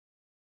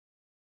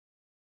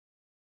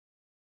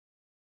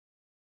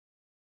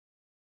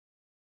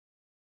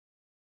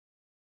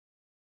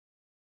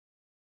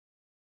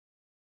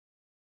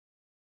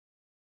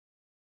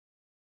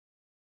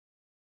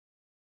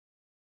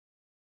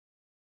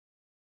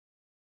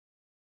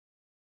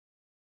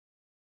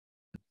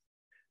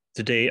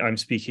Today, I'm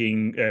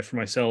speaking for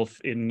myself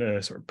in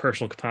a sort of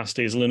personal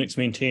capacity as a Linux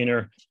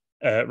maintainer,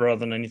 rather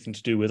than anything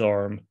to do with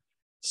ARM.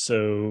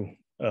 So,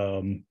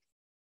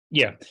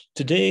 yeah,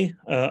 today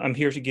I'm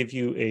here to give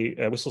you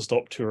a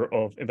whistle-stop tour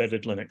of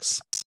embedded Linux.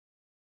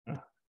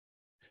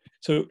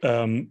 So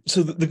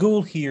the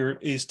goal here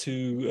is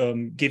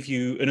to give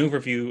you an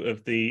overview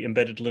of the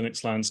embedded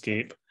Linux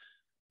landscape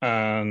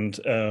and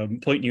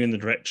point you in the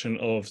direction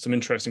of some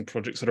interesting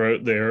projects that are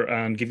out there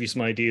and give you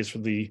some ideas for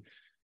the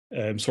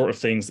sort of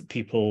things that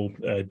people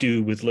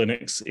do with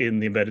Linux in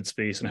the embedded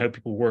space and how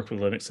people work with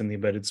Linux in the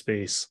embedded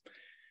space.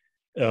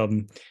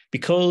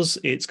 Because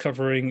it's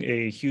covering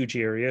a huge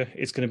area,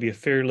 it's going to be a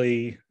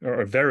fairly or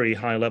a very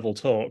high level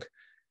talk.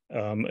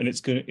 And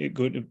it's going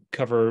to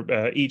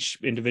cover each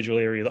individual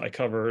area that I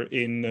cover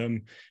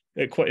in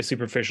at quite a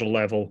superficial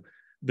level.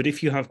 But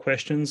if you have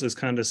questions, as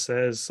Candace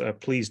says,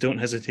 please don't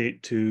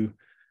hesitate to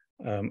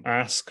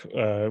ask.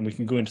 We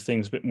can go into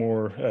things a bit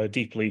more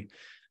deeply.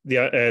 The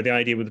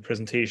idea with the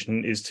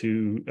presentation is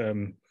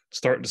to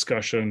start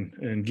discussion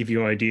and give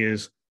you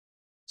ideas.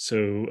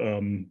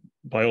 So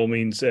by all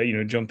means,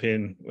 jump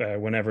in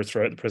whenever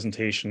throughout the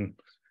presentation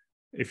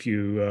if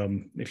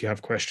you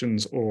have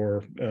questions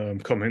or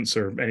comments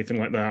or anything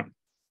like that.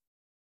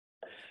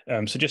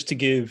 So just to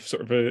give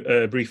sort of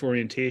a brief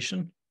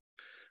orientation,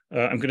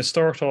 I'm going to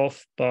start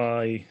off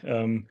by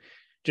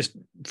just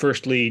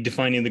firstly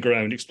defining the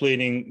ground,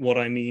 explaining what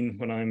I mean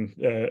when I'm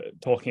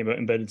talking about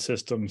embedded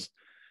systems.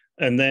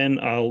 And then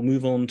I'll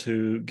move on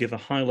to give a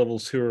high-level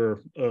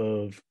tour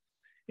of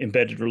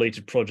embedded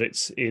related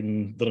projects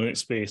in the Linux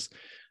space.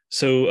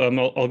 So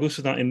I'll go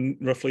through that in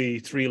roughly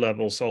 3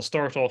 levels. So I'll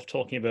start off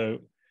talking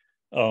about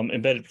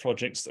embedded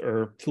projects that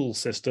are full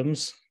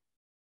systems,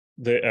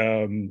 that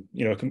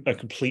a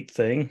complete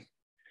thing.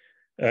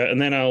 And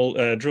then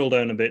I'll drill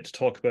down a bit to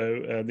talk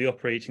about the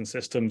operating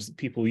systems that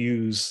people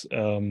use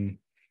in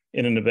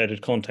an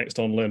embedded context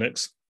on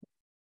Linux,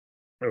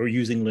 or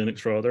using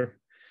Linux rather.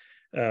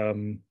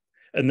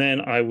 And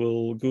then I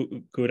will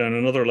go down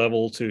another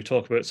level to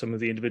talk about some of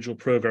the individual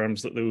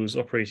programs that those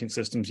operating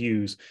systems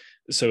use.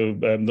 So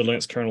the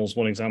Linux kernel is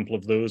one example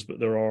of those, but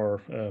there are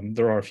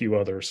a few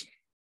others.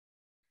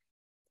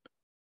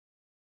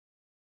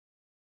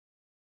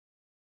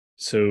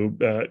 So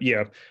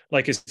yeah,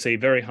 like I say,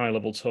 very high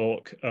level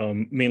talk,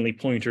 mainly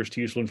pointers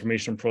to useful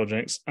information on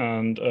projects.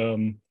 And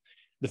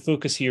the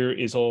focus here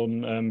is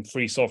on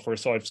free software.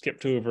 So I've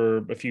skipped over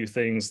a few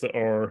things that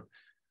are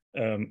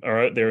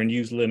out there and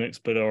use Linux,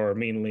 but are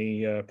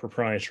mainly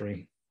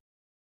proprietary.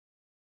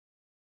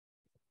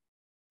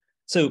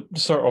 So to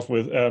start off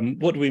with,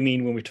 what do we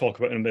mean when we talk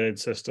about an embedded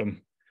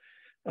system?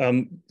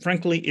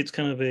 Frankly, it's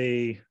kind of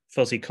a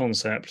fuzzy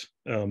concept.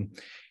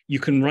 You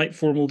can write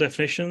formal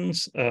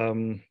definitions,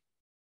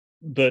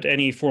 but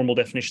any formal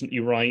definition that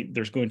you write,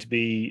 there's going to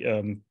be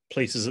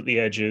places at the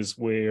edges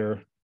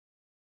where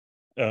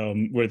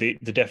the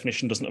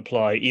definition doesn't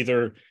apply.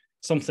 Either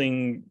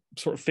something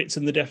sort of fits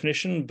in the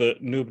definition,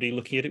 but nobody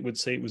looking at it would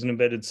say it was an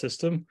embedded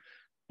system,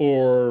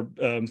 or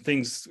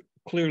things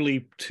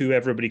clearly to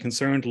everybody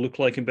concerned look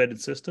like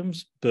embedded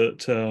systems,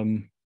 but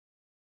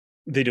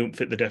they don't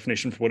fit the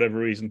definition for whatever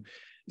reason.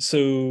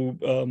 So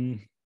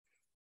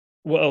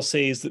what I'll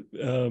say is that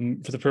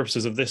for the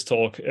purposes of this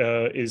talk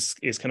is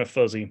kind of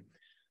fuzzy,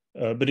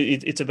 but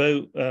it's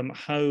about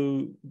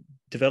how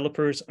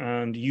developers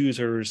and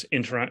users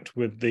interact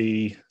with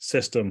the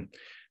system.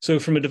 So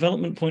from a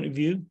development point of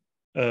view,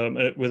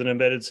 with an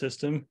embedded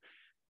system,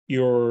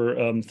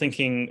 you're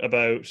thinking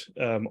about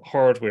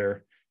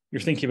hardware.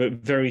 You're thinking about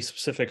very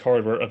specific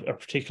hardware, a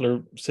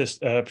particular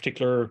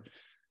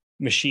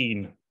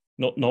machine,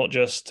 not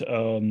just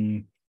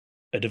a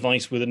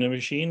device within a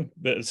machine,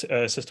 but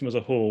a system as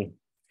a whole.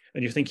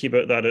 And you're thinking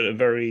about that at a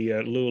very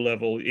low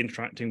level,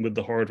 interacting with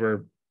the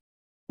hardware.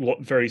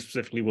 What very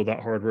specifically will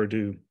that hardware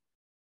do?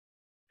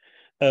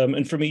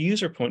 And from a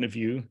user point of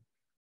view,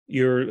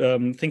 you're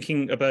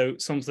thinking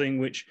about something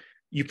which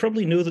you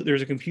probably know that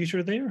there's a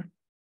computer there,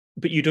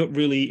 but you don't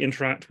really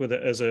interact with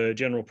it as a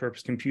general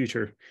purpose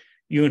computer.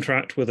 You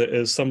interact with it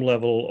as some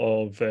level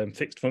of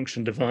fixed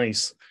function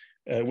device,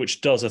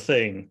 which does a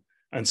thing.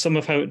 And some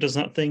of how it does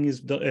that thing is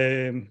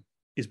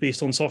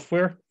based on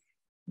software,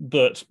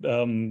 but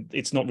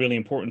it's not really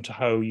important to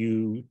how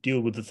you deal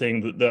with the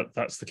thing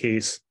that's the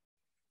case.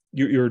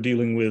 You're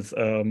dealing with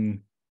the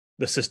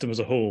system as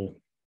a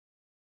whole.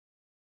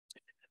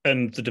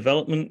 And the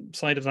development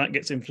side of that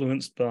gets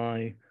influenced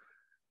by,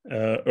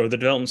 or the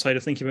development side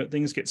of thinking about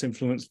things gets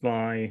influenced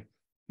by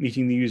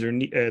meeting the user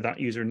that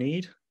user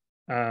need,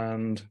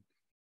 and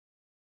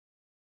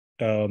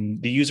the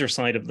user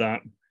side of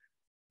that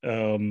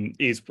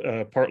is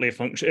partly a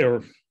function,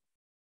 or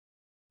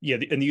yeah,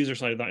 and the user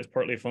side of that is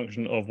partly a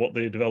function of what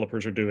the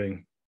developers are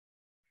doing.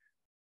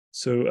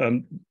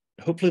 So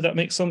hopefully that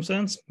makes some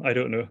sense. I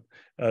don't know.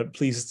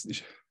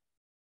 Please.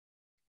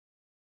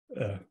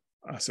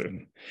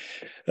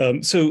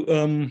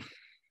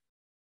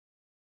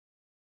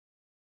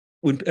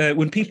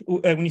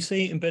 When you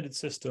say embedded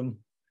system,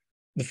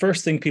 the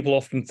first thing people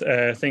often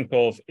think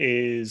of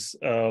is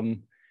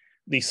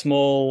the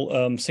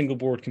small single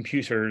board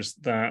computers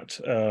that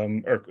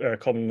are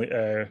commonly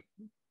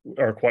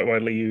are quite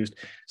widely used.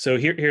 So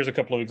here's a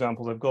couple of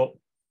examples. I've got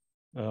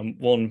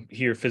one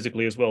here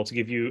physically as well to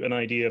give you an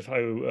idea of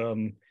how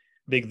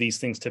big these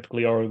things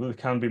typically are. They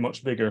can be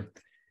much bigger.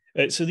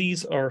 So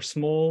these are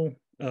small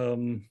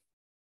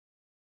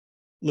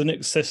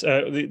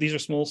Linux. These are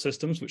small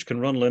systems which can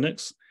run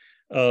Linux,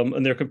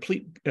 and they're a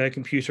complete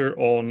computer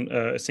on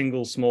a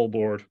single small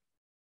board.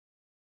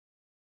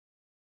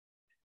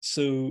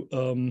 So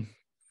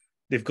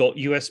they've got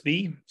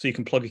USB, so you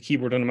can plug a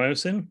keyboard and a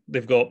mouse in.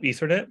 They've got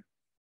Ethernet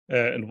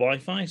and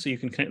Wi-Fi, so you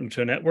can connect them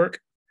to a network.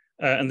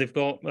 And they've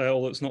got,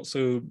 although it's not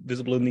so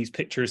visible in these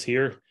pictures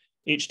here,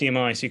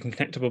 HDMI, so you can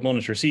connect to a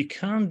monitor. So you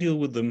can deal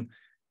with them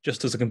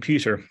just as a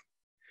computer.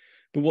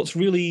 But what's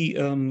really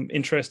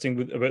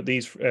interesting about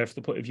these, from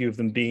the point of view of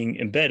them being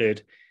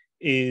embedded,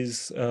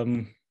 is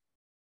the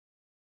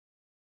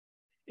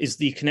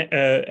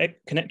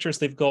connectors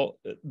they've got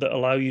that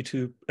allow you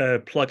to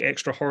plug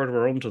extra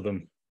hardware onto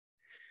them.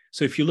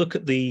 So if you look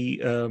at the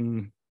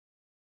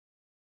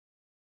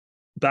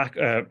back,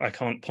 I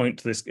can't point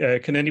to this.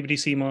 Can anybody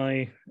see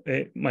my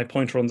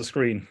pointer on the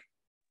screen?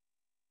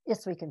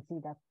 Yes, we can see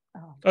that.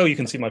 Oh, you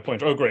can see my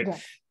pointer. Oh, great. Yeah.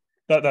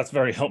 That's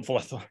very helpful,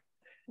 I thought.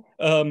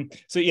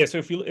 So yeah, so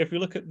if you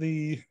look at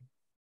the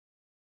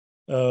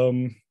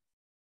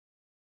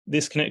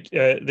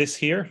this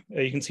here,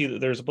 you can see that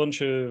there's a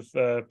bunch of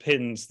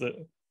pins that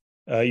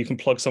you can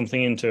plug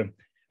something into,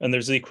 and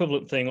there's the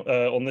equivalent thing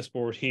on this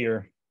board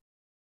here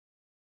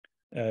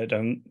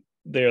down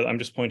there that I'm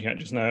just pointing at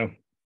just now.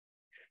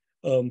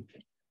 So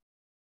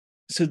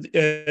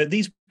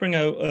these bring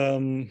out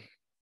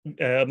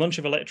a bunch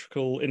of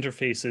electrical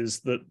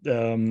interfaces that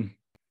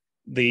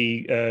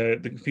the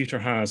computer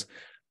has.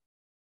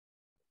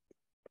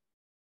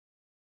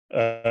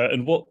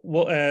 And what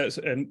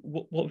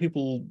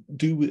people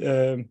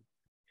do,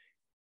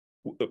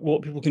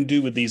 what people can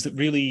do with these that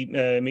really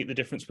make the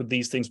difference with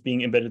these things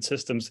being embedded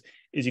systems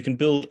is you can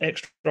build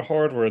extra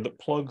hardware that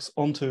plugs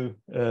onto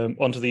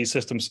these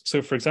systems.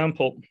 So, for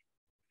example,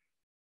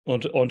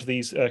 onto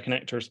these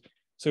connectors.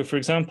 So, for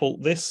example,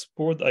 this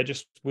board that I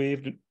just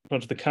waved in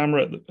front of the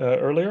camera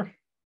earlier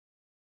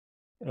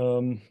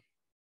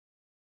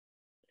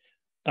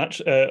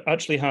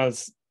actually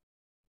has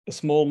a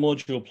small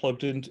module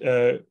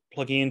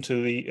plugging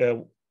into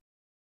the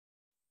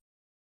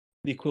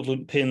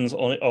equivalent pins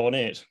on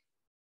it.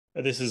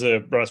 This is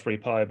a Raspberry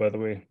Pi, by the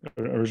way,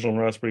 original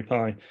Raspberry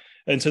Pi.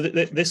 And so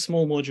this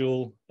small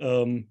module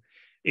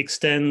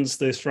extends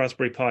this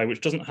Raspberry Pi,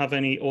 which doesn't have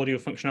any audio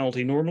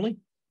functionality normally,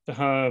 to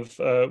have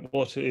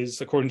what is,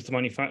 according to the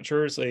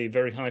manufacturers, a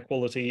very high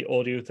quality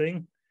audio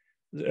thing.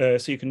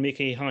 So you can make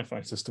a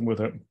hi-fi system with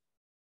it.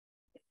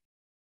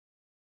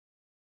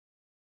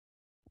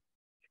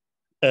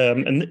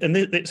 And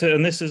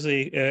this is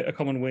a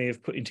common way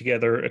of putting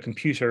together a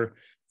computer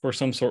for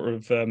some sort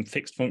of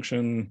fixed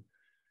function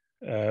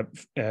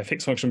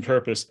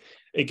purpose.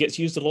 It gets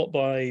used a lot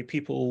by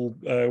people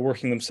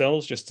working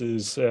themselves, just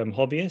as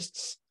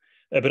hobbyists,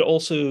 but it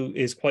also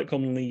is quite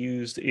commonly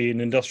used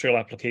in industrial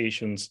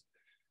applications.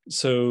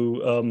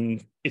 So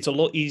it's a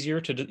lot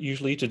easier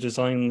usually to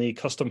design the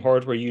custom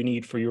hardware you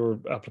need for your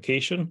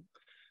application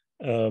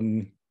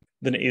than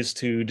it is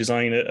to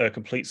design a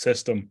complete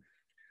system.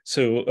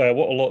 So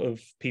what a lot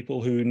of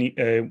people who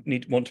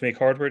want to make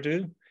hardware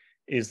do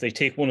is they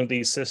take one of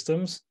these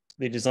systems,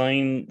 they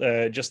design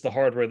just the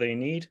hardware they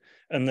need,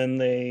 and then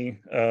they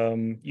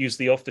use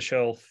the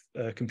off-the-shelf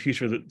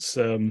computer that's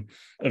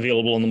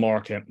available on the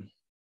market.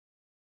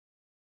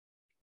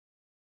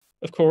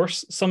 Of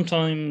course,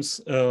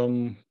 sometimes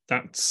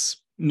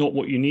that's not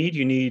what you need.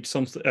 You need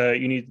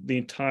you need the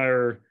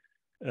entire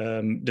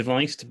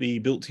device to be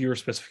built to your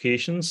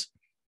specifications.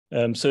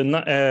 So in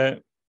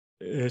that.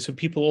 So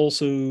people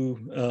also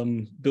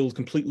build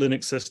complete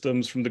Linux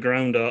systems from the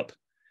ground up,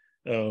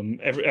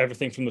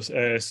 everything from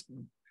the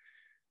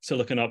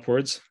silicon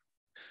upwards.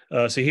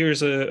 So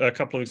here's a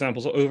couple of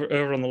examples.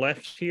 Over on the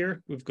left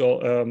here, we've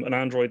got an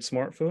Android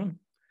smartphone.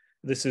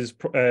 This is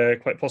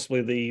quite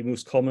possibly the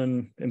most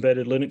common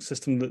embedded Linux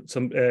system that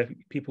some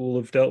people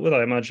will have dealt with.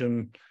 I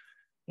imagine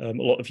a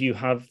lot of you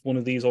have one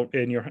of these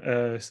in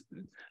your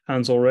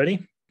hands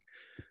already.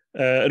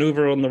 And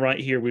over on the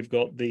right here, we've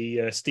got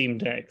the Steam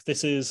Deck.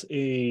 This is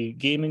a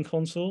gaming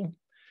console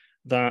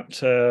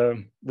that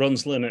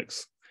runs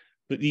Linux,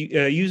 but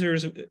the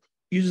users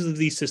of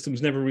these systems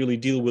never really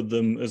deal with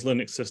them as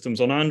Linux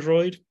systems. On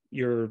Android,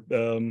 you're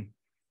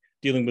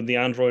dealing with the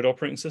Android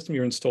operating system.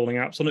 You're installing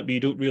apps on it, but you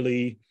don't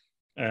really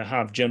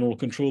have general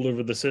control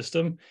over the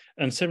system.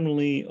 And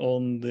similarly,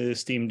 on the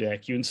Steam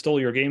Deck, you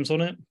install your games on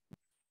it,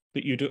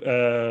 but you do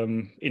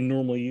in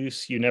normal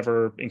use, you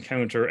never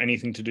encounter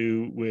anything to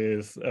do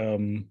with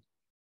the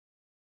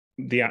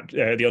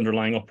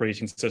underlying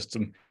operating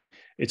system.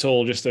 It's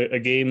all just a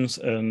games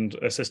and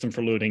a system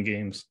for loading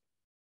games.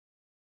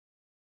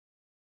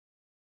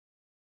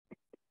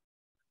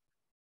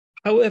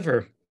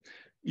 However,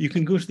 you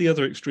can go to the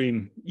other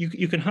extreme.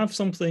 You can have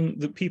something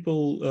that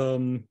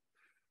people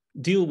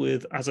deal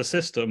with as a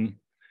system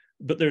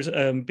but there's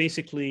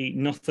basically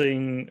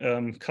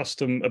nothing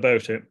custom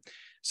about it.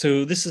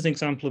 So this is an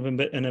example of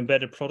an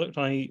embedded product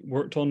I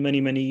worked on many,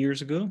 many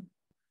years ago.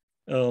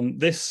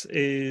 This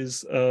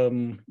is,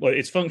 well,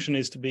 its function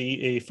is to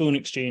be a phone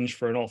exchange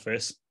for an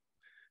office.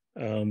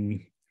 But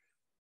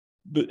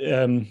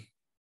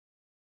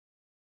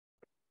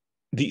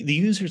the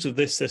users of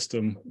this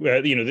system,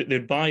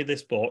 they'd buy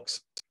this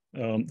box,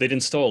 they'd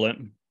install it,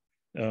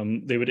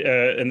 they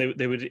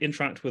would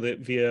interact with it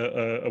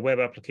via a web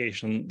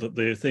application that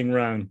the thing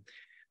ran.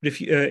 But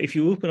if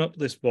you open up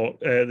this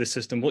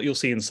system, what you'll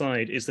see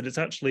inside is that it's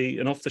actually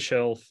an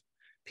off-the-shelf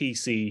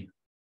PC.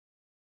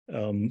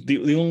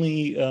 The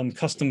only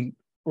custom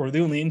or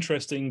the only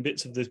interesting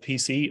bits of this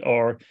PC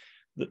are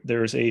that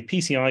there's a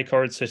PCI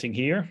card sitting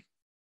here,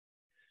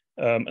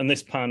 and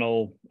this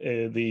panel,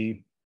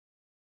 the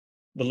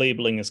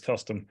labeling is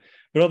custom,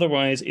 but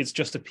otherwise it's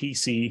just a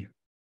PC,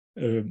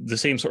 the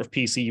same sort of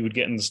PC you would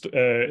get in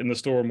the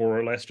store, more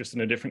or less, just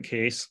in a different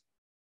case.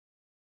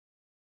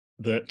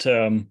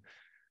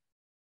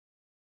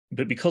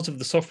 But because of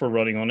the software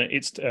running on it,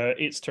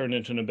 it's turned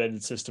into an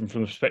embedded system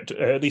from the perspective,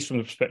 at least from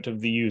the perspective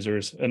of the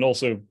users, and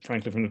also,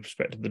 frankly, from the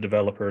perspective of the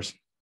developers.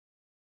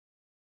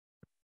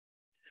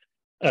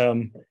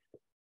 And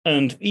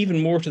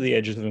even more to the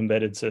edges of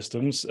embedded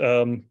systems,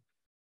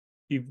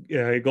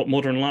 you've got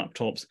modern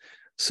laptops.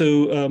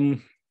 So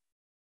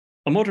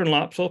a modern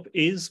laptop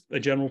is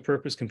a general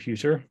purpose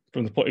computer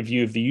from the point of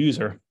view of the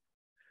user.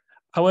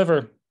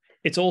 However,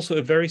 it's also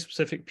a very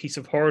specific piece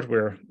of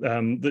hardware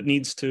that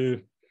needs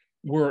to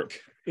work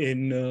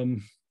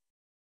in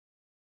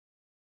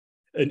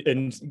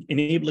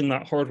enabling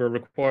that hardware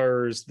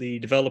requires the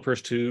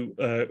developers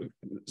to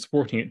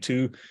supporting it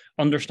to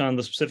understand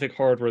the specific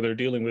hardware they're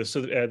dealing with.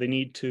 So they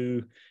need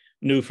to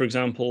know, for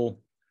example,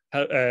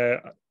 how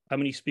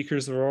many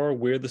speakers there are,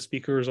 where the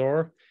speakers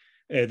are.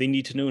 They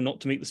need to know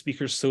not to make the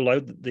speakers so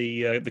loud that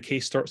the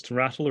case starts to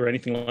rattle or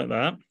anything like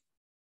that.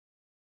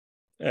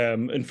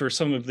 And for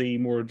some of the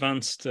more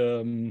advanced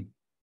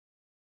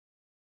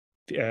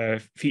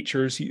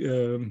features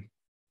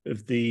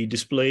of the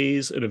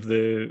displays and of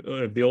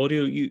the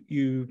audio,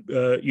 you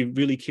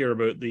really care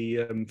about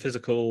the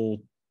physical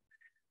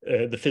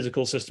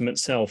system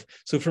itself.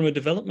 So from a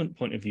development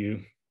point of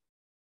view,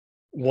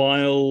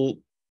 while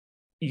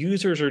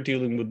users are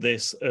dealing with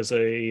this as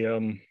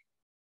a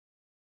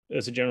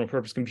general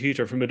purpose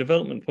computer, from a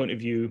development point of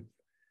view,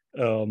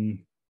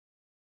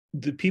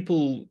 the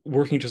people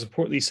working to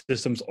support these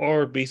systems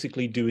are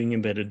basically doing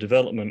embedded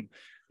development,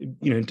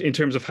 in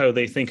terms of how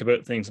they think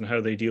about things and how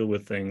they deal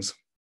with things.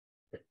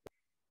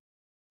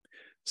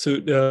 So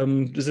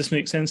does this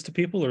make sense to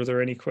people? Are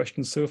there any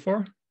questions so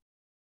far?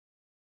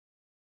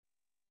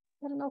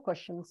 There are no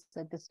questions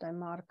at this time,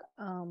 Mark,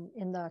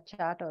 in the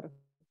chat or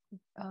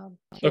Q&A.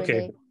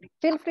 Okay.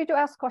 Feel free to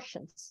ask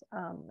questions,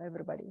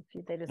 everybody.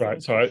 If there is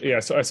right.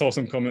 So I saw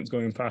some comments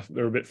going fast.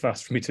 They're a bit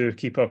fast for me to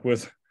keep up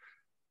with.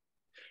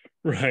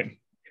 Right.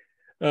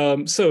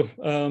 Sorry,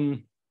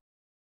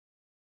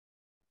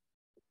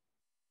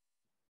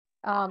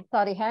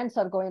 hands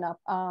are going up.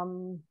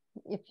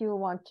 If you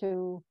want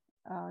to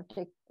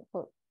take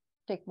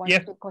one or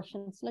two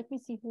questions, let me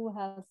see who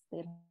has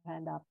their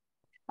hand up.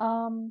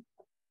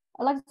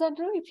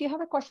 Alexandra, if you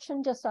have a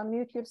question, just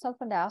unmute yourself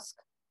and ask.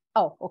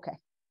 Oh, okay.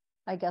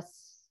 I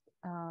guess,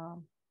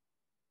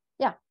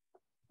 yeah,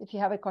 if you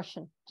have a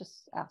question,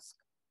 just ask.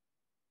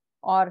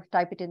 Or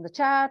type it in the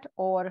chat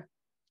or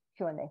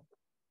Q&A.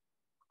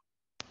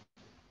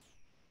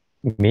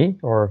 Me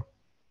or?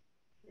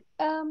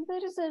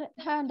 There is a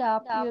hand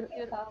up.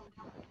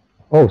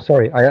 Oh,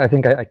 sorry. I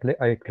think I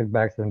clicked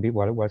by accident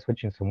while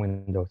switching some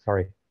windows.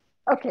 Sorry.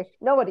 Okay,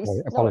 no worries.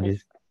 Sorry,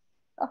 apologies.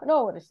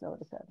 No worries. No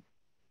worries.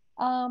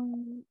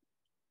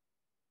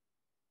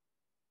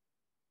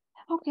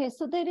 Okay,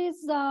 so there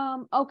is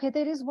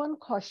one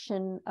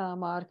question,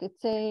 Mark.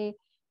 It's a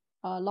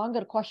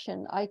longer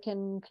question. I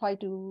can try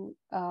to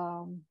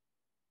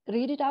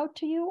read it out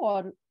to you,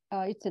 or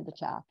it's in the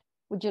chat.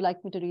 Would you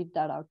like me to read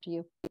that out to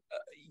you?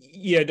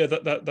 Yeah,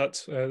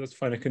 that's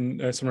fine. I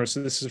can summarize.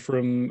 So this is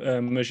from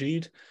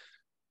Majid,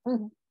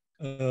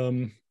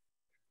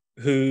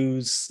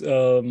 who's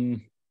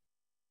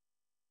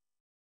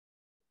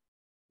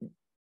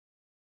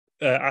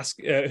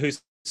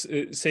who's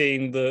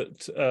saying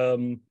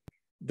that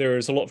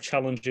there's a lot of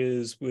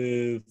challenges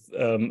with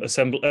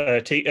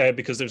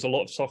because there's a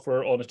lot of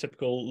software on a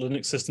typical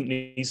Linux system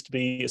that needs to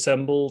be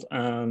assembled,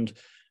 and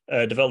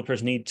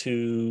developers need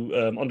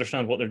to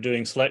understand what they're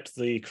doing, select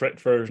the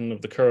correct version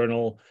of the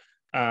kernel,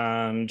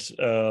 and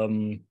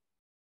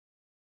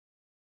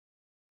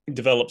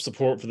develop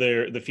support for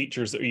the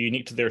features that are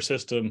unique to their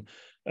system.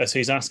 So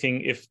he's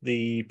asking if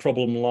the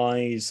problem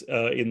lies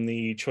in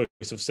the choice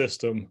of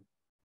system.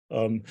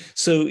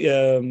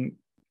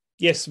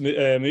 Yes,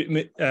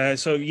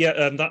 so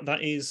yeah, that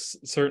is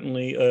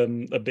certainly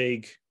a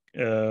big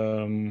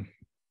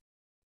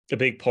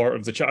part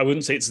of the challenge. I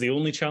wouldn't say it's the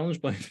only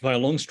challenge by a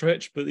long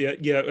stretch, but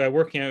yeah,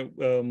 working out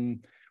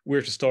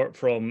where to start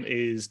from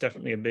is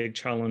definitely a big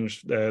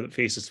challenge that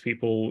faces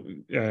people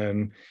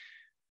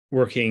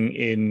working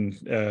in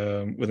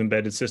with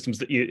embedded systems,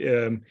 that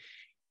you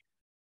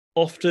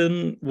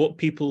often what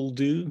people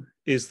do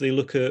is they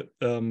look at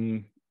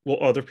what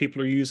other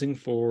people are using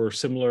for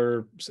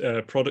similar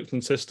products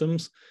and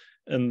systems,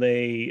 and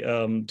they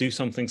do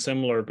something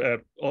similar.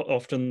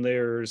 Often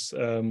there's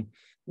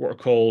what are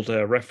called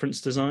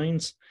reference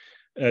designs.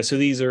 So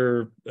these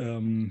are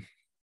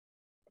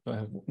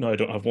no, I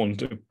don't have one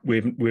to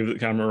wave at the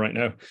camera right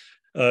now.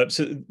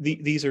 So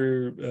these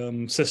are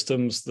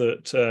systems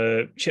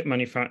that chip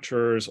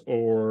manufacturers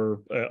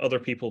or other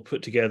people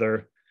put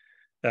together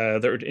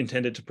that are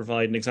intended to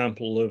provide an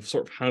example of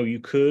sort of how you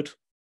could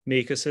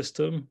make a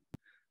system.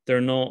 They're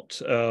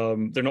not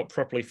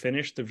properly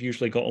finished. They've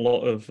usually got a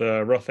lot of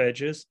rough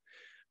edges,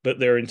 but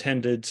they're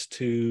intended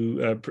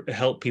to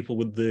help people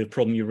with the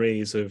problem you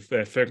raise of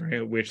figuring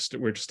out where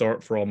to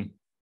start from.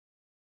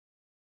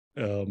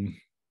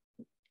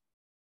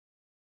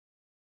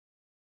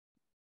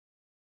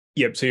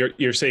 Yep. So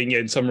you're saying, yeah,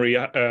 in summary,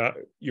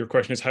 your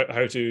question is how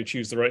to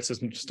choose the right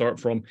system to start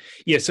from.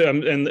 Yes.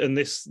 And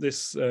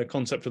this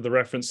concept of the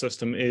reference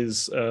system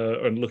is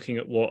on looking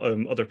at what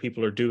other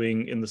people are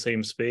doing in the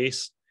same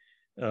space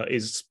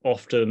is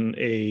often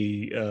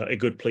a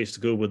good place to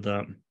go with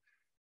that.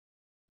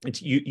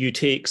 It's you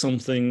take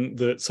something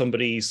that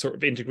somebody sort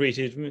of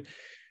integrated,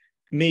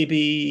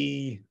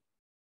 maybe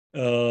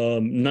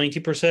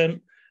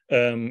 90%.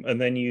 And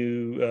then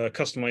you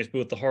customize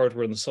both the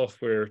hardware and the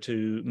software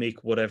to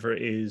make whatever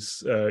it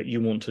is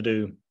you want to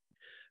do.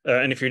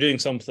 And if you're doing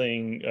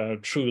something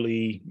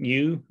truly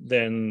new,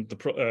 then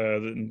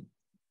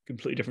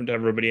completely different to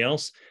everybody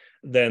else,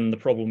 then the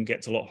problem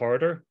gets a lot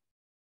harder.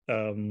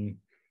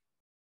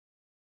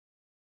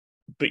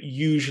 But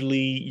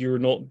usually you're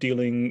not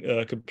dealing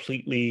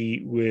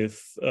completely with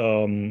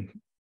a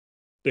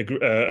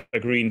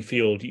green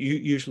field.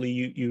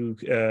 Usually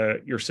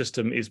your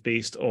system is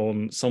based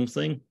on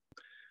something.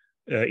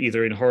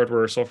 Either in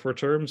hardware or software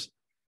terms,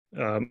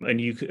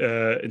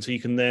 and so you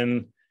can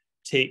then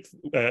take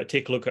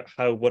a look at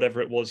how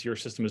whatever it was your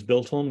system is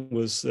built on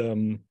was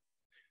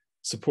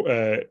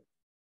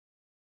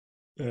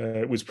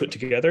put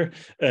together,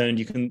 and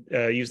you can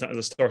use that as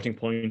a starting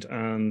point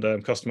and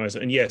customize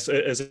it. And yes,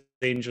 as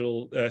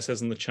Angel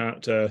says in the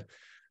chat,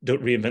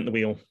 don't reinvent the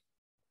wheel.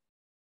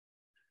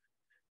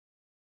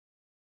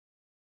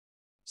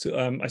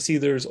 So I see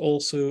there's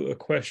also a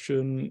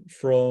question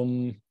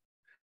from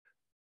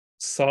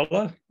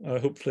Sala,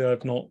 hopefully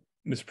I've not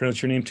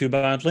mispronounced your name too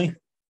badly,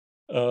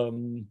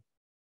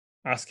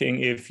 asking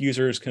if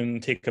users can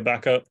take a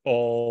backup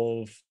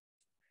of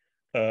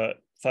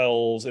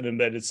files in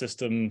embedded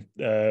system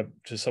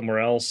to somewhere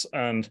else.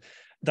 And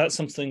that's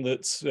something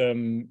that's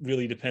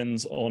really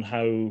depends on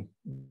how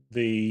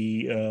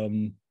the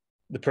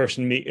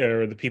person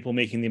or the people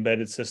making the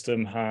embedded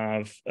system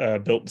have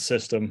built the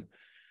system.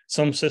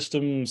 Some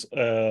systems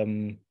are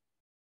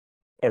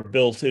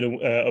built in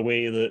a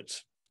way that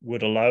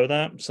would allow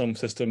that. Some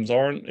systems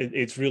aren't.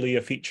 It's really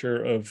a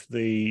feature of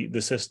the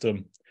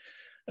system.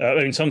 I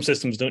mean, some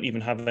systems don't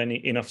even have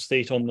enough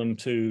state on them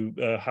to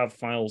have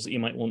files that you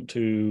might want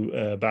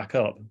to back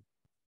up.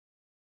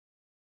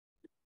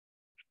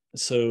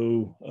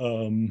 So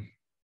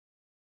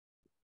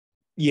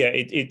yeah,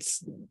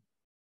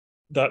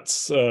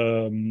 that's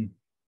so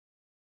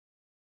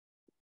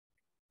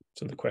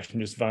the question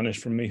just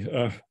vanished from me.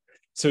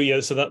 So yeah,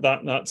 so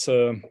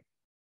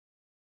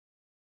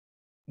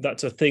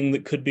that's a thing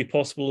that could be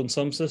possible in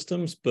some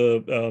systems,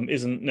 but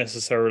isn't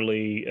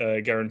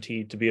necessarily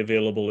guaranteed to be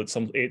available. It's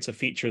a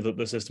feature that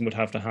the system would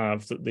have to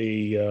have, that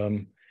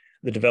the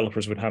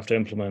developers would have to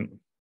implement.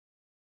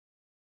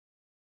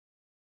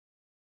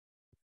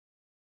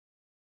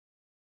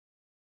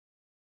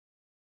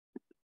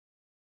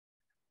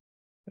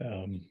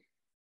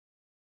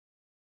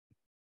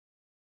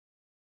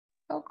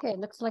 Okay,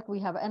 looks like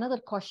we have another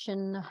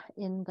question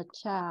in the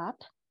chat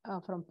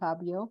from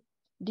Fabio.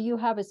 Do you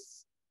have a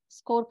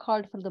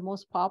scorecard for the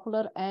most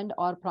popular and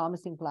or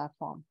promising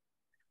platform?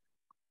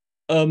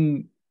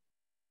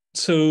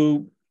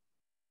 So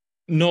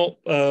not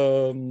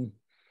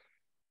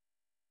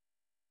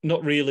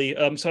really.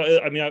 So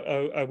I mean,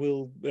 I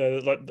will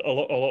like a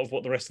lot of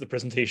what the rest of the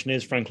presentation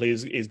is, frankly,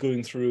 is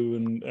going through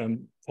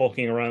and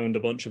talking around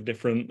a bunch of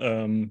different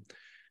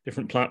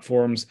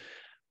platforms.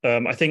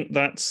 I think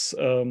that's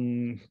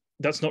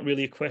not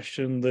really a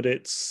question that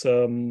it's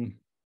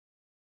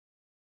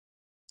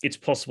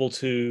possible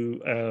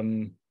to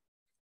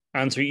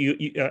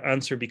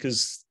answer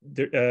because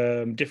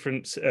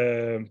different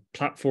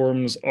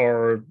platforms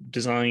are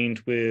designed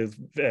with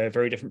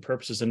very different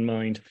purposes in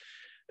mind.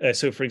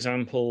 So, for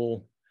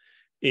example,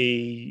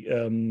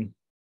 a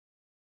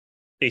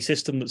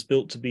system that's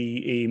built to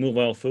be a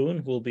mobile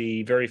phone will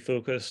be very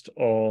focused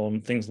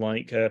on things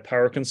like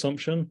power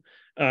consumption.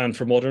 And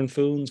for modern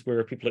phones,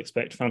 where people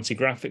expect fancy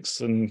graphics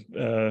and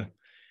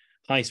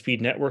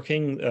high-speed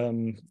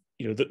networking,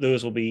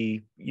 those will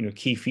be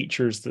key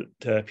features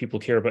that people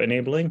care about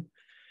enabling.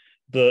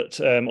 But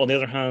on the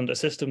other hand, a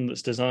system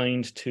that's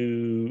designed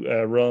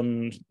to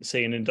run,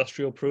 say, an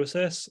industrial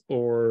process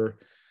or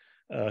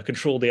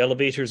control the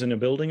elevators in a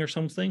building or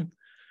something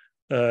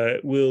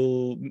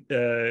will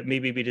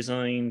maybe be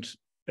designed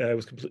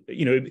with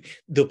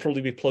they'll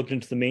probably be plugged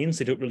into the mains.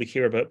 They don't really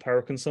care about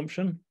power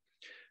consumption.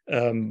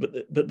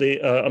 But they,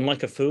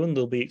 unlike a phone,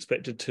 they'll be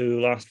expected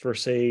to last for,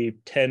 say,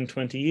 10,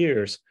 20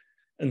 years.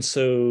 And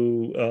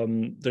so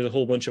there's a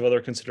whole bunch of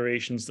other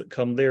considerations that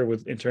come there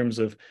in terms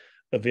of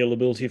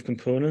availability of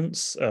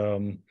components,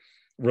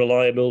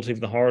 reliability of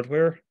the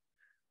hardware,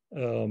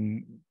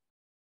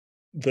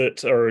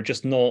 that are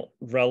just not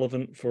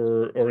relevant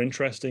for or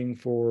interesting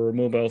for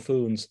mobile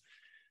phones.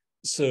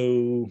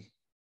 So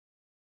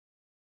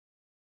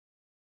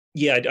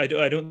yeah, I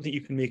don't think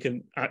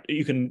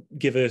you can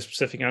give a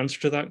specific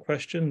answer to that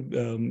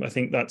question. I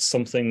think that's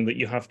something that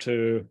you have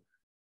to,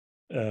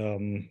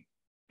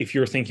 if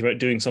you're thinking about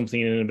doing something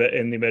in the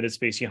embedded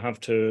space, you have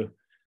to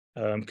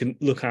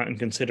look at and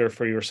consider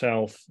for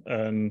yourself,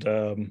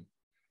 and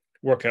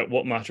work out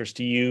what matters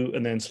to you,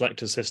 and then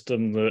select a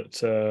system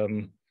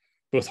that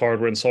both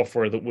hardware and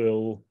software that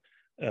will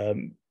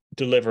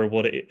deliver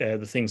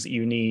the things that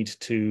you need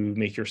to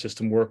make your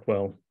system work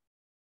well.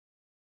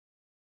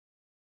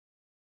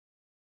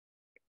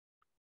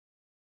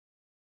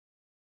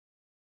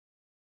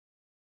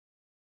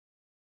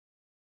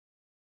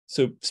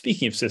 So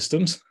speaking of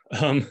systems,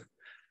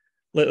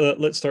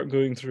 let's start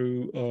going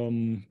through,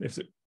 if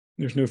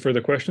there's no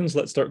further questions,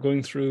 let's start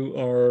going through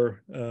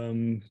our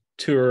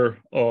tour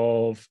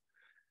of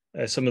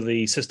some of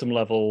the system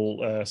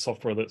level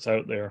software that's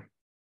out there.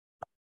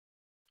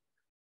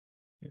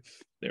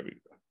 There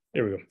we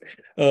go.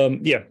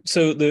 Yeah,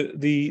 so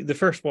the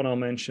first one I'll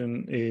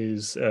mention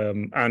is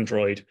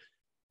Android.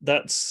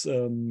 That's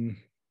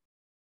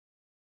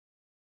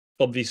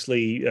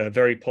obviously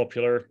very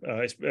popular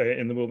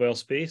in the mobile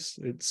space.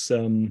 It's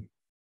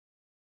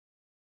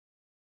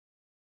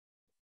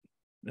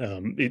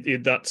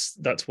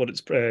that's what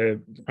it's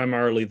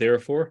primarily there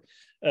for,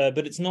 but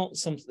it's not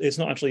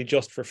actually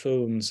just for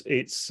phones.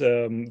 It's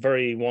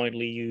very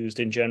widely used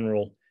in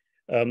general.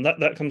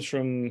 That comes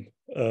from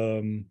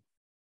a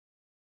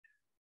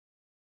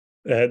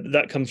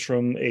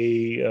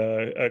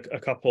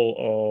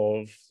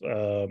couple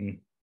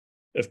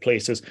of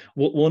places.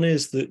 One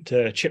is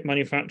that chip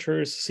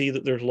manufacturers see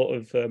that there's a lot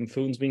of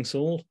phones being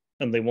sold,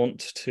 and they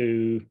want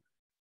to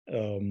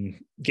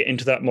get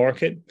into that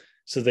market.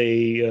 So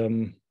they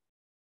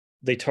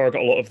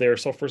target a lot of their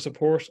software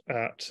support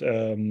at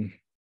the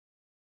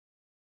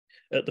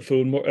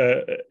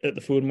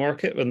phone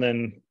market, and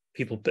then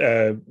people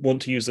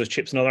want to use those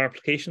chips in other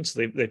applications.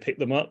 So they pick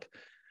them up,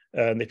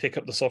 and they pick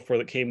up the software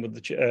that came with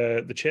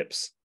the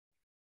chips,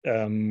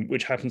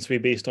 which happens to be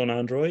based on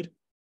Android.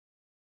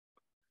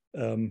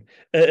 And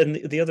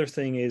the other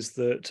thing is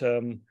that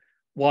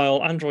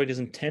while Android is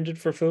intended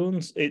for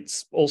phones,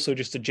 it's also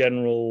just a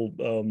general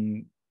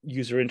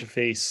user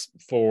interface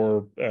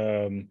for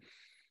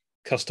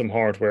custom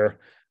hardware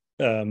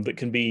that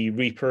can be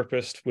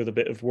repurposed with a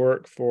bit of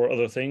work for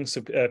other things.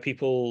 So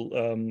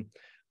people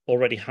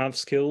already have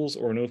skills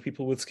or know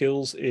people with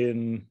skills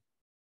in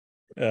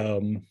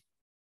Android,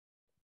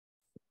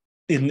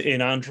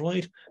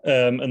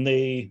 and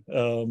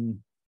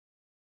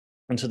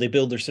so they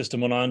build their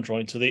system on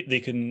Android, so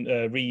they can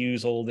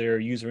reuse all their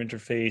user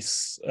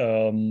interface.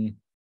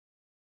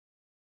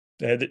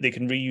 They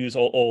can reuse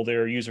all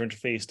their user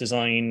interface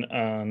design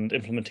and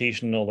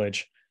implementation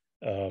knowledge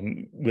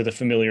with a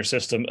familiar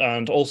system,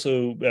 and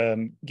also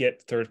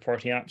get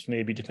third-party apps,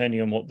 maybe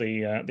depending on what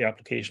the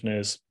application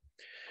is.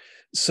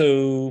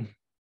 So,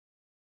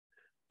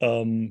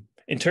 in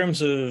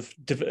terms of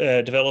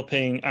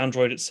developing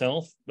Android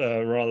itself,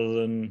 rather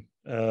than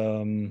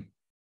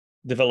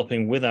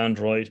developing with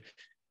Android,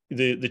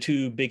 the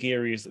two big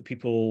areas that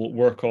people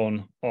work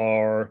on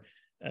are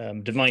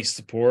device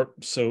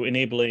support, so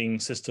enabling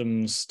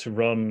systems to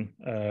run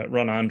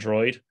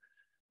Android,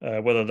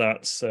 whether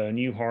that's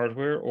new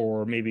hardware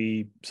or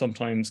maybe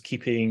sometimes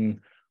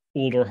keeping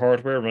older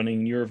hardware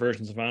running newer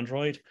versions of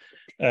Android,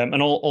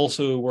 and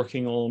also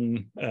working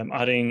on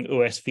adding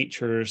OS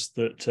features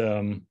that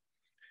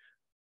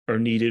are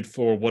needed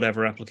for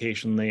whatever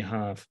application they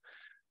have.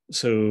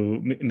 So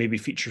maybe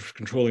features for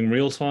controlling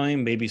real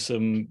time, maybe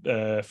some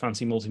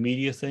fancy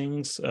multimedia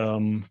things.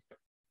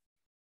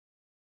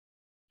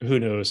 Who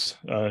knows?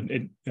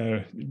 The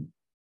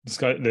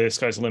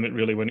sky's the limit,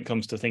 really, when it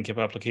comes to thinking of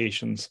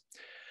applications.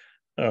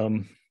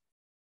 But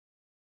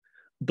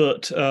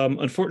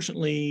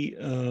unfortunately,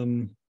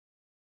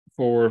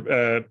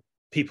 for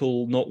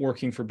people not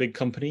working for big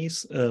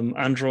companies,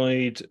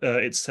 Android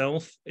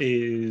itself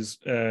is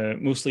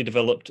mostly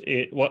developed.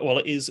 While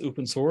it is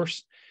open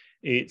source,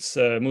 it's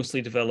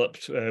mostly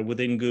developed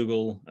within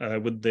Google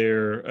with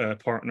their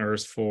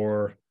partners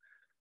for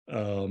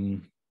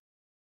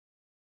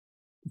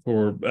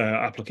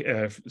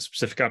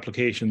specific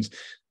applications.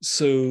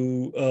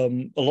 So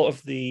a lot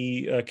of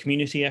the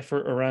community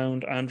effort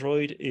around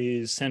Android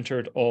is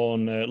centered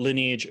on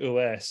Lineage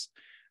OS,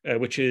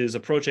 which is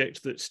a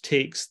project that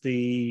takes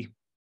the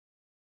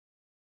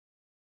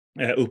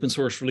open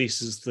source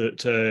releases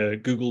that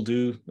Google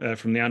do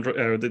from the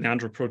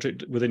Android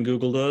project within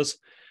Google does,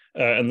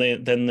 and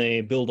then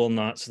they build on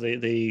that. So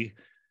they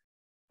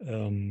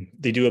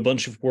do a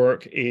bunch of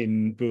work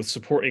in both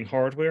supporting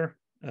hardware.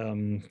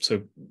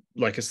 So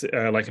like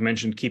I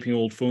mentioned, keeping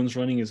old phones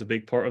running is a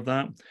big part of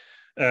that,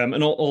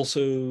 and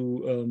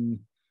also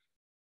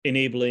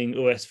enabling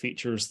OS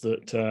features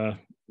that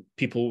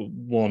people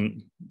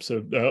want.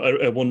 So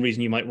one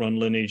reason you might run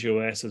Lineage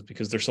OS is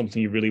because there's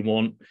something you really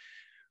want.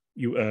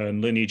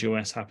 Lineage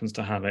OS happens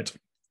to have it.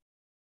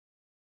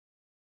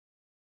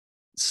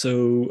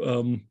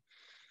 So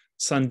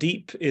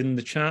Sandeep in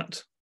the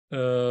chat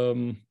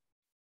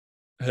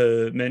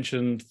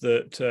mentioned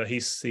that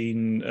he's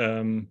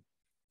seen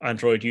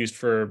Android used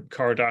for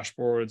car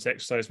dashboards,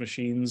 exercise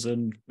machines,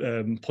 and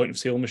point of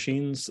sale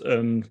machines.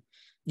 And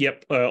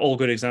yep, all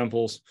good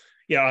examples.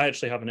 Yeah, I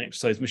actually have an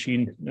exercise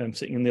machine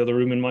sitting in the other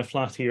room in my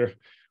flat here,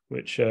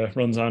 which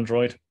runs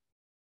Android.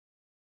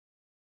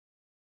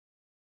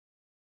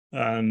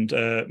 And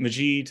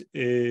Majid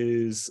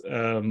is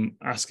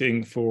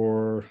asking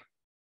for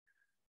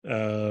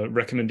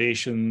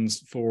recommendations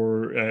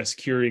for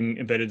securing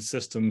embedded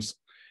systems.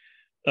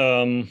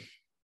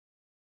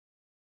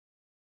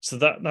 So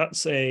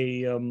that's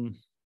a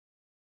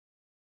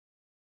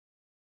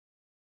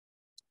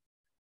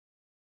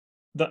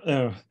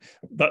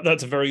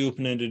that's a very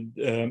open-ended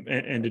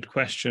ended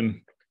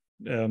question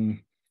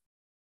when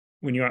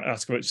you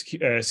ask about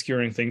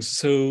securing things.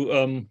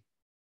 So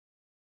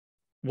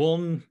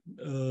one,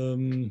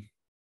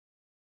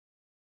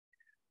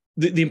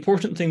 the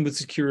important thing with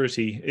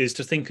security is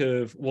to think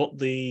of what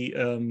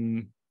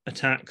the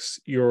attacks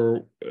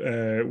you're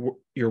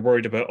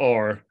worried about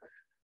are,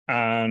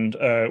 and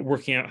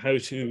working out how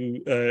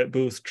to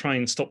both try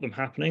and stop them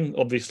happening,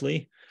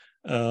 obviously,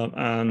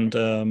 and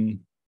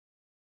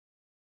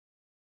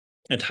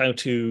how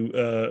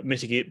to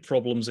mitigate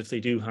problems if they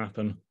do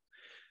happen.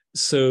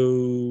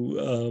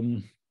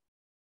 So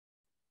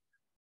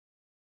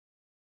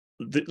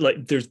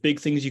there's big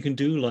things you can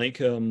do,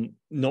 like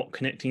not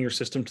connecting your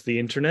system to the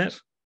internet.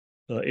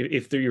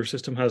 If your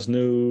system has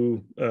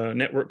no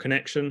network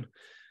connection,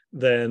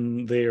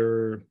 then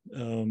there's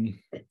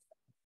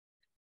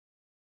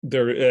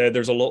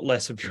a lot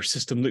less of your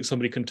system that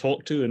somebody can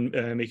talk to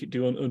and make it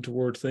do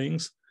untoward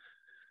things.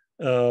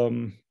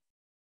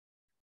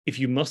 If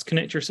you must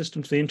connect your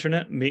system to the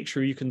internet, make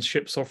sure you can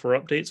ship software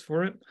updates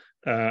for it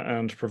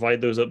and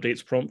provide those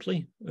updates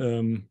promptly.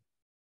 In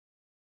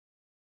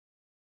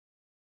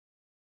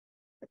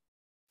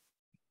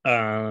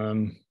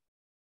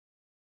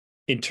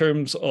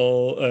terms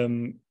of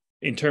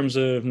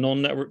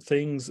non-network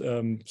things,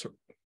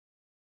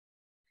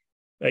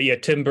 yeah,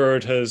 Tim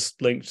Bird has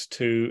linked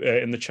to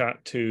in the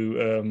chat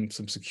to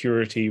some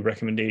security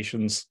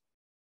recommendations.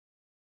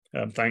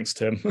 Thanks,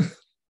 Tim.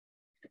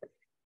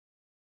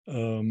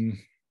 So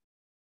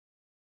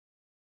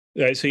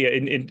yeah,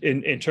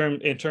 in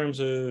terms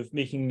of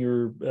making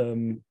your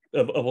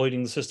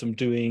avoiding the system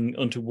doing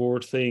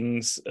untoward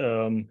things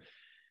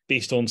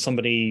based on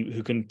somebody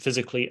who can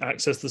physically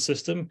access the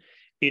system,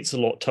 it's a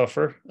lot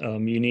tougher.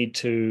 You need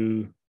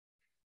to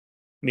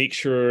make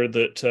sure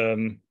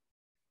that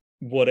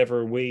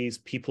whatever ways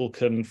people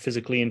can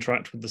physically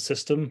interact with the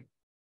system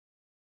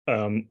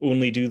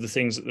only do the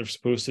things that they're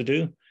supposed to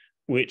do,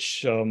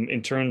 which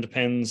in turn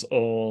depends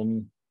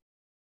on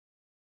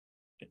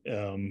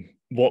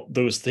what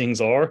those things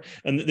are.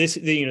 And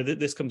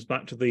this comes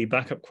back to the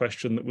backup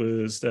question that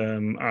was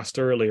asked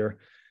earlier.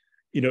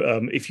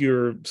 If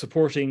you're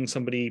supporting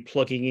somebody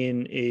plugging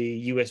in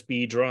a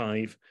USB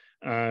drive,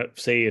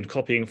 say, and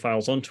copying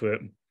files onto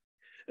it,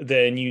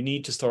 then you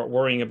need to start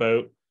worrying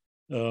about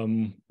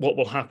what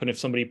will happen if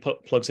somebody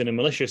plugs in a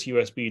malicious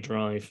USB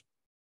drive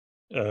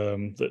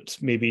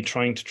that's maybe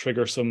trying to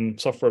trigger some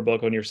software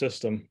bug on your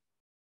system.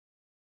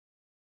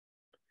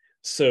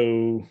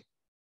 So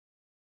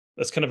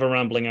that's kind of a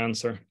rambling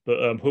answer,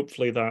 but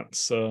hopefully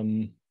that's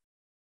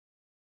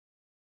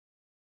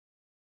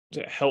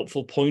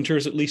helpful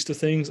pointers at least to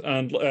things.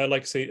 And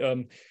like I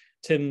say,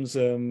 Tim's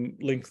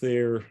link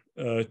there,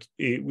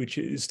 which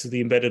is to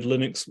the embedded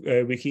Linux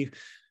wiki,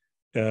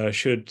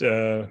 should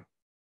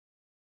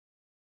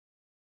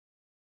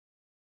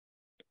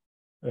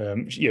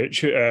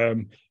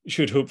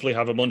hopefully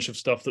have a bunch of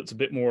stuff that's a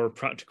bit more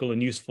practical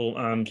and useful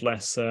and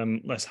less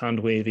hand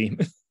wavy.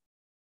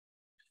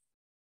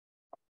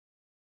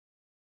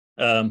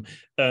 And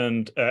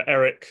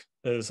Eric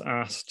has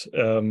asked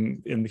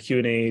in the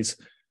Q&As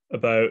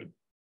about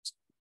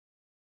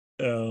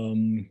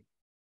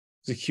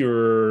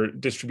secure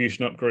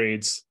distribution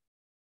upgrades.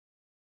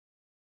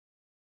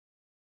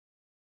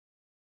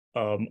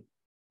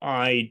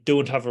 I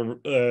don't have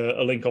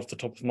a link off the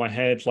top of my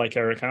head like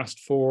Eric asked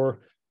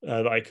for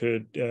that I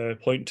could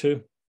point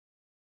to,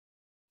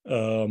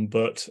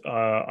 but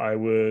I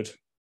would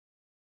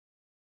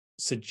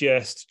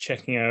suggest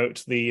checking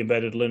out the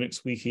embedded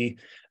Linux wiki,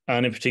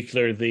 and in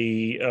particular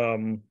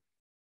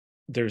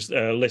there's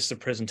a list of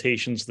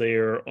presentations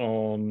there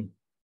on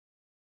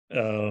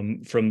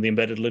from the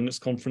Embedded Linux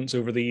conference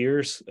over the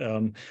years,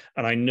 and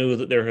I know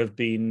that there have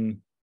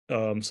been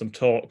some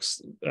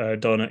talks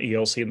done at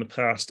ELC in the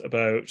past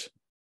about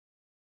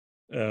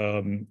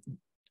over-the-air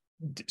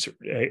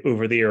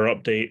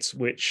updates,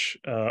 which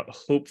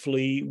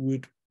hopefully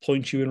would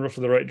point you in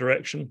roughly the right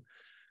direction.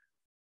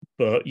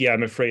 But yeah,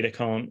 I'm afraid I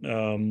can't.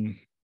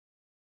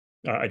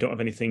 I don't have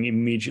anything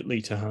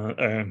immediately to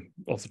hand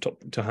off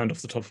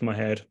the top of my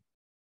head.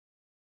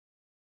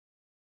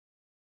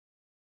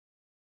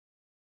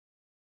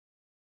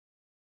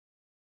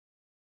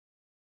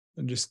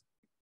 And just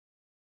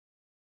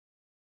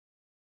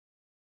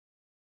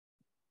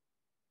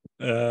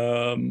yes,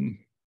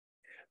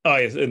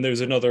 and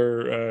there's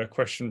another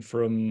question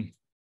from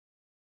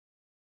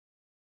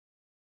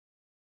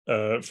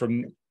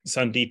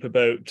Sandeep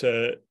about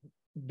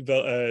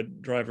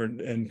driver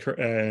and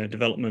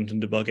development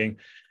and debugging.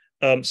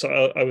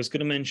 So I was going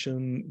to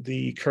mention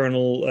the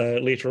kernel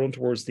later on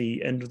towards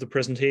the end of the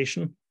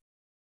presentation.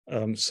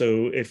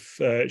 So if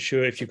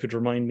you could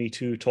remind me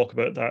to talk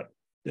about that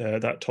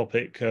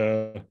topic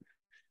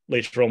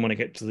later on when I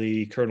get to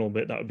the kernel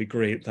bit, that would be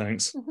great.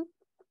 Thanks. Mm-hmm.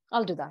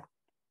 I'll do that.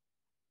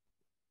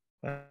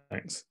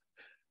 Thanks.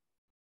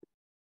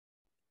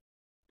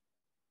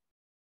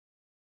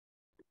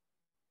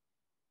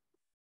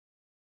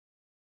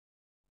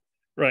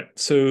 Right.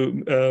 So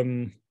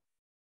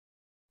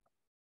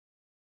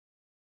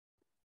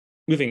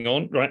moving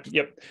on. Right.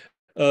 Yep.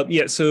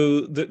 Yeah.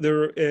 So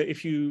there,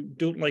 if you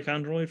don't like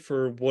Android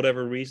for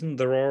whatever reason,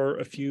 there are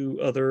a few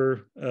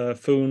other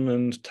phone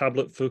and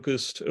tablet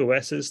focused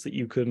OSs that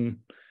you can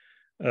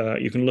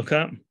look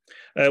at.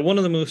 One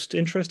of the most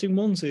interesting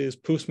ones is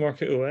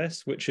Postmarket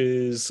OS, which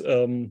is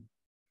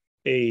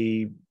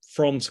a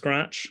from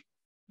scratch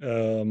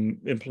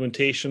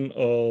implementation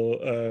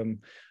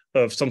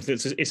of something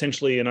that's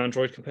essentially an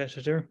Android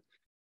competitor.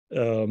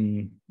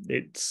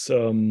 It's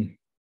an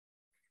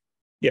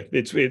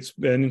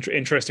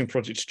interesting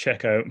project to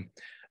check out.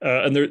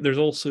 And there's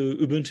also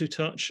Ubuntu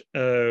Touch,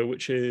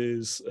 which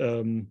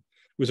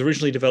was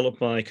originally developed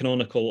by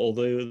Canonical,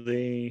 although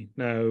they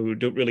now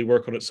don't really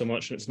work on it so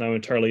much, and it's now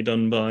entirely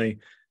done by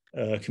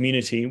the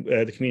community,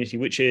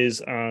 which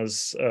is,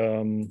 as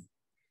the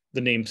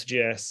name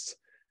suggests,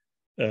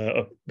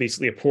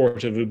 basically a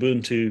port of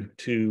Ubuntu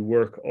to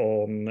work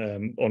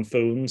on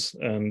phones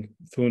and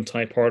phone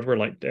type hardware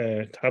like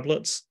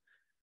tablets.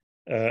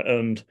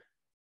 And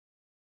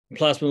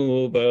Plasma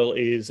Mobile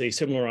is a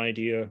similar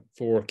idea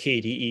for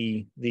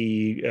KDE,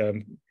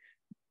 the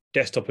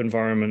desktop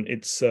environment.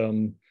 It's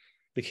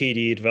the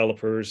KDE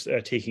developers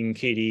taking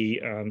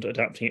KDE and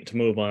adapting it to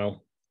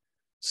mobile.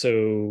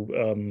 So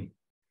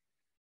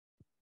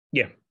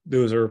yeah,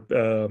 those are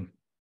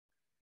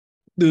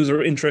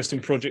interesting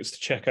projects to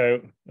check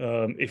out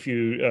if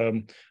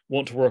you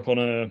want to work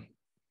on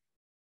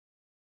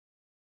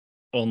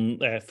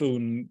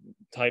phone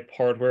type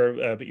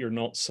hardware, but you're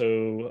not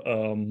so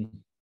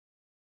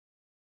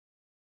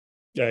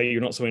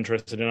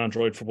interested in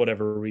Android for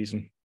whatever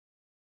reason.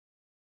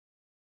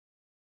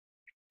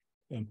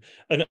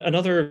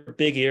 Another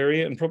big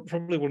area, and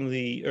probably one of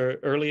the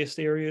earliest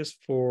areas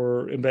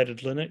for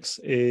embedded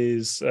Linux,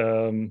 is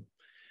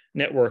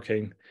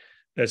networking.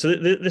 So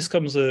this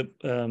comes at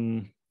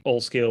all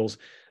scales.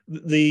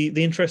 The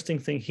interesting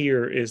thing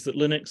here is that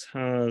Linux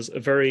has a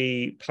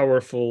very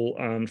powerful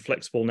and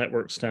flexible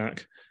network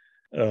stack.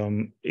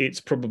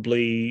 It's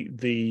probably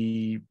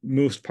the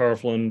most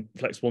powerful and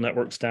flexible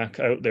network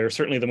stack out there,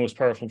 certainly the most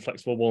powerful and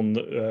flexible one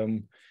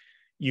that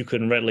you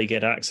can readily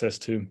get access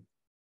to.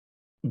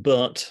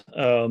 But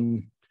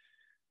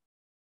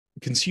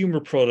consumer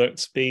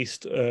products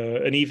based,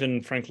 and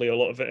even frankly, a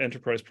lot of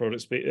enterprise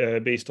products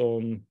based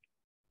on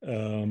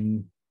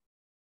Linux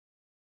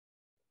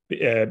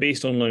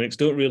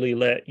don't really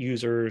let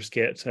users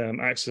get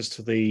access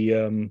to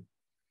the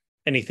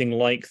anything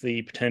like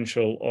the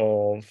potential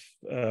of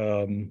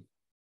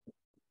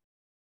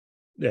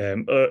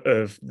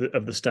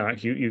the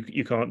stack.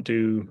 You can't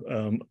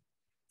do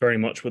very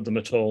much with them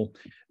at all.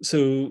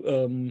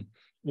 So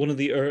one of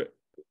the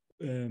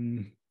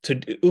so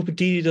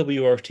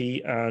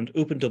OpenDWRT and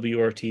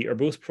OpenWRT are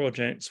both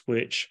projects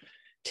which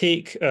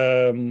take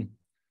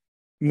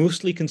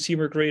mostly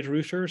consumer grade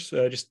routers,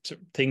 just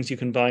things you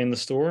can buy in the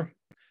store.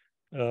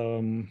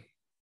 And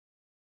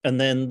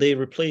then they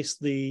replace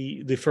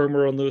the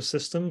firmware on those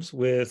systems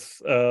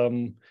with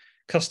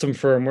custom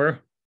firmware,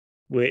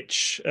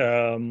 which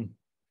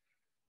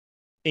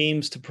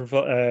aims to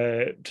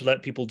provide to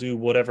let people do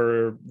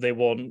whatever they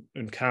want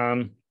and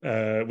can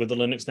with the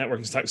Linux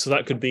networking stack. So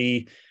that could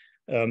be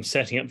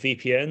setting up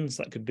VPNs,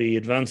 that could be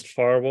advanced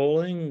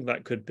firewalling,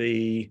 that could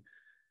be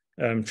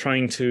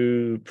trying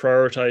to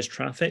prioritize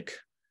traffic,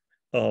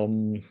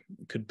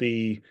 could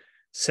be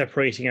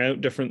separating out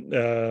different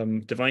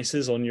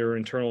devices on your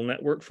internal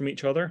network from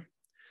each other.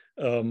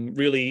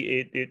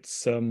 Really,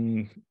 it's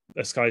a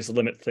sky's the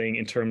limit thing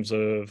in terms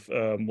of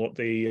what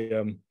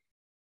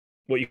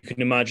you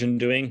can imagine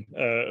doing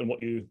and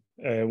what you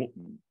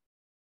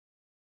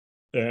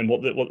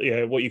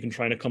what you can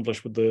try and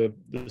accomplish with the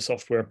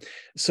software.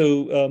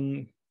 So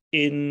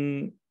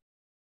in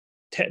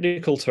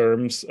technical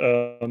terms,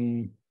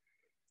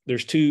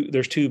 there's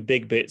two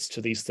big bits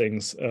to these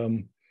things,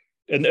 and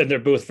they're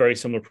both very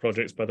similar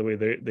projects, by the way.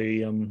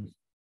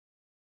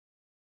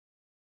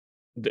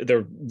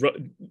 they're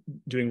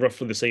doing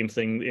roughly the same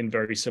thing in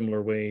very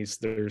similar ways.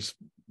 There's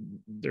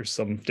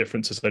some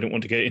differences I don't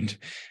want to get into.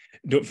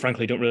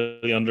 Frankly, don't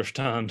really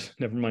understand.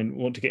 Never mind,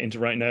 want to get into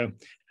right now.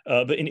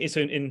 But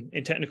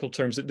in technical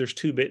terms, there's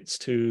two bits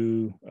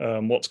to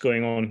what's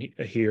going on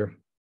here.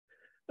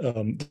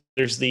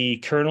 There's the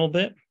kernel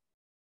bit,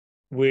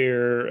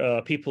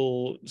 where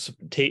people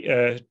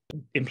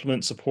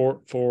implement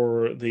support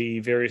for the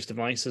various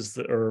devices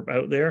that are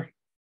out there.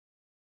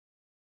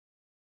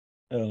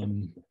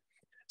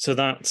 So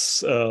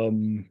that's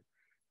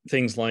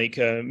things like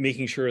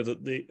making sure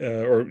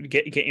that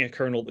getting a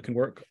kernel that can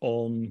work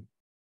on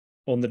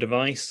the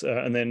device,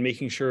 and then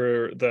making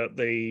sure that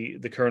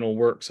the kernel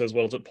works as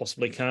well as it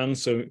possibly can.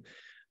 So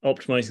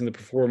optimizing the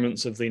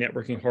performance of the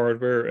networking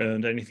hardware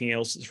and anything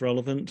else that's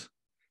relevant.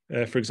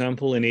 For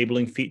example,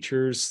 enabling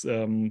features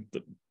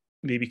that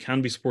maybe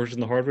can be supported in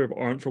the hardware but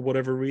aren't for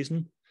whatever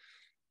reason.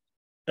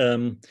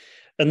 And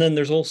then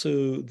there's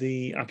also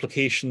the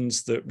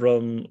applications that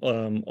run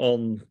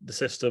on the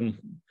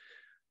system.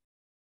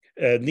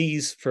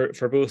 These,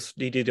 for both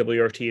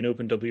DDWRT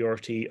and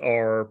OpenWRT,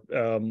 are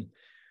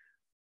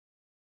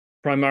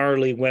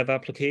primarily web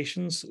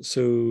applications.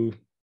 So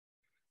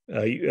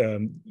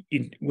when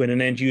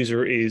an end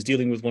user is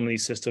dealing with one of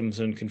these systems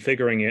and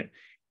configuring it,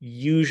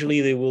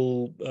 usually they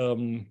will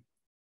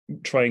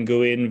try and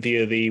go in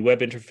via the web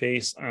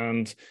interface,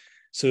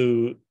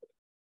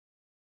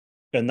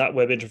 and that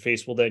web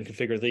interface will then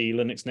configure the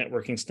Linux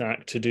networking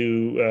stack to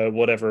do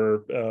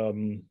whatever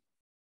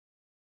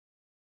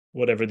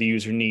the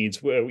user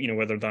needs.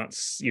 Whether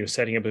that's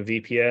setting up a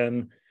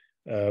VPN,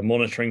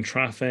 monitoring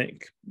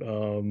traffic,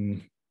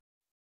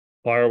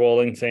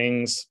 firewalling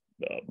things,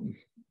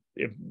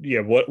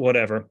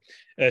 whatever.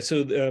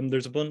 So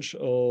there's a bunch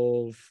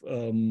of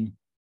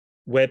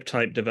web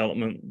type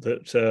development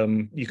that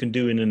you can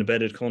do in an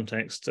embedded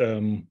context.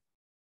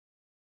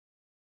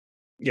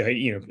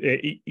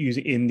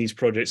 Using in these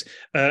projects,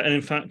 and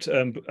in fact,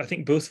 I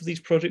think both of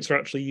these projects are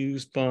actually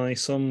used by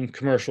some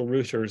commercial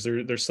routers.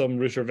 There's some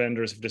router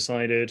vendors have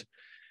decided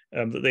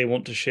that they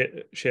want to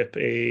ship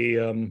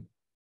a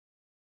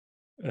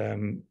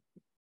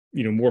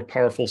more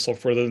powerful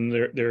software than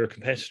their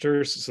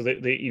competitors. So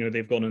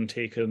they've gone and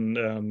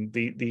taken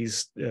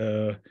these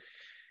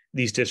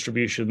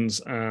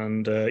distributions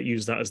and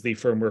use that as the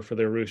firmware for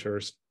their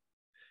routers.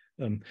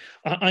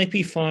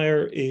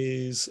 IPFire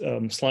is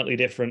slightly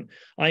different.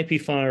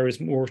 IPFire is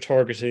more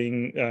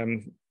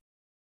targeting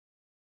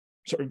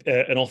sort of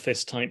an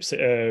office type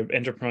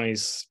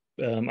enterprise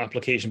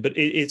application, but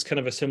it's kind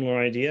of a similar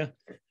idea.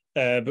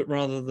 But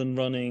rather than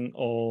running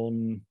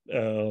on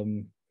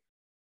a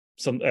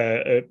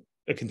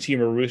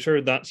consumer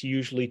router, that's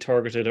usually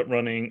targeted at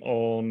running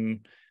on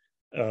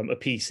a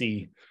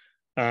PC,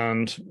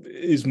 and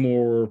is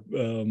more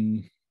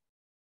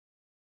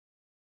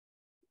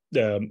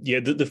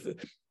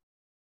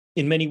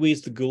in many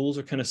ways the goals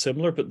are kind of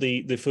similar, but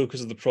the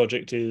focus of the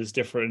project is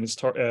different. And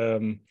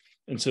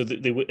so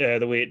the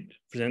way it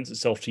presents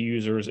itself to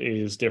users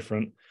is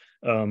different.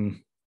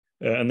 And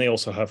they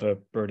also have a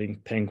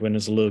birding penguin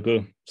as a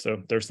logo,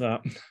 so there's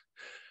that.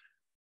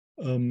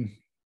 In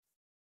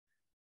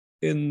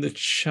the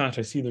chat,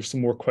 I see there's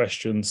some more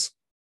questions.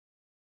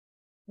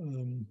 I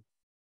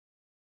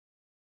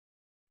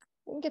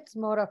think it's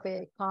more of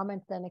a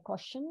comment than a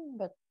question,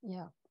 but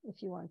yeah,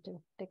 if you want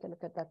to take a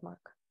look at that, Mark.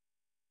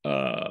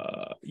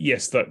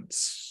 Yes,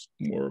 that's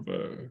more of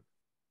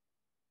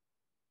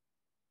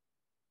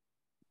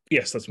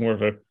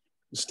a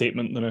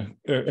statement than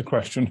a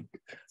question.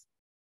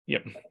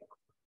 Yep.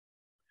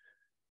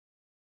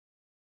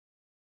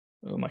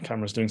 Oh, my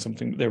camera's doing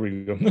something. There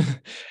we go.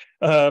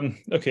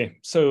 Okay,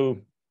 so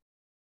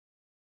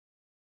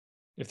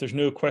if there's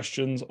no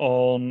questions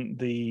on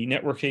the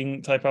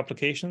networking type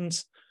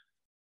applications,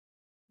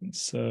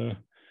 let's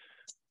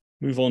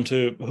move on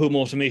to home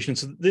automation.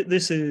 So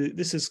this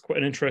is quite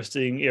an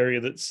interesting area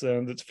that's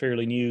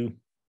fairly new,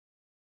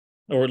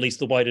 or at least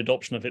the wide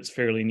adoption of it's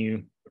fairly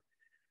new.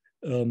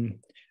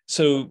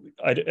 So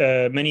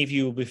many of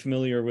you will be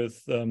familiar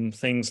with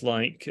things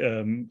like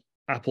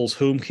Apple's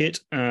HomeKit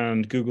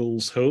and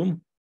Google's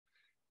Home.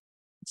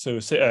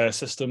 So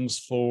systems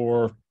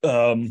for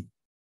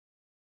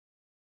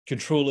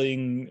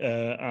controlling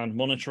and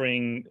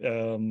monitoring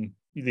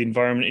the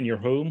environment in your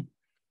home,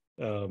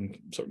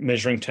 sort of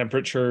measuring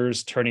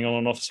temperatures, turning on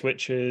and off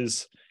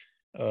switches,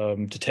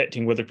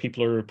 detecting whether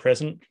people are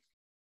present,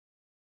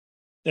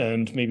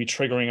 and maybe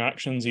triggering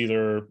actions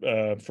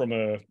either from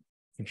a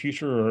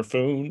computer or a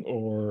phone,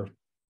 or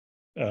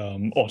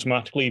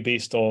automatically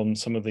based on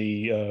some of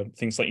the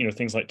things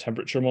like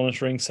temperature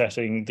monitoring,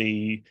 setting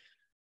the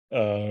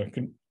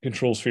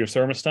controls for your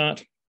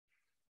thermostat.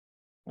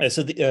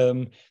 So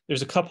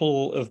there's a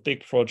couple of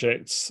big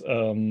projects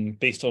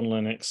based on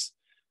Linux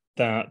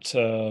that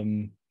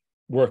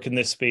work in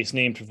this space,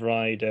 named to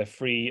provide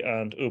free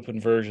and open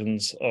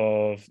versions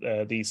of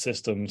these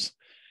systems.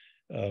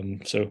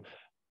 So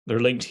they're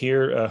linked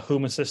here: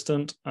 Home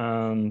Assistant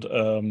and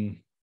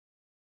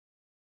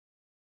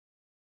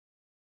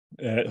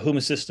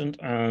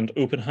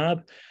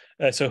OpenHAB.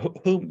 So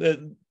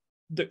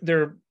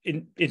they're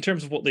in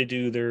terms of what they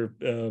do,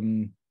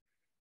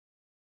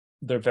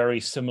 they're very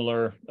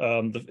similar.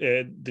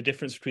 The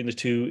difference between the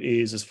two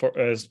is, as far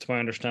as to my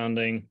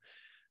understanding,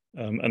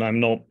 and I'm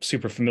not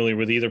super familiar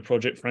with either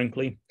project,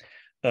 frankly,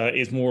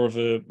 is more of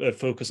a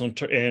focus on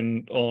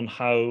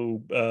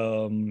how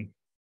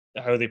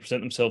they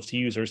present themselves to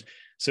users.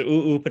 So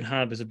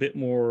OpenHab is a bit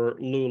more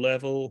low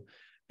level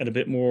and a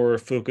bit more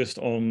focused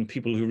on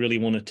people who really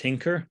want to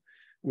tinker,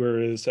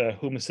 whereas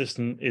Home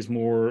Assistant is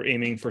more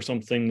aiming for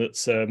something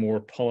that's more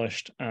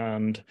polished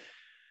and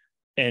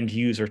end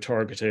user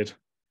targeted.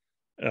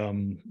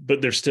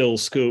 But there's still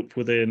scope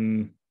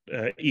within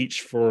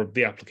each for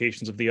the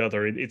applications of the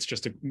other. It's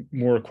just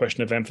more a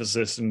question of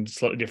emphasis and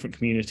slightly different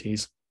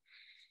communities.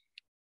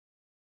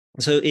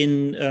 So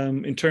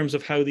in terms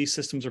of how these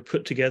systems are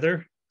put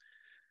together,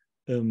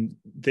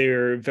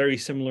 they're very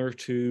similar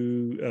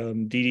to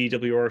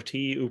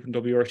DDWRT,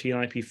 OpenWRT,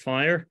 and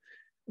IPFire.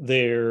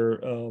 They're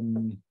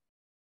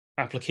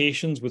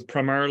applications with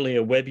primarily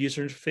a web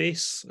user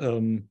interface,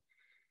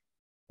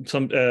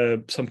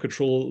 some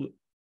control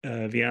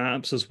via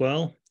apps as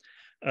well.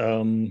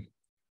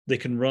 They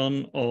can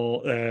run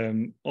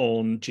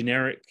on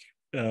generic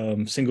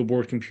single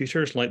board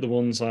computers like the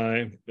ones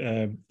I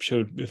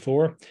showed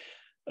before.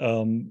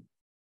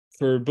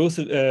 For both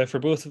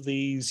of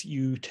these,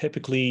 you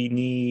typically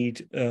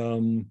need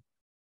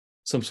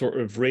some sort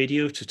of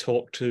radio to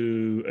talk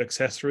to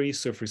accessories.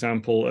 So, for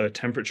example,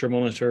 temperature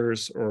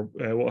monitors or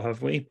what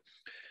have we.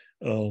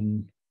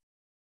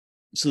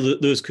 So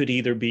those could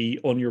either be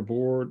on your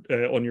board,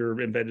 on your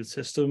embedded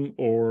system,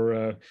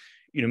 or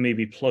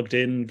maybe plugged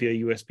in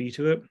via USB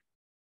to it.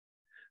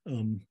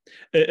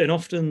 And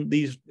often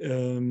these,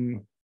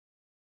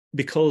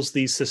 because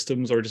these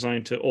systems are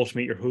designed to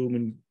automate your home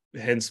and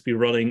hence be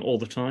running all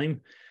the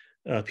time,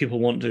 people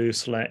want to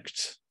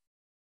select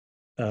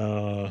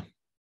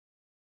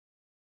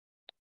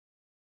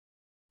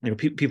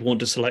people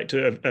want to select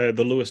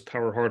the lowest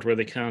power hardware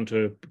they can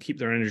to keep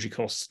their energy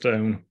costs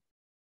down.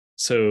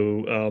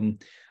 So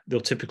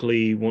they'll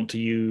typically want to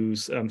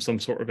use some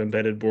sort of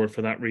embedded board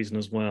for that reason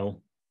as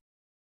well.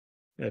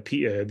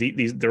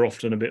 They're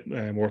often a bit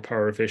more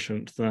power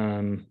efficient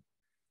than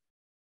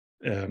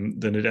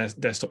a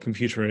desktop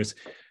computer is.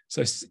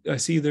 So I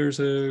see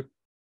there's a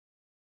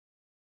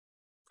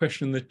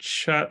question in the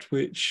chat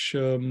which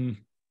Angel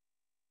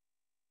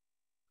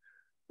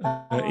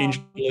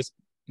is.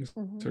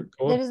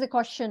 There is a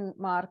question,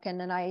 Mark, and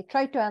then I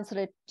tried to answer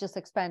it. Just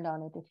expand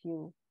on it if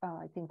you.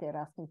 I think they're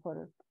asking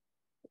for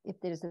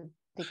if there is a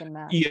they can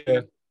match.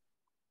 Yeah.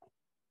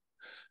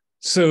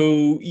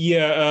 So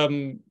yeah.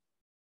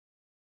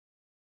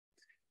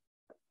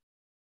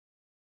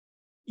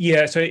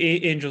 Yeah. So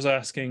Angel's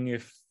asking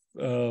if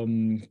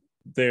there's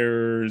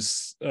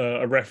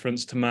a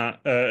reference to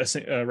map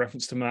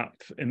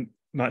and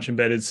match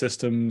embedded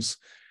systems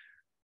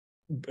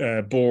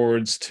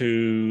boards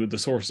to the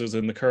sources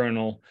in the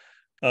kernel,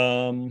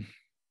 and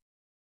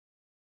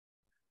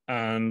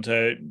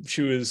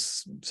she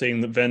was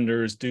saying that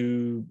vendors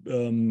do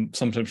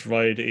sometimes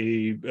provide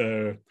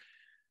a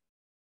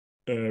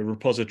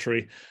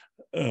repository,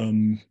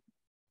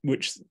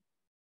 which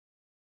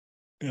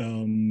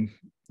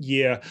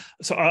yeah.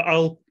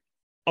 So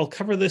I'll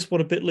cover this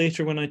one a bit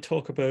later when I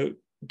talk about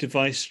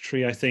device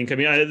tree. I think. I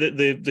mean,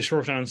 the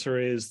short answer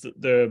is that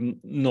they're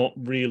not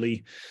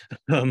really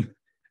one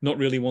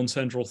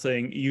central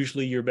thing.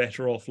 Usually, you're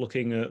better off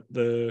looking at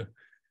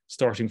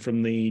starting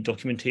from the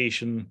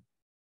documentation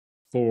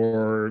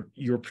for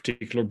your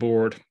particular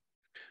board,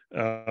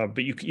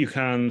 but you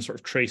can sort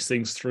of trace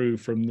things through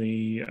from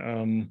the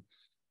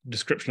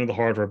description of the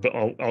hardware. But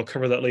I'll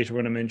cover that later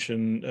when I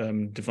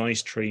mention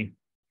device tree.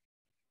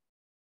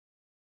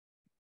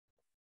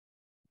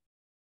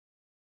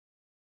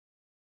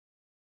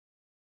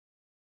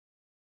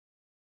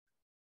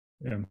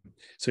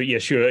 So yeah,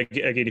 sure.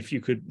 Again, if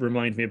you could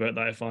remind me about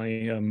that if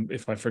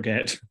I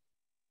forget.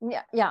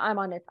 Yeah, I'm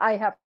on it. I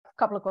have a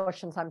couple of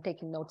questions I'm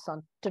taking notes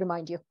on to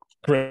remind you.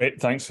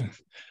 Great, thanks.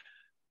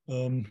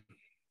 Okay,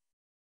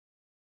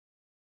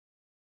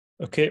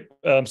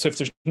 so if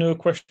there's no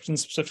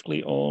questions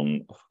specifically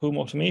on home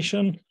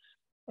automation,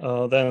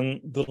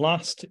 then the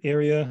last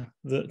area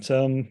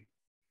that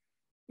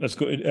let's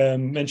go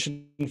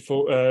mention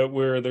for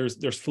where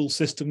there's full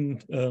system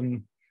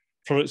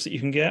products that you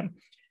can get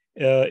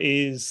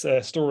is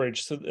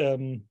storage. So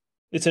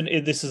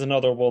this is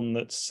another one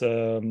that's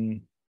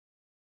the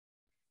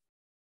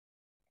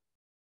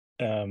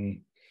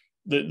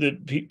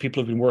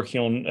people have been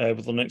working on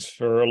with Linux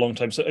for a long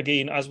time. So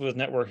again, as with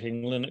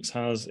networking, Linux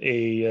has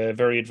a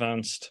very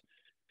advanced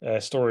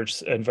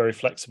storage and very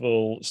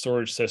flexible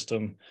storage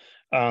system,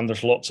 and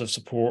there's lots of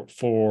support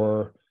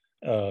for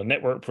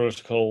network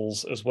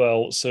protocols as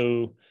well.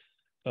 So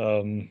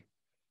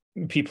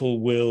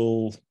people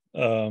will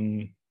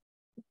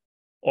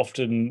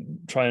often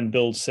try and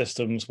build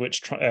systems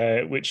which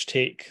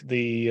take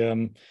the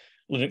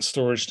Linux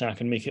storage stack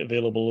and make it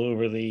available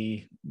over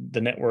the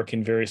network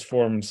in various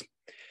forms.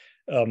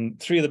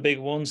 Three of the big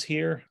ones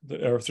here,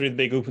 or three of the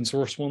big open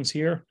source ones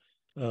here,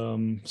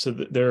 So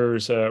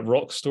there's a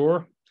Rock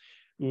Store,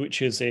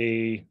 which is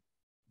a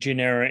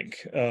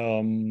generic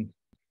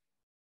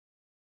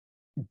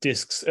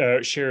disks,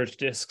 shared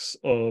disks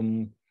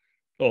on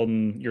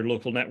your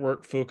local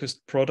network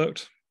focused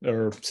product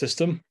or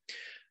system.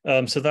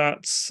 So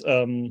that's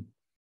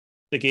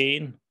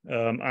again,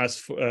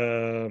 as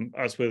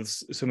with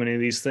so many of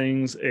these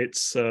things,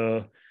 it's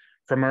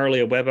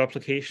primarily a web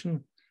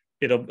application.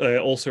 It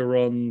also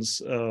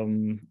runs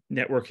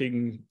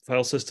networking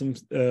file system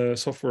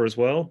software as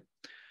well.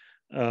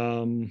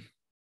 And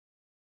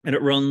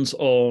it runs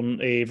on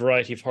a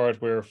variety of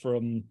hardware,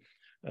 from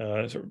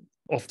sort of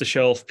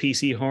off-the-shelf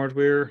PC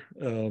hardware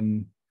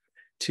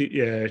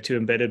to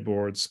embedded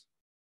boards.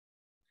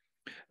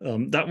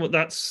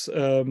 That's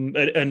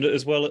and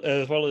as well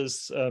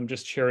as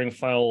just sharing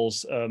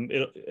files.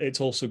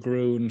 It's also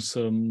grown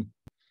some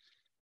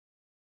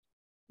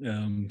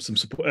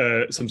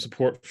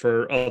support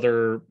for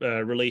other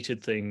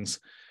related things.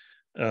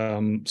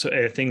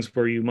 So things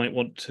where you might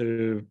want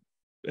to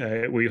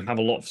where you have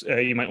a lot of,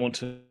 you might want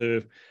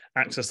to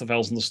access the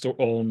files on the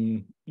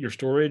on your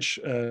storage.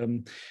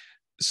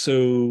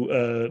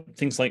 So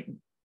things like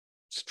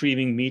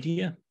streaming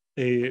media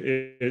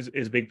is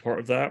a big part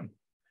of that.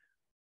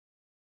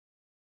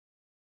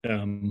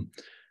 And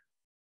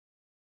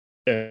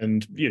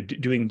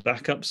doing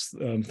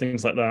backups,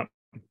 things like that.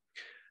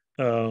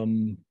 So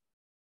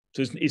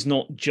it's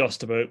not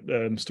just about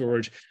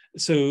storage.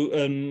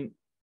 So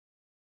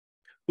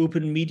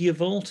Open Media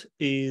Vault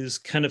is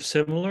kind of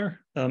similar.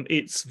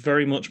 It's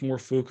very much more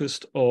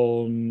focused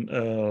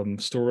on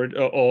storage,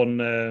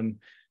 on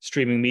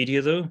streaming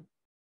media, though.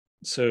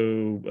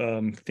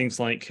 So things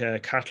like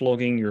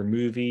cataloging your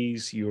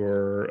movies,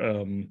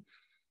 your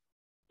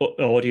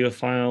audio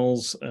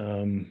files,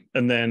 and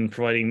then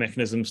providing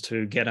mechanisms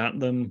to get at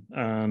them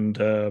and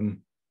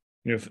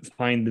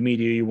find the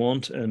media you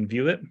want and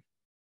view it.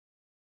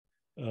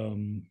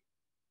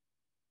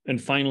 And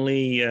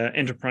finally,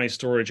 Enterprise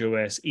Storage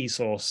OS,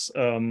 ESOS.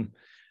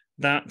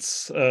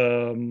 That's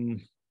a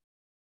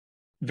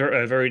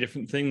very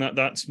different thing.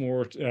 That's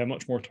more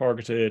much more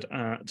targeted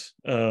at,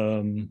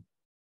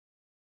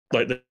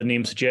 like the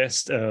name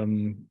suggests,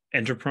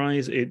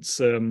 enterprise. It's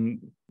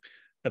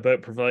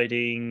about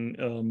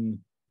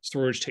providing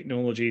storage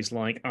technologies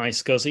like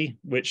iSCSI,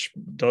 which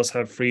does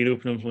have free and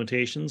open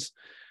implementations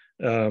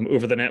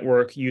over the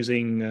network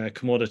using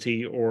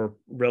commodity or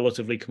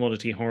relatively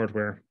commodity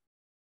hardware.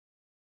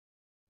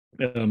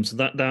 So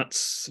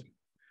that's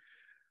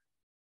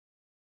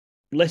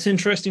less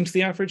interesting to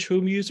the average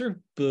home user,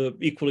 but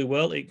equally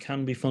well, it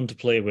can be fun to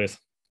play with.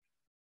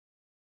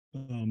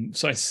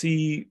 So I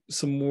see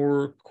some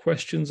more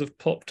questions have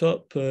popped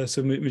up.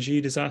 So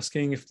Majid is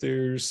asking if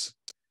there's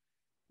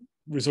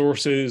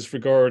resources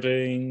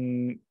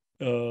regarding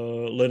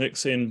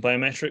Linux in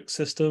biometric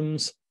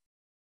systems.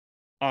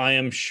 I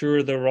am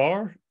sure there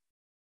are.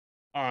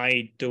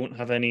 I don't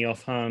have any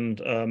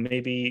offhand.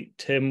 Maybe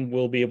Tim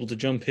will be able to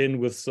jump in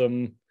with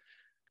some,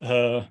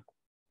 or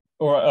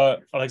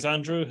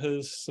Alexandru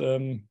has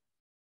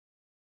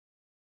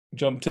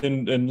jumped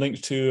in and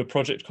linked to a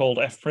project called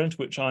fprint,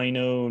 which I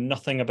know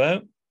nothing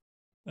about.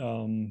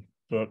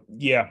 But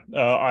yeah,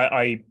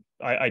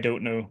 I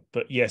don't know.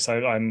 But yes,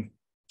 I'm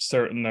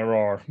certain there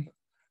are.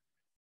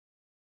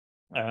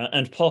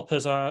 And Pop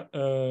has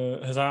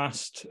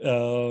asked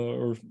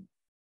or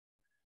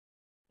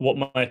what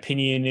my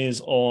opinion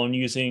is on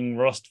using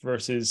Rust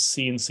versus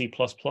C and C++.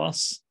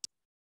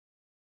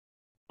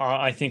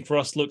 I think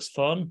Rust looks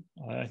fun.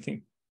 I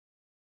think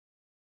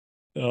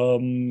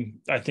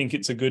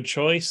it's a good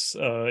choice.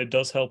 It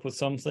does help with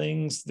some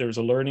things. There's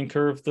a learning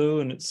curve though,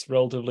 and it's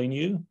relatively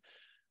new.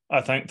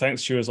 I think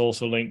ThanksJu is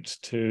also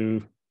linked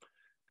to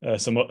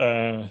some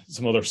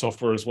other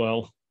software as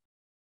well.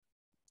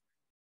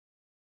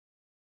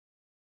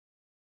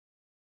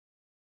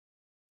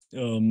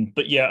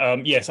 But yeah,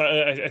 yes,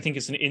 I think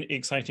it's an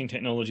exciting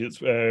technology that's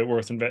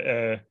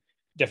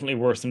definitely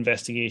worth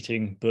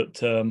investigating.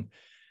 But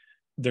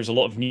there's a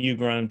lot of new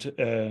ground.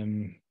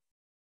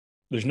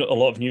 There's not a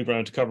lot of new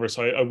ground to cover,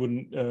 so I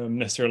wouldn't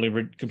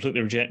necessarily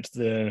completely reject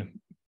the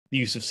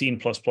use of C and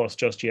C++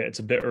 just yet. It's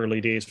a bit early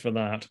days for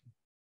that.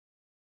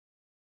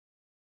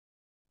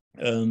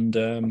 And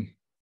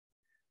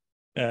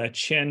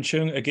Chen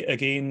Chung,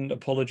 again,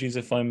 apologies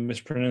if I'm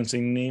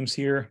mispronouncing names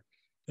here,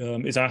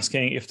 is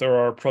asking if there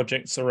are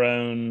projects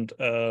around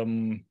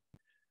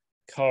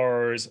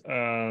cars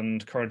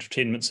and car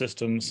entertainment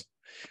systems.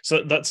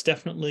 So that's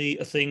definitely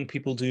a thing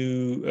people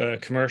do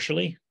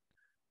commercially.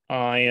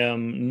 I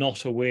am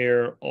not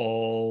aware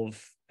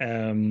of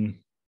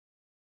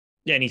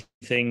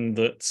anything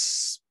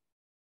that's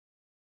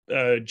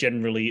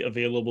generally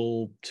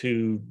available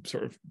to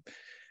sort of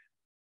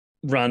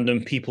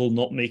random people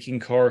not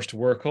making cars to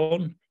work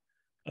on.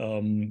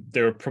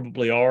 There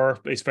probably are,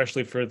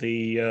 especially for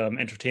the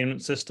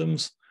entertainment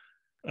systems,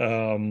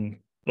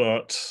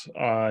 but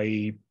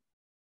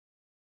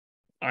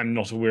I'm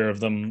not aware of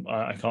them.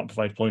 I can't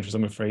provide pointers,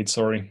 I'm afraid.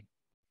 Sorry.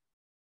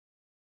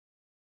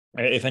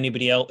 If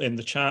anybody else in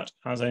the chat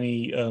has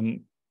any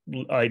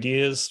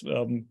ideas,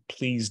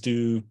 please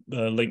do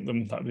link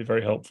them. That'd be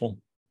very helpful.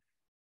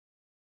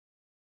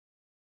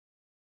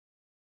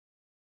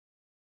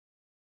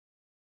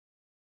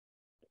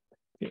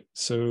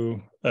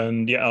 So,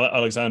 and yeah,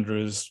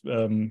 Alexandra has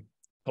come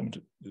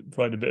to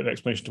provide a bit of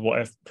explanation to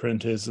what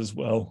fprint is as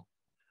well.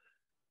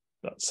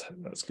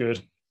 That's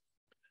good.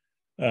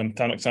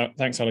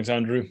 Thanks,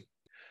 Alexandra.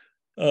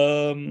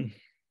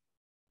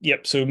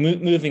 Yep. So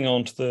moving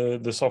on to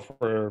the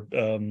software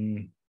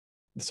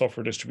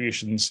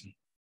distributions.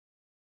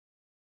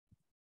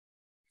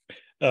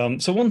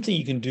 So one thing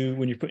you can do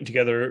when you're putting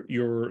together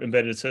your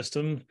embedded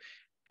system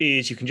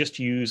is you can just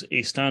use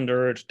a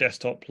standard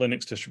desktop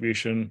Linux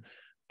distribution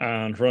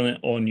and run it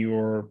on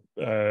your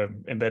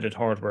embedded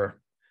hardware.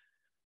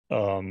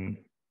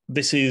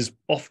 This is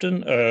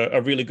often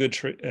a really good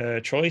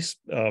choice.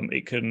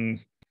 It can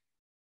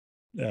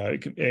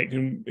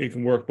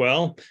work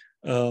well.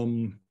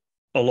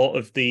 A lot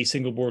of the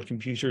single board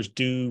computers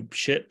do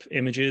ship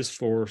images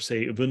for,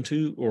 say,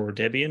 Ubuntu or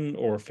Debian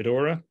or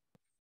Fedora.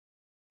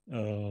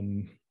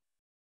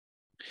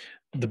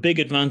 The big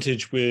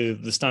advantage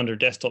with the standard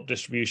desktop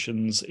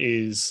distributions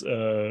is,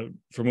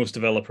 for most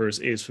developers,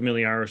 is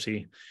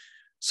familiarity.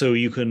 So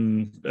you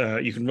can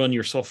run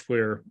your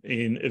software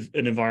in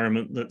an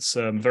environment that's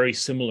very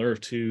similar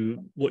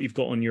to what you've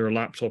got on your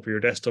laptop or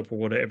your desktop or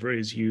whatever it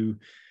is you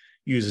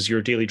use as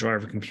your daily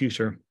driver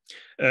computer.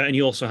 And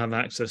you also have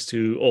access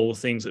to all the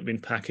things that have been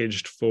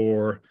packaged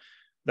for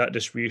that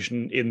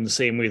distribution in the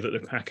same way that they're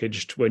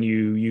packaged when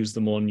you use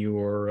them on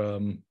your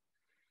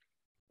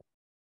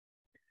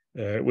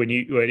when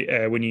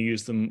you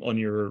use them on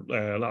your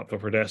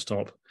laptop or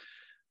desktop.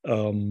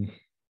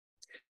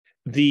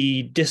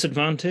 The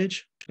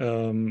disadvantage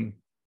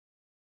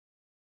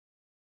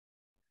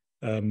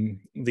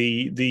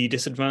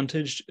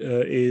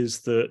is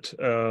that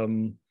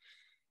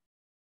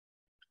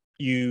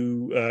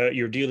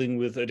you're dealing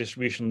with a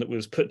distribution that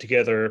was put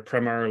together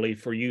primarily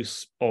for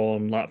use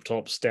on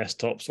laptops,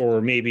 desktops,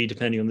 or maybe,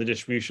 depending on the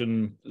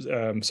distribution,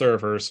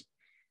 servers.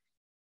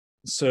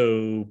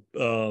 So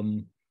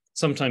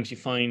sometimes you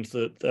find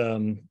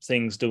that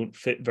things don't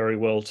fit very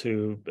well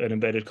to an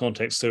embedded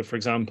context. So, for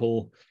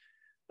example,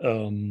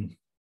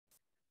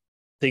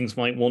 things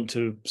might want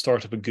to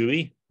start up a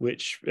GUI,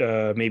 which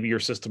maybe your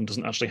system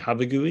doesn't actually have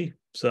a GUI.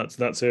 So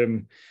that's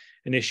an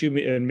issue,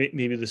 and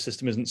maybe the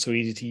system isn't so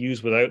easy to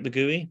use without the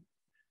GUI,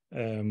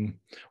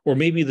 or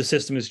maybe the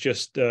system is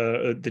just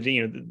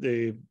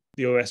the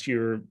OS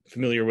you're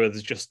familiar with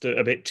is just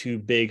a bit too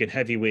big and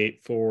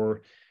heavyweight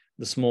for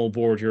the small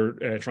board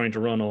you're trying to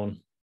run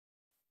on.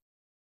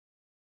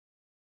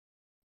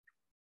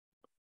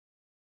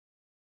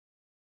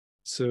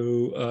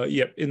 So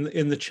yeah,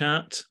 in the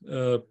chat,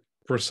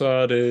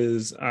 Prasad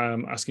is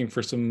asking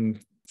for some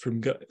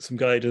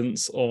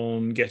guidance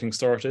on getting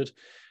started,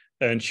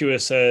 and Shua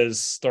says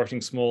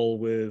starting small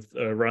with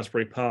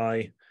Raspberry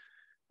Pi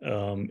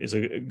is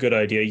a good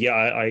idea.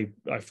 Yeah,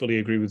 I fully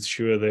agree with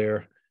Shua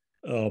there.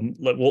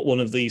 Like one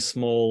of these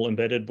small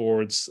embedded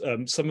boards,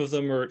 some of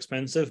them are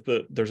expensive,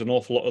 but there's an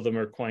awful lot of them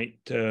are quite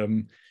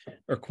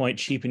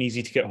cheap and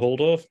easy to get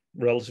hold of,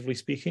 relatively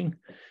speaking.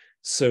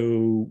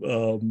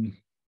 So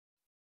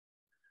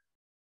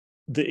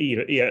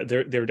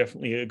they're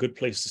definitely a good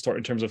place to start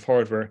in terms of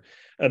hardware.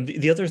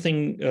 The other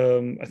thing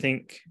I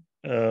think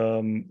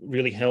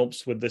really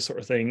helps with this sort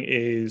of thing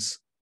is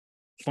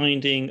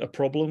finding a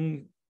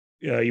problem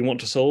you want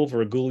to solve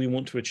or a goal you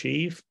want to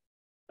achieve,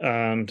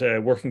 and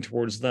working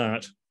towards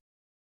that.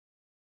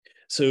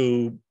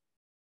 So,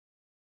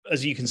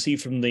 as you can see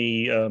from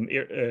the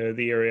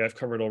area I've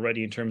covered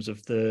already in terms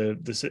of the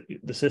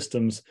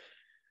systems,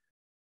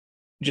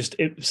 just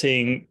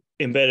saying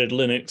embedded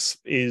Linux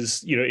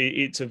is,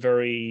 it's a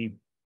very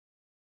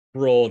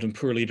broad and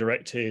poorly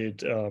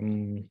directed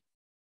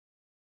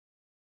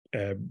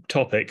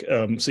topic.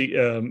 And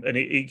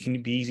it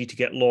can be easy to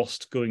get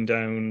lost going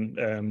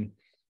down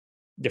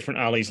different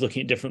alleys,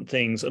 looking at different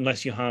things,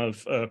 unless you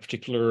have a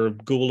particular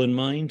goal in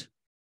mind.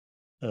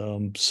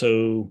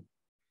 So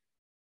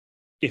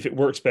if it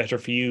works better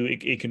for you,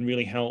 it can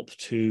really help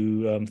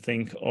to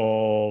think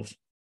of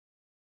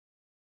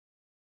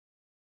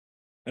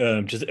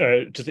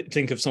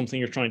think of something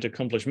you're trying to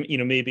accomplish.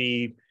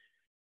 Maybe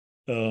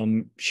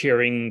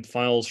sharing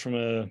files from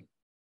a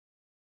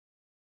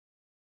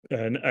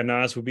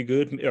NAS would be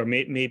good, or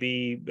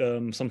maybe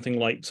something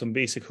like some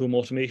basic home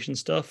automation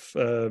stuff.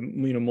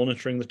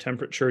 Monitoring the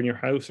temperature in your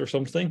house or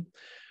something.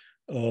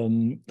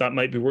 That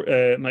might be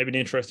an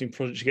interesting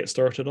project to get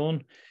started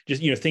on.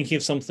 Just thinking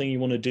of something you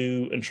want to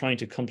do and trying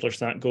to accomplish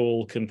that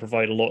goal can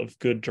provide a lot of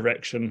good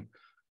direction.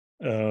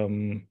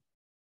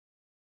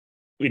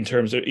 In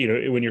terms of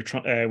when you're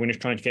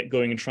trying to get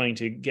going and trying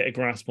to get a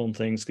grasp on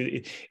things,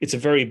 it's a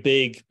very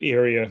big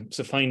area.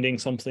 So finding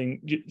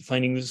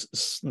the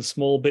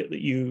small bit that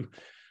you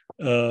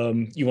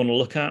want to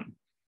look at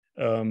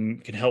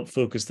can help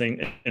focus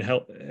things and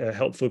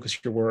help focus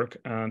your work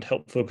and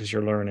help focus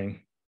your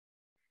learning.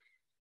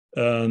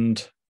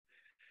 And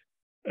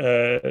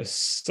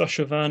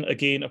Sushavan,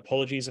 again,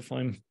 apologies if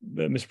I'm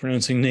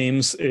mispronouncing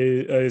names,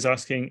 is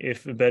asking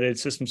if embedded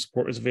system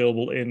support is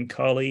available in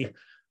Kali.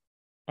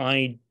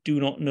 I do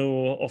not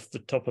know off the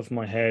top of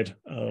my head.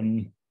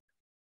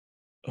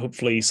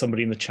 Hopefully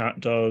somebody in the chat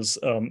does.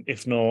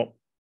 If not,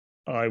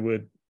 I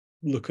would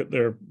look at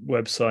their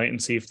website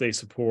and see if they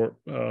support,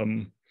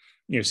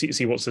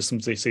 see what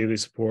systems they say they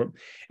support.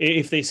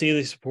 If they say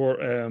they support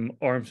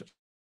ARM,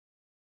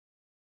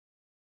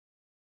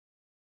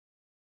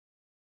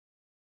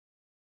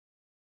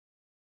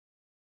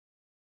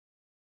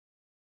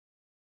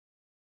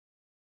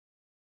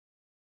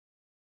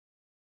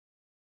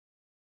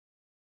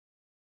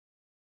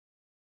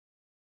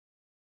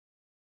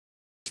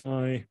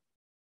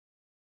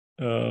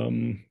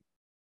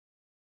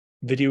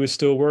 video is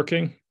still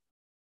working.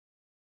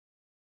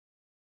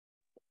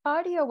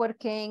 Audio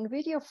working,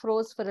 video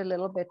froze for a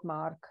little bit,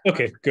 Mark.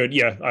 Okay, good.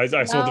 Yeah,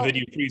 I saw the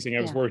video freezing.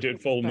 I was worried it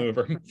had fallen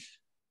over.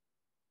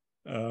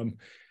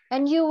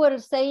 And you were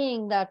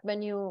saying that when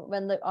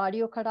the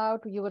audio cut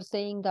out, you were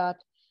saying that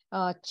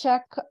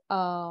check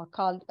the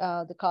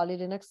Kali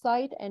Linux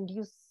site, and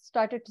you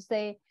started to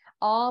say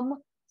ARM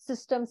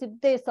systems, if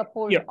they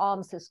support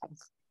ARM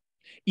systems.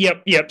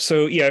 Yep.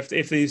 So yeah,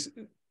 if these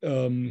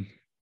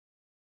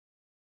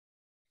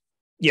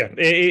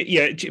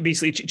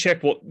basically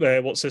check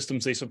what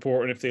systems they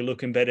support and if they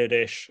look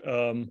embedded-ish.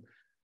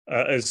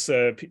 As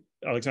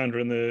Alexander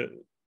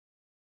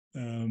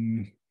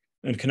and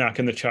Kanak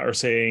in the chat are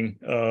saying,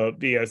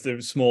 the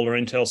smaller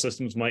Intel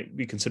systems might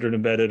be considered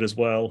embedded as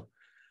well.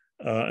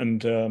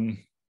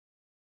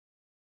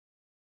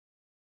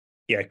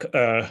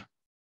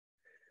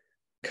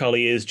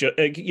 Kali is just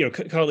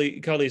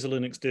Kali is a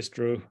Linux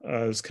distro,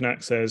 as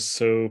Kanak says,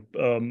 so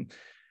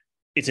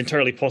it's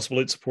entirely possible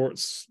it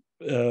supports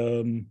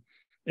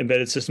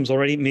embedded systems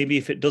already. Maybe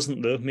if it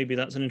doesn't, though, maybe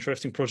that's an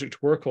interesting project to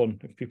work on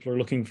if people are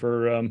looking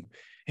for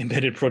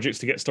embedded projects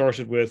to get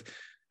started with.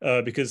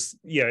 Because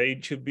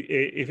it should be,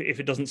 if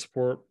it doesn't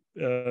support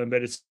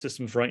embedded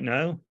systems right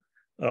now,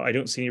 I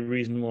don't see any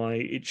reason why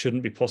it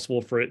shouldn't be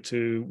possible for it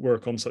to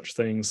work on such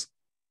things.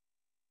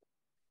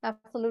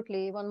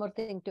 Absolutely. One more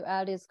thing to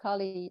add is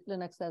Kali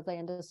Linux, as I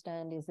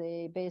understand, is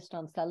based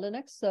on Cell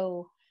Linux.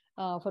 So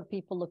for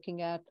people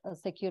looking at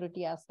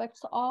security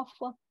aspects of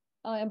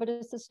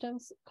embedded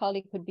systems,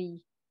 Kali could be,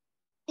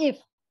 if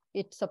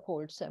it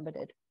supports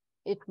embedded,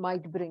 it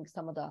might bring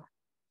some of the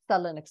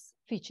Cell Linux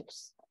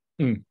features.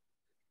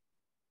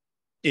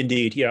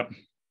 Indeed, yeah.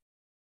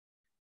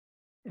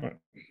 Right.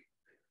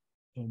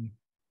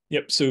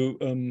 So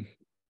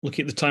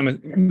looking at the time, I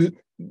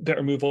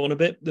better move on a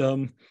bit.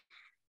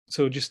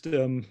 So just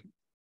in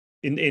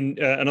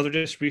another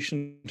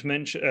distribution to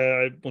mention,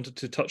 I wanted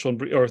to touch on,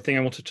 or thing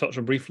I want to touch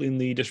on briefly in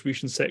the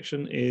distribution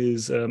section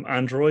is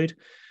Android.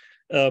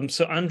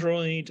 So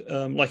Android,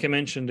 like I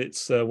mentioned,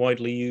 it's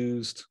widely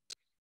used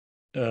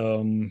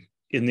in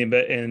the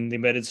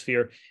embedded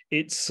sphere.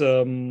 It's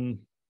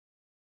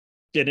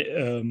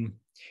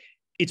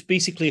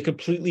basically a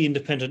completely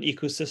independent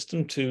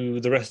ecosystem to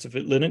the rest of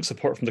Linux,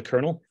 apart from the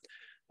kernel.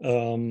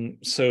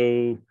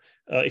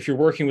 If you're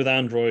working with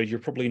Android, you're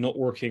probably not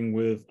working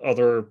with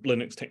other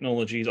Linux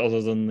technologies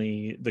other than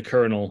the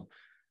kernel.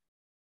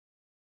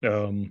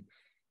 But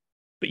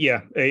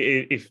yeah,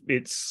 if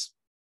it's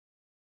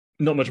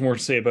not much more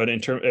to say about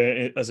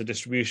it as a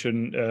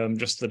distribution,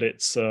 just that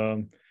it's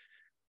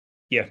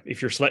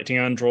if you're selecting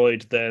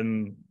Android,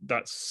 then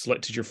that's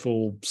selected your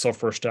full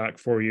software stack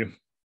for you.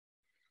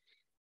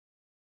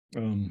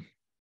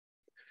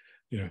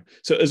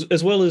 So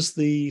as well as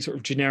the sort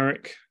of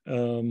generic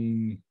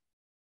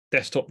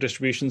desktop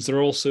distributions, there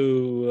are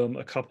also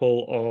a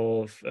couple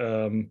of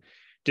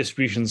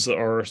distributions that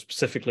are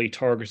specifically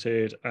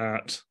targeted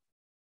at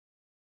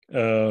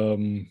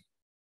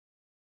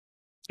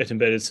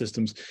embedded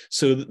systems.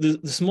 So the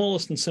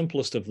smallest and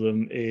simplest of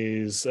them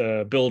is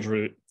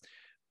Buildroot.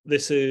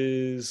 This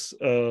is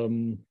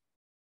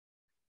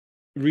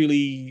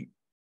really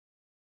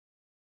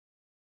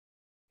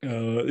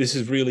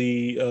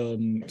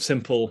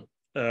simple,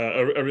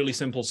 a really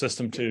simple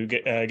system to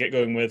get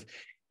going with.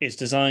 It's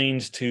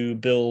designed to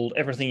build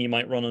everything you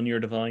might run on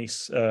your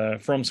device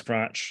from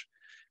scratch,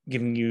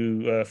 giving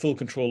you full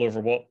control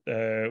over what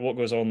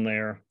goes on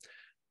there.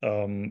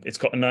 It's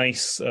got a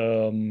nice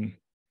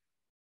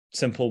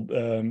simple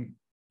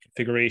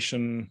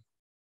configuration.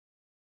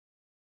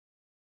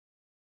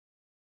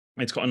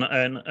 It's got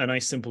a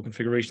nice simple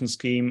configuration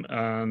scheme,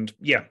 and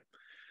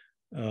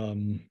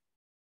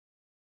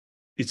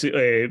it's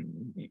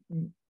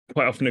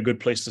quite often a good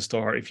place to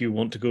start if you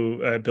want to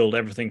go build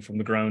everything from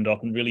the ground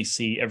up and really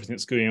see everything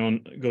that's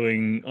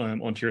going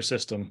onto your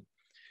system.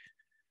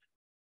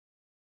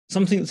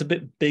 Something that's a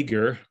bit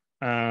bigger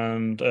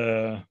and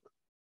a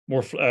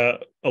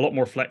lot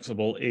more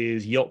flexible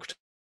is Yocto.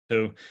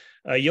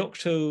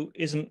 Yocto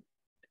isn't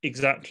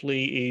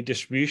exactly a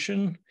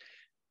distribution.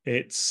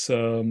 It's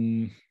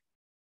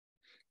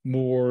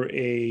more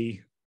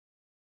a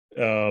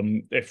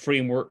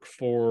framework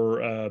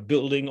for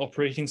building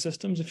operating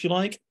systems, if you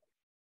like.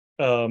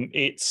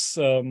 It's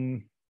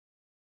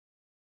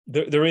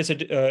there is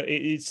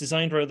it's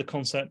designed around the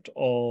concept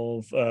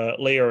of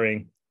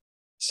layering.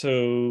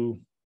 So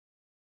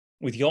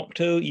with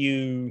Yocto,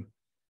 you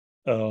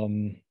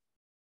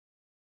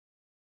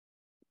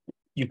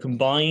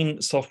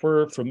combine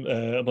software from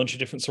a bunch of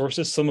different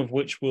sources, some of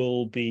which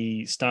will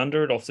be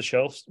standard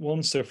off-the-shelf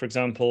ones. So for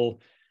example,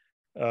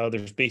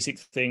 there's basic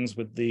things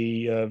with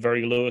the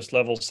very lowest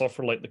level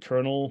software like the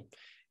kernel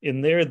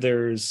in there.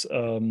 There's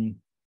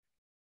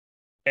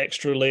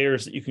extra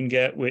layers that you can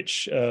get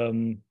which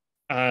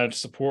add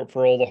support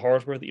for all the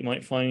hardware that you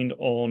might find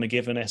on a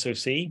given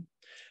SoC.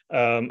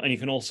 And you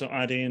can also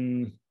add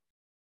in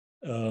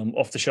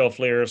off-the-shelf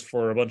layers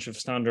for a bunch of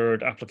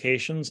standard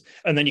applications,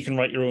 and then you can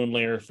write your own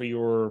layer for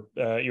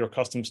your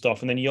custom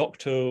stuff. And then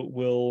Yocto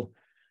will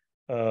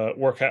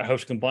work out how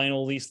to combine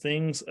all these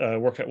things,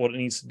 work out what it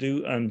needs to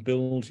do, and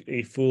build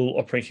a full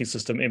operating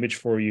system image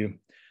for you.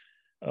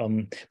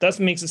 That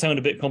makes it sound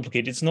a bit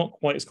complicated. It's not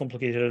quite as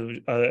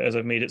complicated as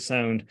I've made it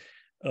sound.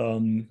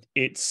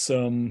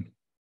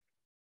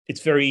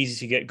 It's very easy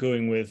to get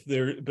going with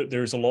but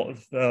there's a lot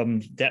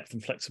of depth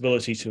and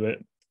flexibility to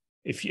it.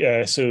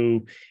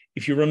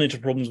 If you run into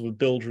problems with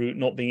build root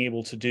not being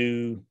able to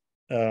do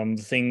the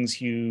things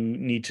you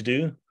need to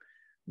do,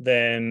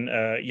 then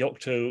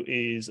Yocto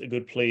is a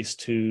good place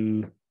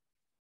to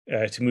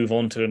move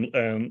on to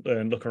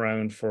and look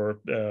around for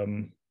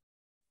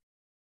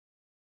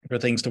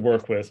things to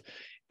work with.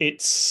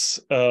 It's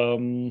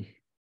the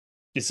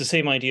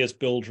same idea as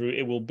build root.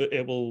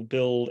 It will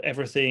build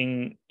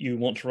everything you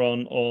want to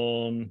run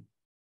on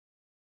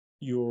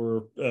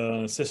your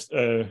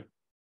system.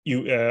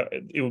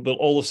 It will build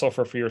all the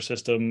software for your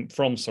system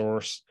from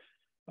source.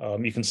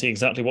 You can see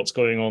exactly what's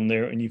going on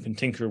there, and you can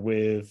tinker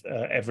with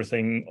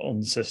everything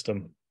on the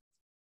system.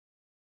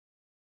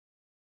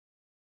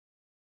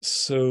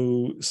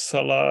 So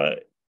Salah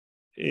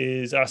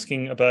is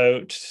asking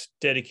about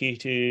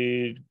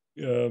dedicated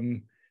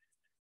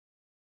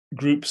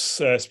groups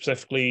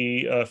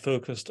specifically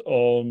focused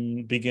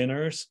on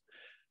beginners.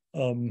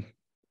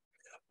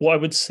 What I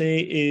would say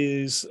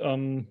is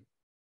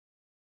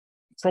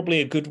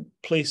probably a good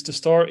place to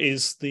start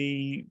is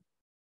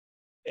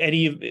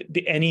any of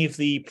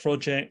the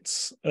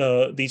projects.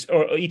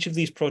 Each of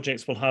these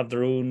projects will have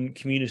their own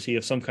community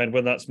of some kind,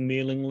 whether that's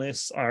mailing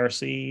lists,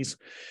 IRCs,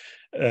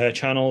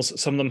 channels.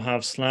 Some of them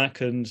have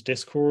Slack and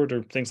Discord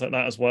or things like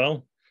that as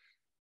well.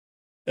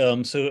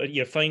 So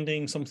yeah,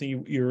 finding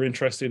something you're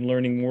interested in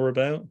learning more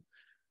about,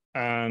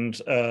 and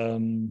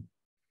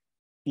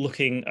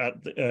looking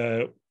at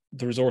the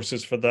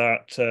resources for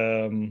that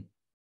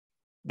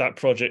that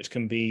project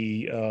can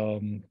be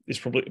is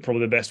probably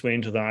the best way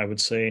into that, I would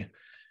say.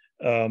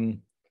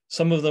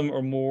 Some of them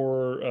are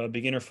more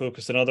beginner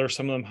focused than others.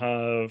 Some of them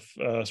have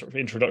sort of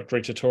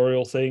introductory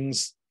tutorial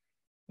things,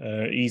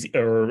 easy,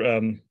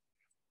 or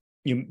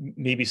you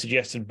maybe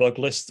suggested bug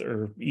lists that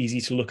are easy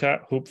to look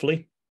at,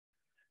 hopefully.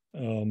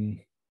 But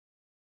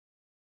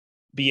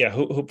yeah,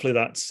 hopefully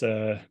that's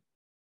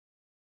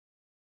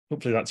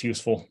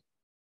useful.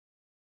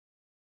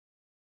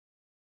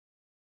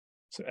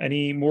 So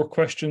any more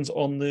questions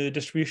on the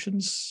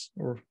distributions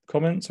or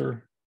comments?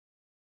 Or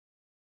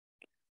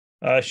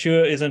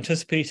Shua is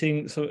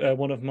anticipating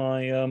one of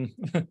my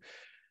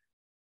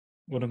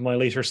one of my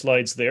later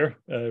slides there,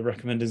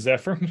 recommended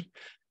Zephyr.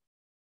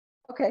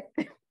 Okay.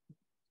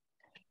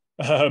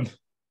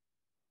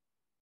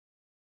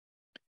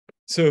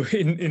 So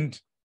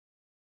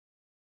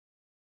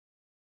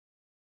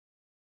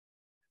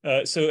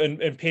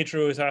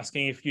Pedro is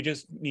asking if you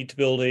just need to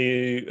build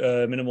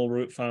a minimal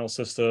root file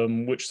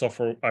system, which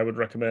software I would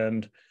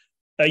recommend.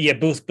 Yeah,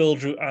 both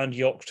build root and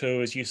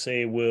Yocto, as you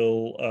say,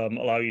 will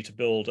allow you to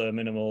build a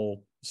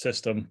minimal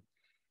system.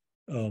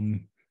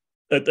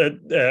 At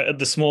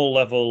the small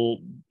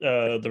level,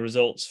 the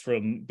results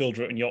from build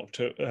root and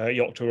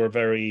Yocto are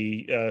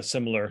very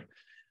similar.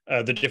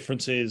 The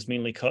differences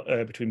mainly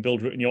between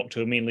build root and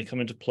Yocto mainly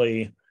come into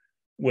play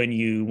when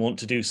you want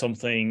to do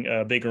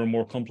something bigger and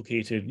more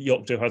complicated.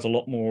 Yocto has a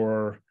lot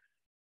more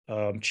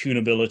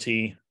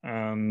tunability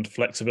and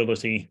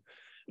flexibility,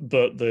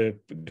 but the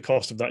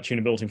cost of that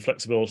tunability and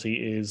flexibility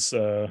is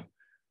that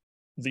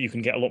you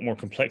can get a lot more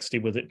complexity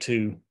with it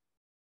too.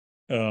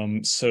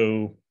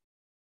 So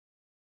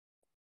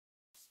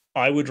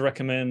I would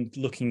recommend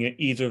looking at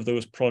either of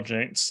those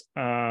projects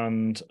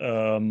and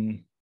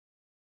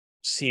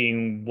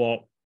seeing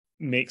what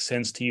makes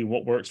sense to you,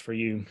 what works for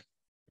you.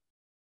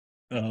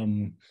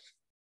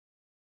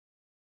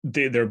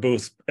 They're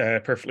both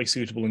perfectly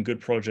suitable and good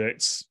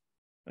projects.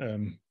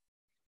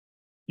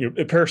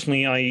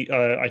 Personally,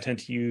 I tend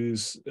to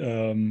use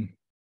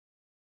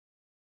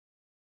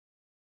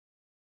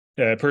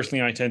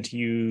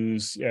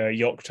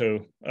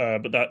Yocto,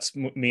 but that's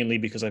mainly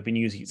because I've been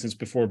using it since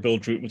before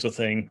build root was a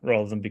thing,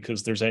 rather than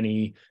because there's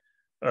any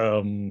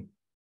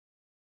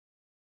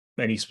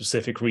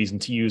specific reason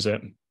to use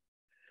it.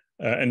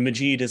 And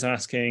Majid is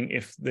asking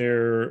if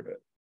there.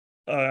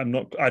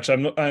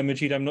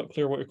 Majid, I'm not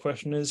clear what your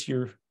question is.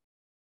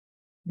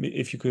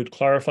 If you could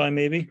clarify,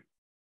 maybe.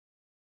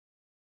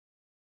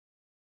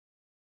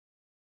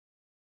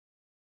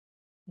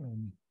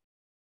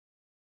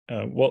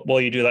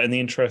 while you do that, in the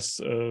interests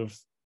of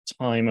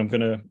time, I'm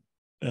going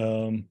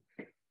to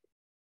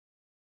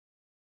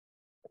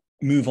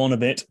move on a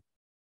bit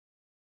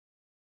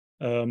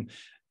and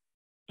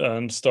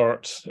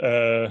start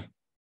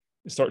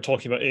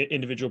talking about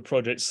individual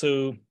projects.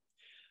 So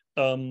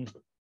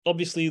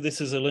obviously,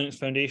 this is a Linux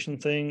Foundation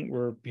thing.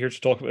 We're here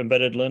to talk about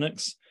embedded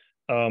Linux.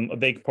 A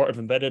big part of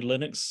embedded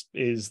Linux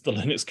is the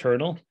Linux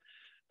kernel.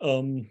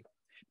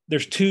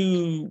 There's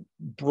two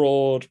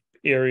broad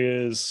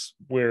areas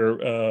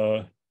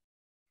where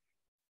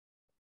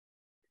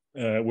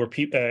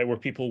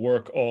people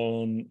work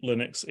on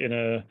Linux in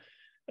a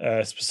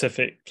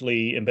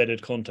specifically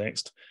embedded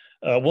context.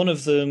 One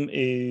of them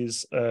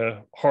is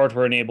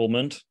hardware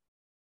enablement.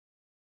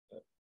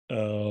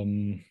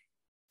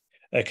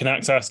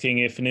 Kanak's asking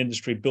if an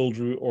industry build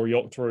root or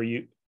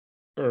Yocto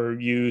are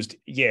used.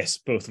 Yes,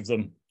 both of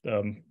them.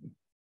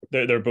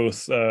 They're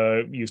both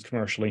used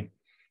commercially.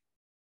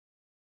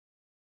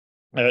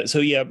 So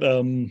yeah,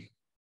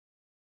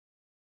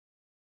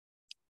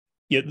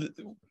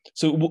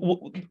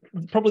 so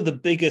probably the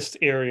biggest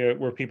area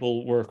where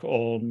people work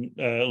on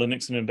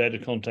Linux in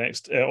embedded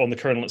context, on the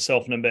kernel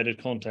itself in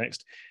embedded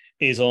context,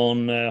 is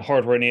on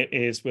hardware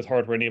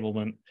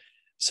enablement.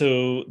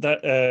 So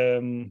that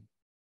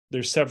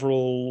there's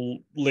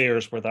several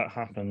layers where that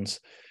happens.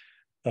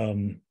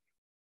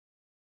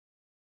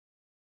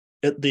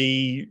 At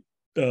the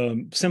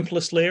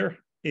simplest layer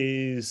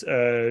is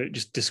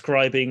just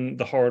describing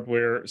the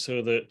hardware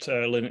so that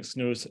Linux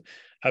knows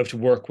how to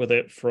work with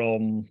it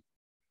from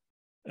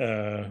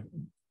so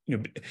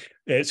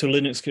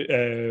Linux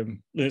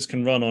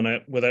can run on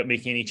it without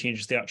making any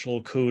changes to the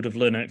actual code of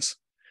Linux.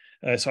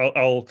 So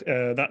I'll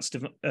that's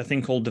a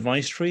thing called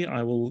device tree.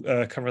 I will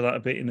cover that a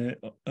bit in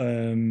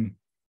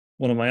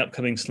one of my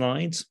upcoming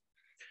slides.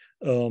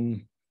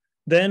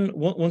 Then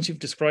once you've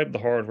described the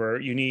hardware,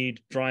 you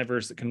need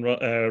drivers that can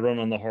run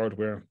on the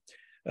hardware.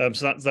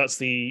 So that's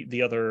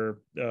the other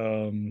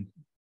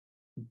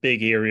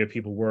big area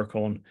people work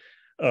on.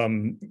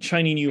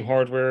 Shiny new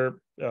hardware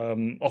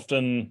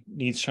often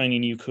needs shiny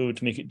new code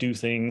to make it do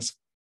things.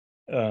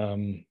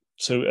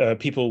 So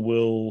people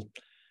will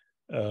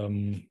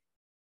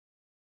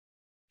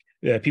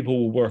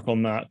work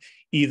on that,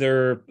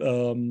 either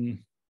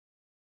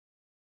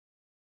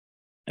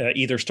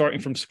starting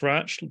from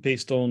scratch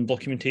based on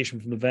documentation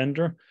from the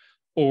vendor,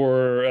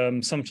 or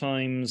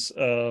sometimes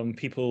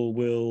people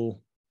will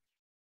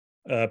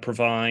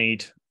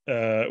provide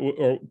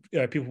or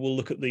people will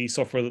look at the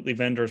software that the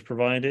vendor has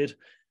provided,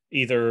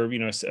 either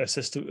a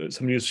system,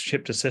 somebody who's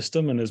shipped a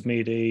system and has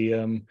made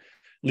a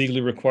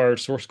legally required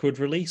source code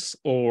release,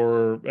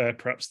 or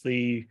perhaps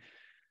the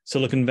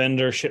silicon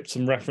vendor shipped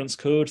some reference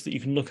code that you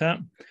can look at,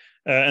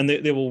 and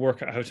they will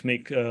work out how to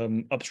make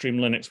upstream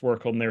Linux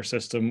work on their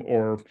system,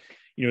 or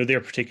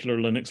their particular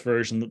Linux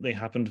version that they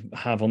happen to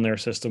have on their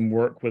system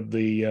work with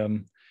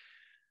the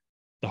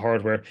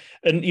hardware.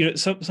 And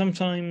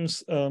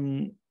sometimes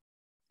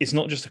it's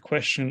not just a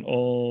question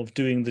of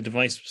doing the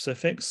device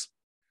specifics.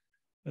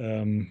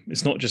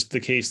 It's not just the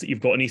case that you've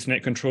got an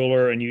Ethernet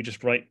controller and you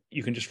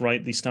can just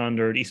write the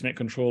standard Ethernet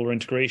controller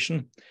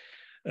integration.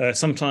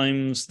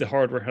 Sometimes the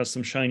hardware has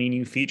some shiny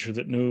new feature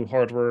that no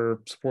hardware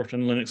support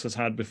in Linux has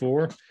had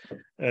before.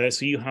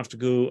 So you have to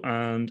go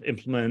and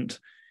implement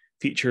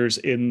features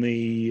in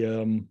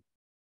the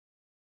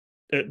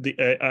at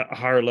a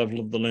higher level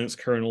of the Linux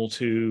kernel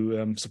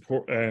to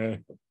support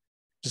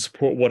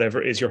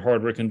whatever it is your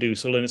hardware can do,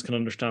 so Linux can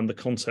understand the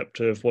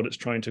concept of what it's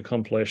trying to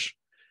accomplish.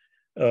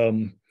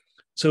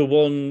 So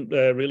one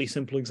really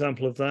simple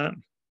example of that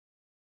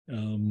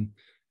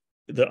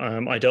that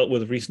I dealt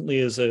with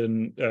recently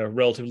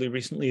relatively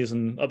recently as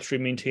an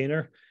upstream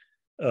maintainer.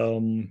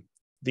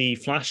 The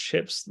flash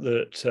chips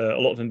that a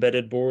lot of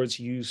embedded boards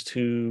use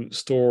to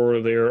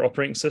store their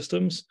operating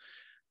systems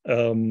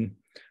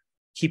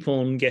keep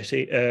on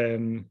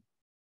getting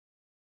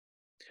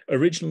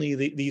originally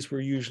these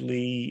were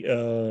usually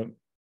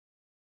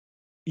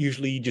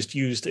just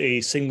used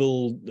a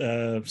single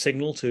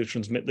signal to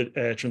transmit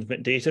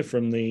data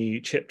from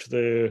the chip to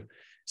the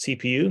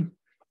CPU,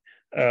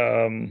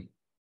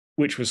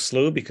 which was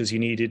slow because you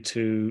need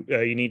to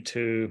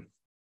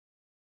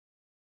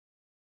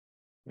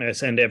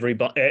send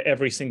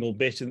every single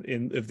bit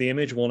of the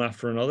image one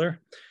after another.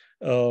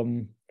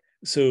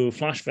 So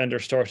Flash vendor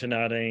started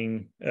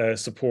adding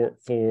support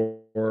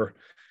for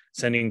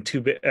sending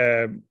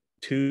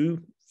 2,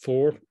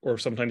 4, or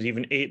sometimes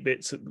even 8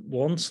 bits at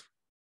once.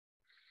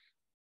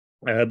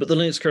 But the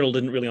Linux kernel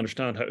didn't really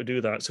understand how to do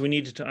that. So we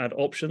needed to add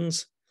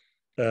options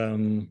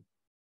to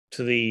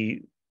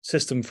the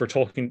system for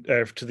talking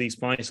to the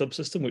SPI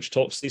subsystem, which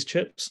talks to these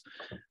chips,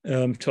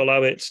 to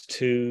allow it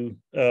to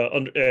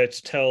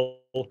tell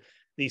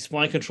the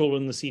SPI controller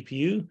in the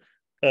CPU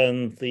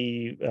and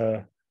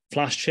the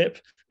flash chip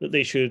that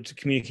they should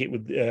communicate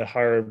with a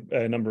higher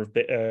number of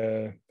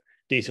data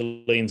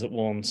lanes at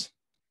once.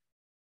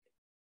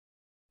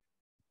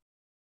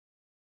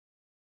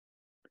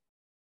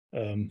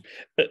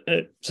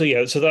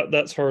 So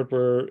that's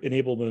hardware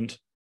enablement.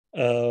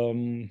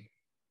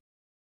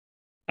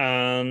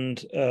 And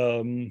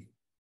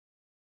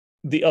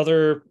the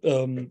other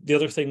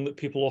thing that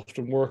people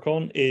often work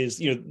on is,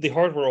 the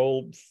hardware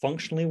all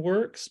functionally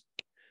works,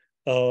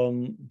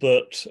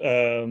 but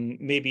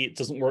maybe it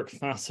doesn't work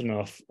fast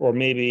enough, or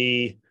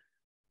maybe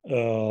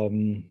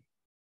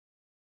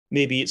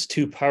it's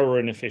too power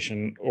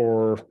inefficient,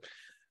 or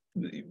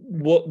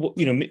what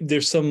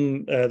there's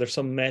some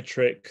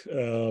metric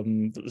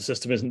that the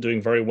system isn't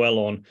doing very well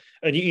on,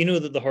 and you know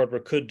that the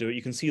hardware could do it.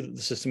 You can see that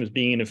the system is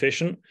being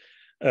inefficient,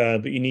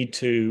 but you need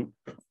to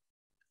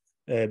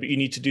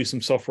do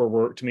some software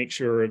work to make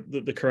sure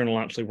that the kernel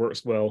actually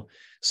works well.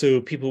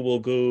 So people will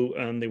go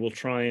and they will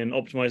try and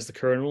optimize the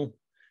kernel.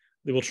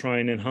 They will try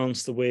and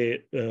enhance the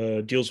way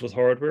it deals with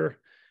hardware,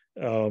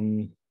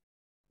 to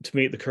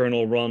make the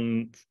kernel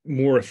run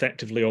more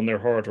effectively on their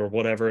hardware,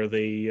 whatever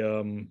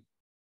the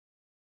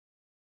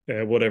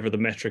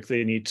metric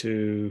they need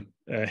to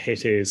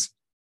hit is.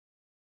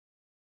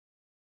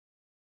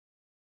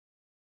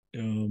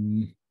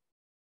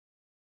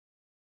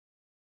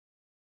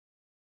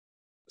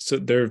 So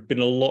there have been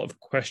a lot of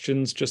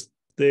questions just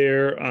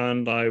there,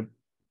 and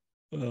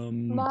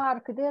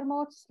Mark, they're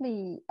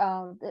mostly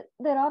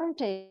there aren't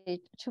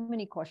too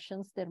many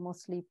questions. They're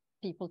mostly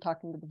people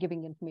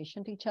giving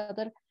information to each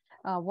other.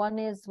 One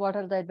is, what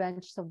are the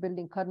advantages of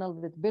building kernel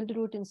with build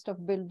root instead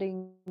of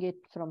building it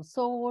from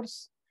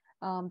source?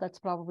 That's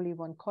probably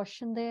one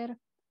question there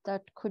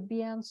that could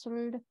be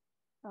answered.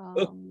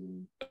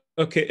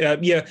 Okay,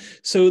 yeah.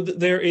 So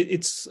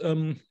it's.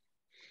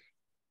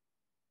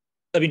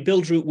 I mean,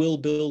 build root will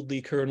build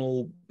the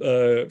kernel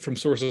from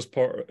source as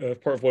part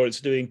of what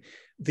it's doing.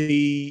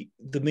 The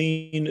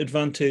main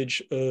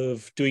advantage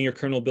of doing your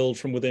kernel build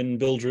from within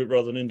build root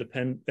rather than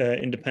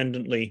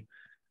independently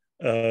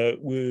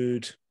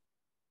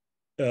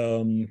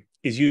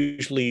is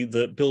usually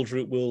that build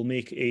root will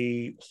make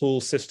a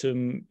whole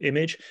system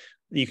image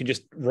that you can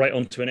just write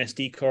onto an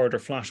SD card or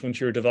flash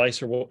onto your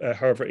device, or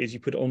however it is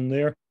you put it on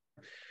there.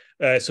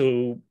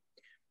 So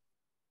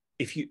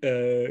if you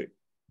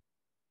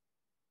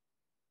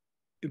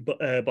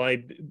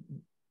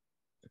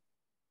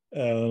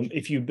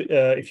if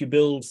you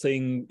build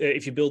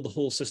the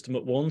whole system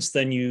at once,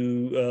 then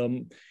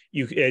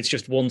it's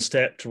just one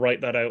step to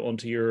write that out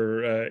onto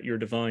your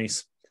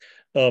device.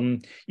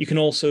 You can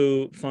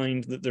also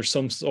find that there's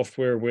some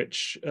software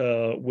which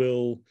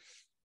will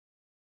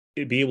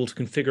be able to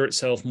configure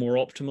itself more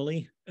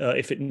optimally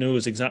if it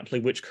knows exactly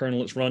which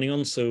kernel it's running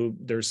on. So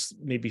there's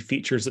maybe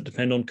features that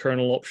depend on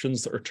kernel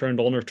options that are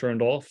turned on or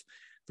turned off,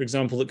 for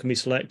example, that can be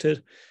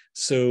selected.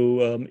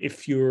 So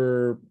if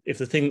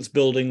the thing that's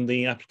building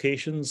the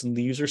applications and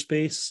the user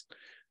space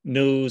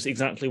knows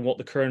exactly what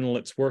the kernel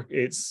it's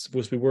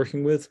supposed to be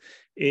working with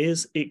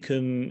is, it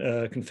can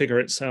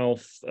configure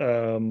itself,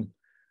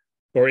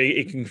 or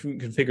it can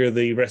configure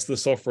the rest of the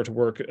software to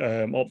work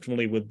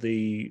optimally with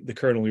the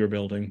kernel you're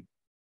building.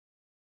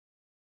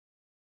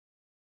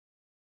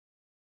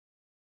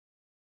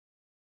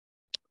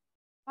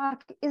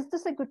 Mark, is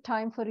this a good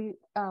time for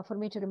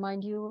me to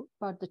remind you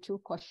about the two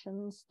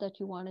questions that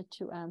you wanted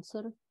to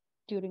answer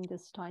during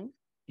this time?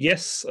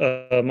 Yes,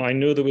 I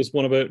know there was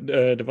one about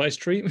device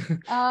tree.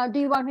 Do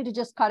you want me to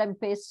just cut and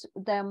paste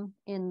them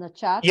in the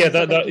chat? Yeah,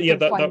 so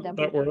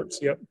that works.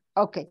 Yep.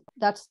 Okay,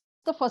 that's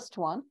the first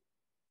one.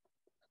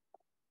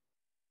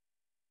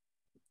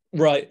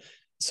 Right.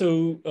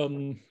 So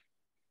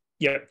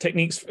yeah,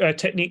 techniques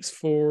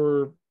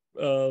for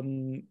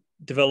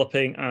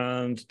developing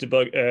and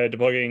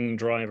debugging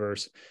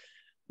drivers.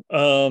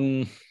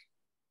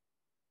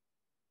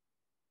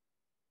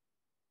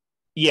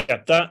 Yeah,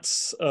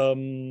 that's a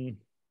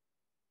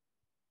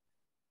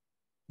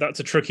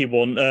tricky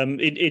one.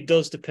 It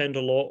does depend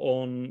a lot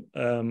on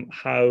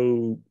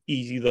how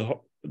easy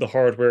the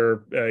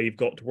hardware you've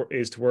got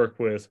is to work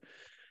with.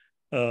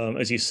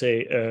 As you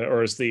say,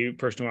 or as the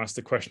person who asked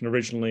the question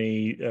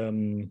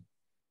originally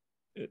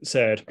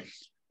said.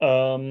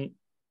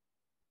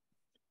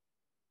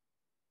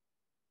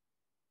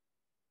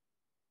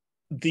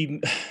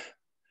 The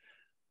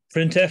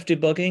printf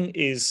debugging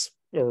is,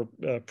 or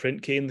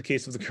print k in the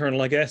case of the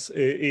kernel, I guess,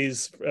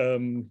 is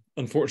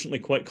unfortunately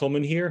quite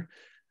common here.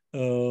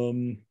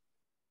 It's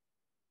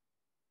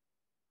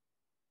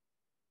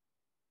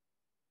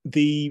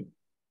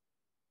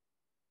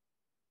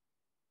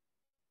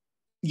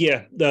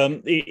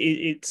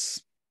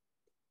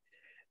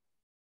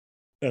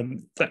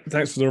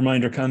thanks for the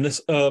reminder,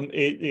 Candice.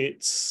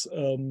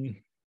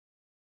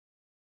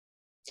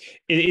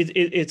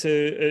 It's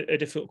a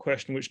difficult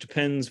question, which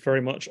depends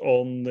very much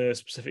on the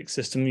specific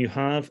system you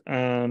have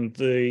and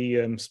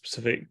the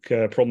specific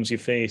problems you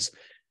face.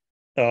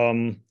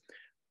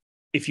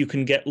 If you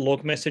can get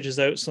log messages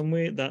out some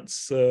way,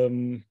 that's a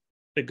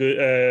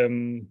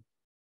good,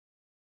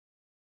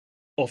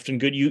 often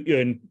good. You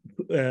can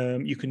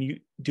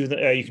do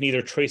that. You can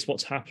either trace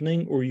what's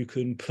happening, or you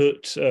can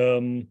put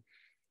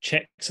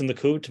checks in the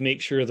code to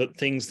make sure that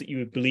things that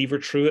you believe are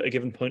true at a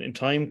given point in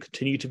time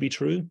continue to be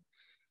true.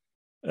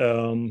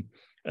 And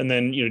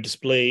then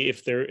display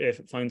if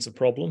it finds a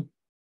problem.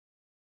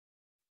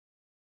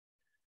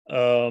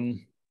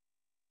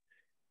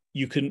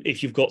 you can,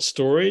 if you've got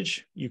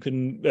storage, you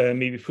can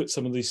maybe put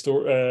some of these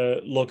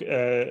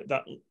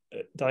that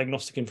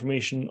diagnostic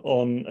information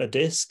on a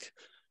disk,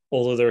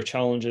 although there are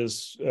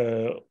challenges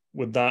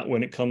with that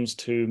when it comes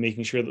to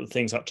making sure that the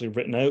thing's actually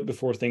written out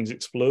before things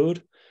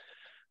explode.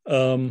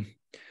 And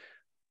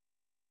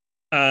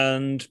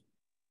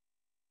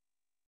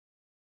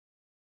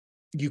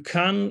you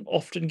can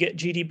often get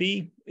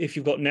GDB if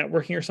you've got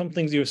networking or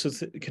something. So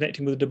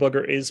connecting with a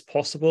debugger is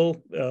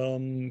possible,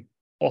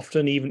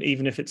 often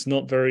even if it's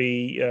not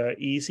very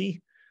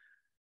easy.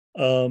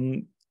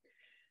 In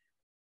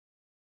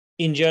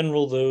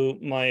general, though,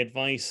 my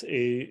advice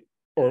is,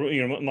 or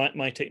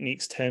my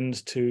techniques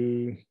tend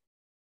to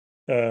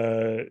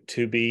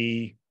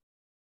be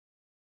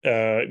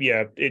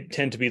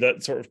tend to be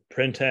that sort of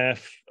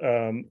printf,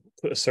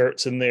 put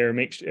asserts in there,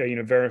 make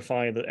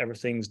verify that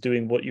everything's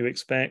doing what you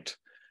expect,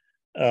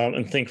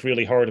 and think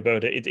really hard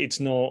about it. It's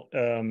not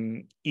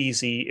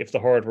easy if the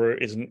hardware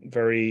isn't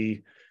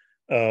very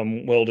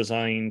well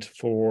designed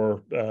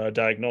for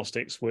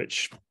diagnostics,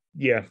 which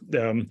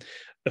a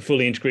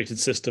fully integrated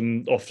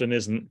system often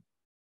isn't.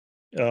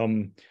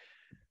 I'm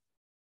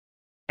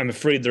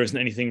afraid there isn't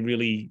anything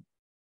really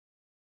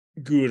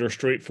good or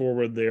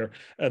straightforward there.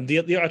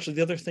 The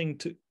other thing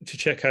to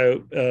check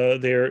out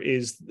there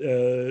is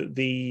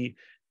the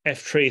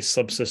ftrace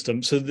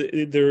subsystem. So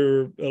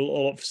there are a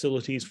lot of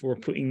facilities for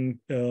putting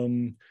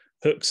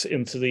hooks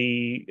into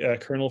the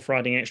kernel for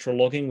adding extra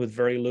logging with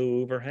very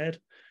low overhead,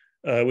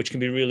 which can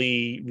be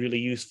really, really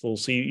useful.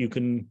 So you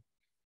can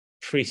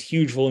trace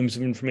huge volumes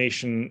of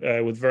information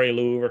with very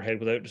low overhead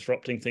without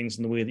disrupting things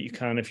in the way that you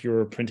can if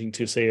you're printing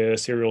to, say, a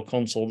serial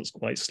console that's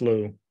quite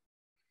slow.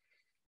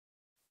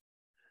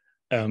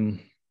 So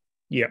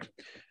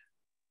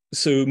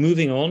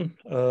moving on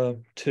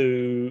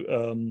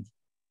to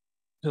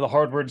the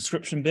hardware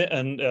description bit,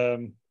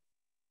 and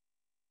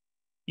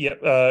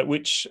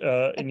which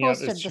I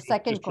posted the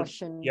second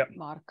question,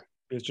 Mark.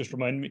 It's just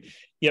reminding me.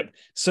 Yep.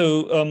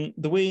 So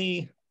the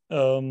way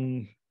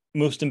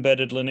most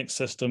embedded Linux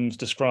systems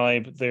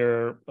describe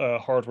their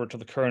hardware to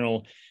the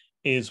kernel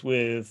is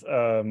with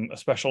a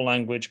special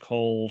language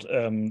called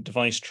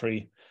device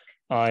tree.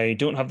 I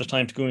don't have the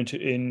time to go into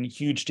in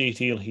huge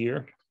detail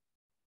here.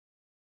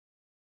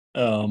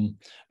 I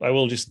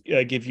will just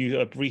give you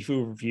a brief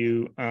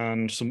overview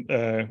and some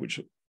which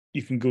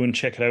you can go and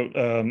check it out.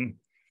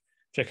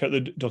 Check out the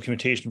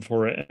documentation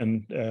for it,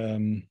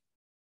 and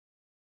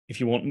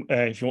if you want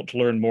to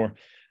learn more.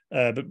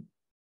 But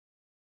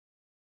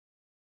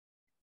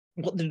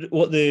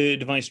what the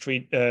device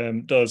tree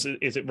does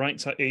is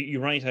you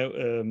write out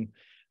a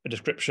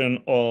description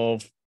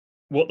of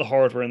what the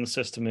hardware in the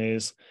system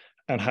is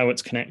and how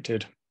it's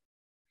connected,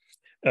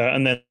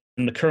 and then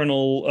the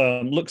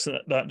kernel looks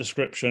at that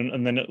description,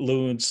 and then it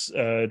loads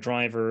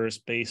drivers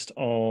based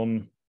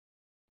on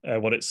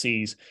what it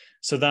sees.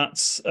 So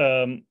that's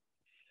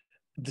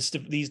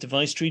these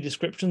device tree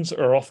descriptions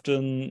are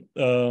often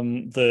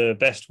the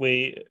best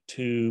way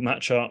to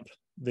match up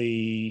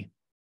the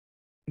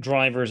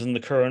drivers in the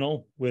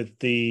kernel with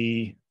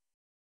the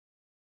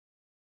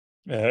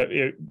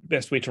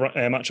best way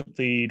to match up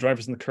the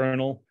drivers in the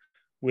kernel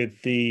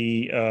with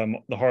the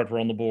hardware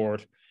on the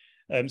board.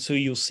 So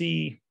you'll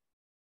see,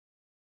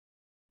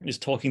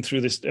 just talking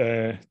through this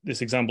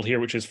this example here,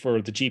 which is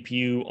for the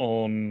GPU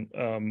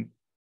on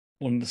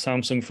one of the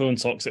Samsung phone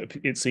socks,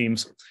 it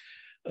seems.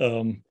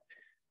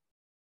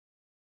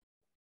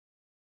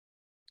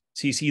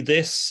 So you see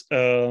this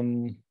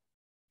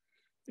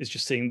is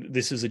just saying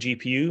this is a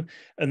GPU,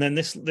 and then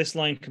this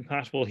line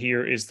compatible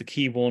here is the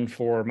key one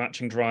for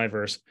matching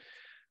drivers.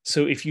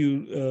 So if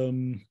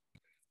you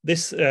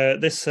this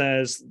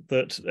says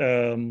that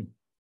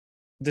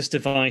this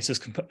device is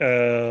can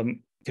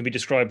be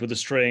described with a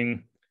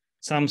string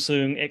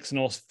Samsung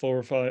Exynos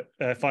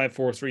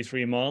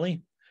 5433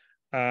 Mali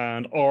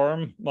and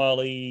ARM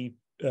Mali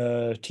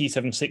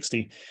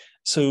T760.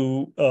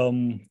 So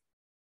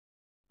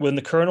when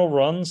the kernel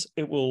runs,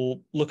 it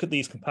will look at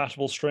these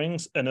compatible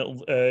strings, and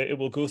it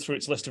will go through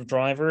its list of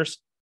drivers,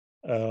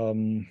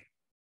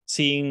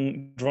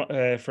 seeing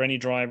for any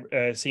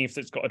driver, seeing if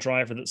it's got a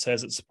driver that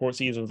says it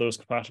supports either of those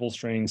compatible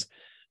strings.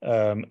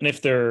 And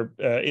if there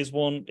is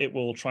one, it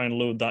will try and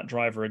load that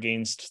driver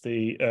against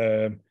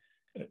the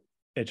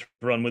it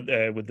run with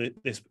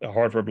this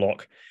hardware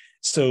block.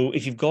 So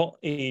if you've got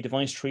a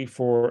device tree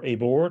for a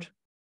board,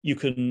 you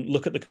can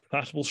look at the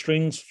compatible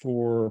strings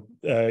for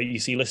you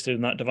see listed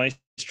in that device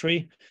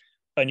tree,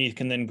 and you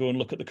can then go and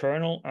look at the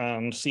kernel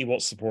and see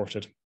what's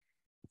supported.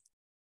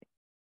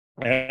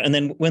 And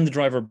then when the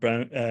driver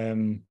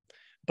binds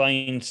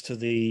to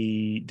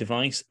the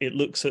device, it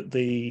looks at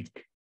the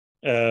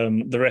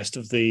rest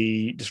of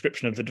the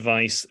description of the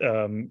device.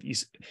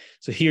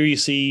 So here you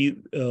see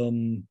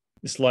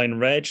this line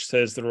reg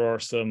says there are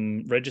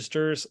some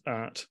registers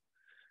at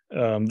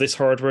this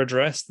hardware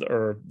address that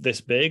are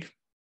this big.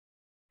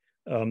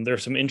 There are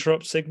some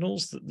interrupt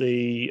signals that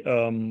the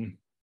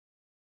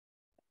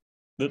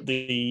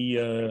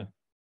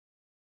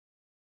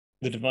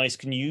device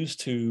can use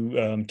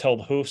to tell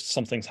the host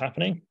something's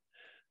happening.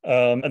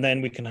 And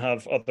then we can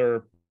have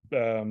other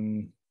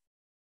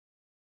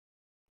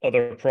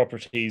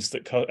properties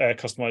that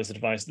customize the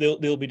device.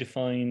 They'll be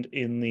defined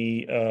in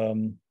the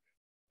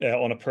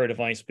on a per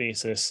device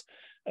basis.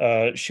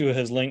 Shua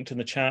has linked in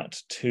the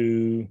chat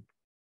to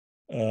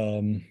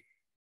the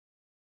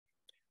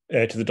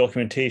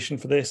documentation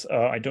for this.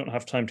 I don't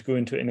have time to go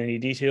into it in any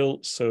detail,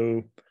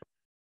 so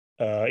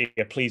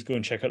yeah, please go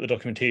and check out the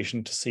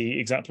documentation to see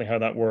exactly how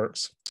that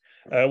works.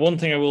 One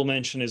thing I will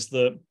mention is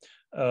that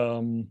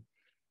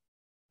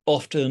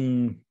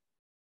often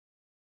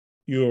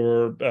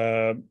your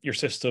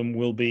system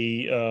will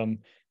be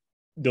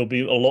there'll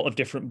be a lot of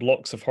different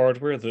blocks of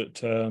hardware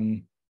that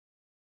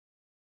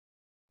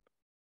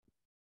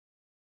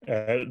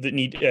that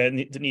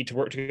need to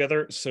work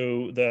together.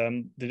 So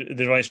the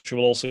device will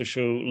also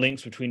show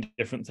links between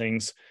different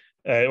things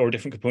or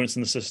different components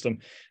in the system.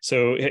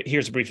 So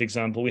here's a brief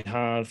example. We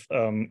have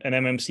an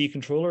MMC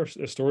controller,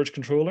 a storage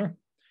controller,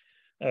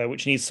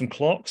 which needs some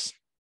clocks.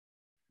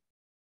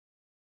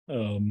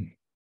 One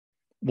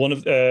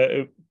of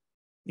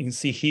you can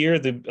see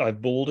here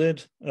I've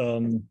bolded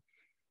the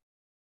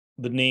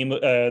name.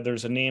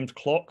 There's a named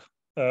clock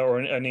or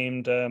a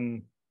named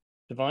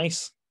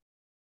device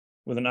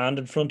with an and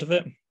in front of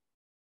it.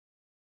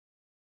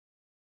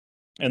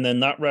 And then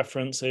that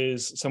reference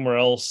is somewhere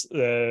else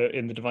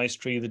in the device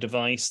tree, the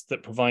device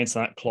that provides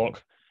that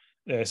clock.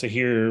 So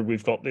here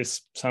we've got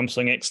this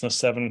Samsung Exynos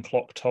 7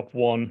 clock top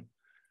 1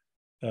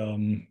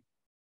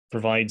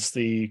 provides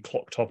the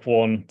clock top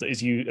 1 that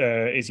is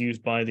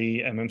used by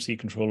the MMC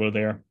controller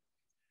there.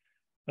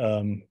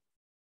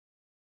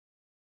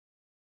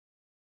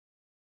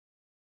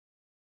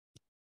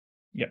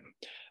 Yeah.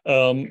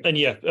 And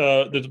yeah,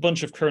 there's a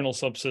bunch of kernel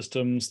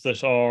subsystems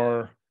that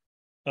are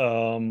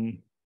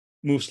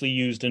mostly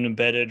used in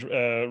embedded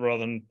rather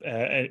than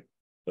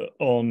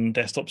on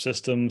desktop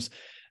systems.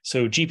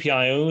 So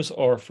GPIOs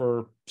are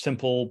for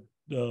simple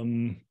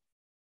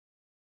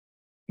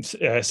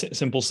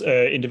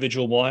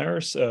individual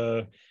wires.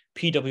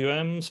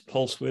 PWMs,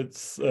 pulse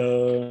width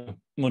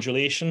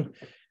modulation,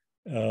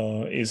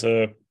 is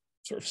a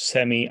sort of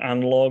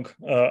semi-analog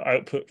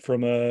output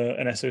from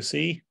an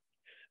SoC.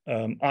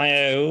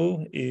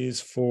 IIO is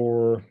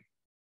for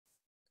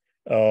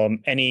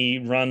any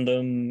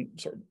random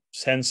sort of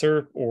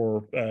sensor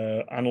or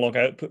analog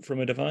output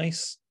from a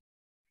device.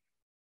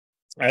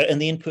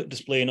 And the input,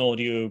 display, and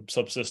audio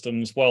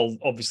subsystems, well,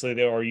 obviously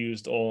they are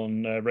used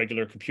on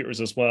regular computers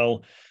as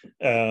well.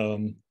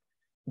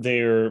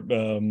 There's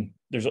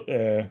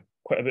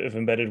quite a bit of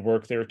embedded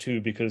work there too,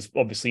 because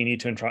obviously you need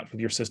to interact with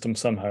your system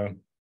somehow.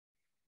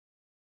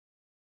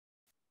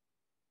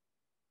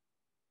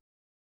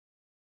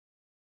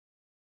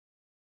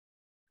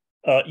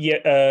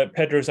 Yeah,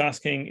 Pedro's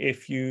asking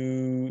if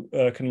you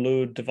can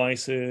load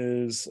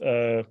devices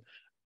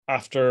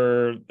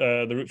after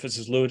the rootfus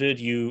is loaded.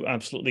 You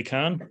absolutely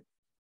can.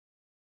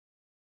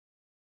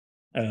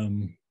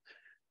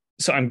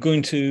 So I'm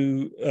going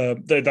to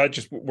that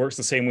just works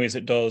the same way as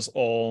it does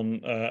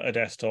on a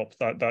desktop.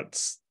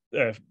 That's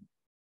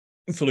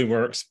fully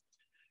works.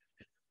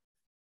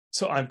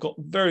 So I've got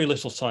very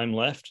little time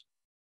left.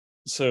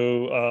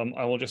 So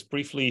I will just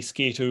briefly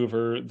skate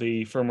over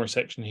the firmware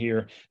section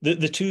here.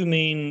 The two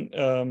main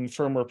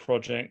firmware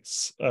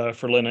projects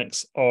for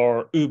Linux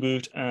are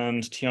U-Boot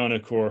and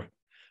Tiano Core.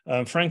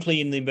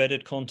 Frankly, in the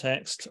embedded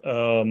context,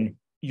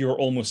 you're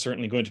almost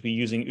certainly going to be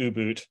using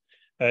U-Boot.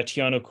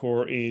 Tiano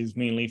Core is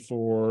mainly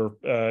for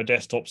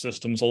desktop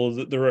systems,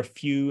 although there are a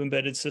few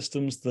embedded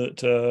systems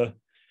that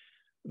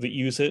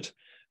use it.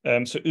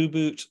 So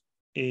U-Boot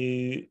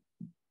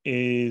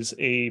is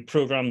a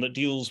program that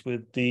deals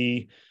with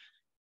the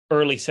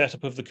early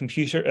setup of the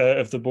computer,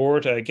 of the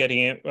board, getting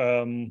it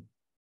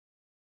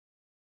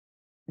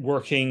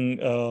working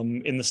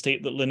in the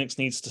state that Linux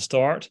needs to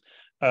start.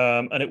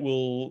 And it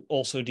will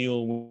also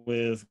deal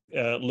with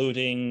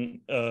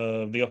loading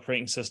the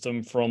operating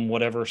system from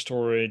whatever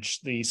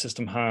storage the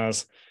system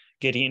has,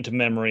 getting into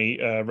memory,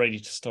 ready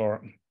to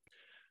start.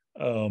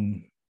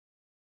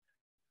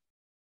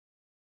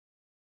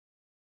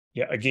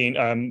 Yeah, again,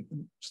 I'm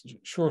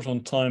short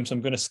on time, so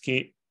I'm going to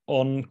skate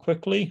on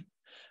quickly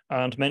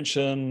and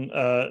mention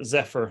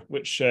Zephyr,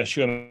 which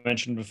Shua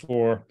mentioned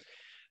before.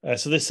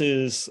 So this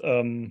is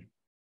a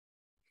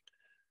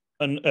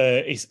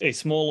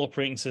small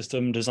operating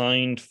system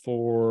designed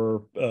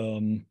for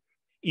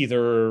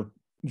either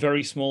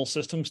very small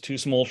systems, too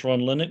small to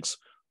run Linux,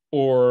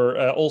 or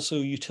also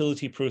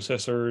utility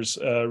processors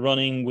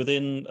running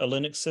within a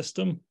Linux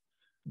system,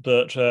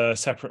 but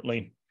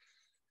separately.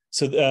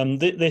 So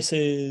this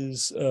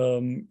is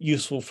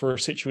useful for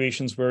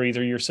situations where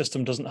either your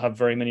system doesn't have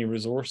very many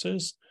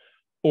resources,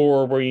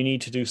 or where you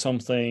need to do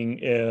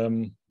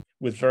something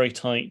with very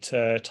tight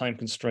time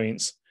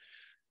constraints.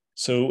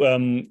 So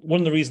one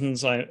of the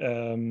reasons one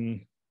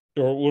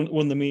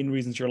of the main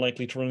reasons you're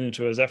likely to run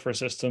into a Zephyr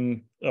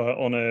system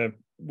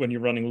when you're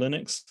running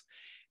Linux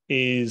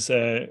is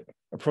a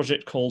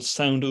project called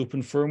Sound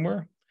Open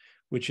Firmware,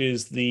 which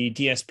is the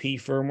DSP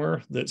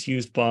firmware that's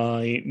used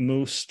by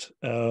most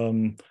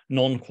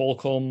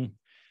non-Qualcomm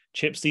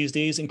chips these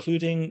days,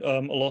 including a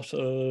lot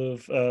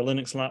of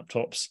Linux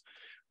laptops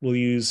will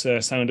use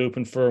sound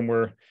open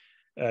firmware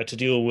to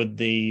deal with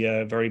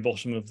the very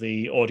bottom of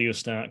the audio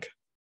stack.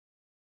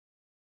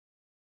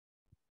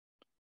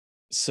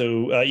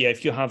 So yeah,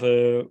 if you have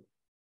a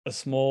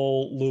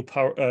small low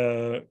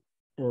power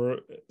or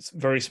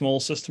very small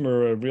system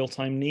or a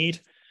real-time need,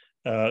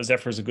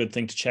 Zephyr is a good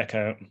thing to check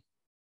out.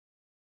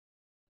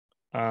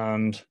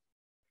 And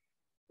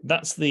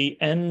that's the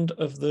end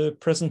of the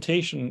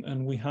presentation,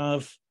 and we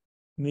have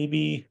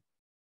maybe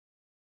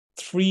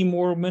 3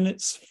 more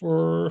minutes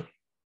for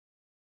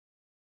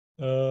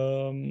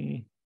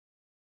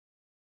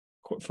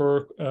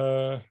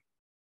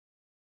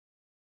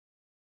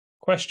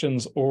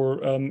questions. Or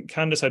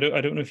Candice, I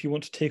don't know if you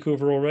want to take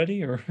over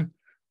already, or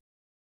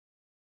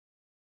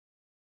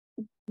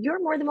you're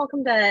more than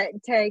welcome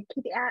to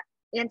keep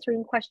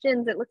answering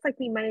questions. It looks like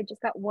we might have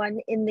just got one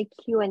in the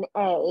Q&A.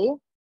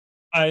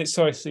 I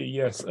see,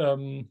 yes.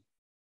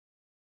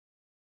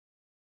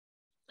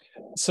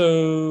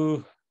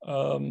 So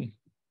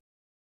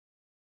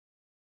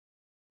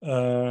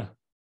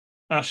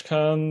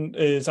Ashkan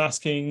is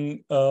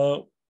asking,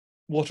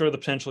 what are the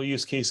potential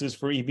use cases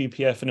for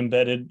eBPF in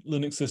embedded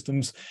Linux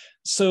systems?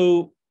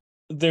 So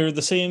they're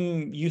the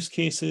same use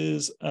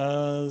cases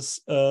as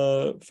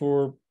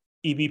for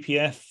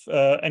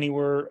eBPF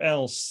anywhere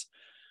else.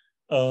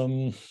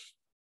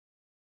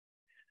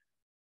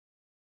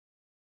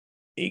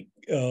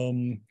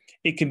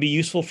 It can be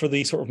useful for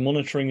the sort of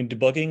monitoring and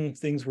debugging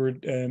things we're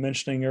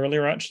mentioning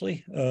earlier,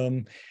 actually.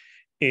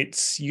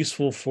 It's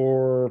useful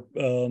for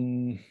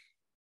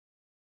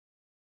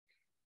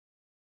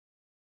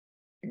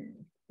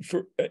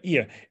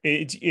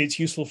it's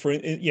useful for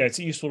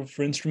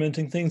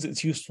instrumenting things.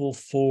 It's useful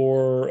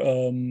for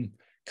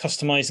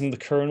customizing the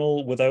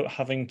kernel without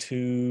having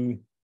to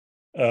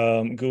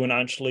go and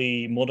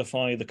actually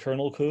modify the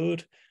kernel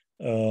code.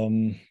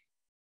 So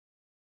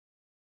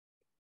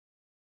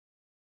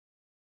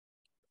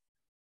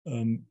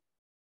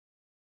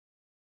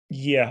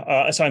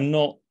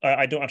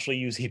I don't actually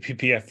use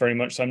eBPF very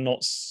much, so I'm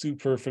not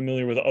super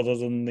familiar with it other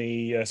than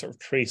the sort of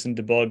trace and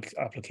debug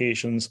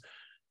applications.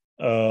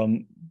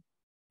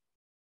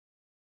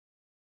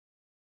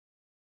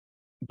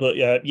 But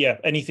yeah,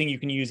 anything you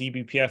can use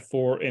eBPF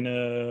for in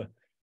a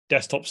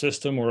desktop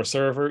system or a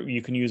server,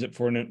 you can use it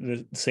for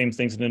the same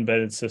things in an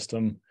embedded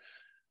system.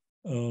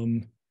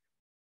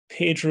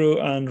 Pedro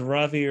and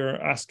Ravi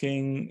are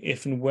asking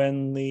if and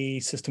when the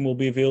system will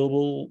be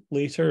available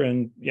later.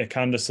 And yeah,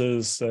 Candice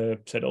has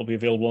said it'll be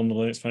available on the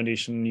Linux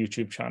Foundation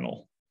YouTube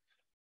channel.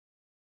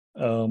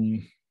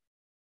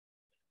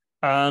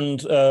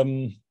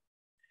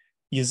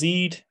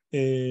 Yazid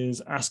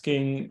is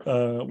asking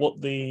what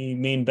the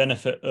main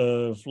benefit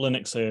of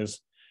Linux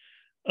is.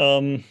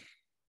 So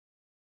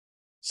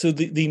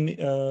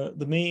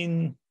the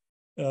main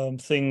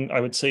thing I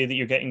would say that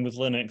you're getting with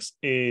Linux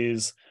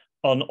is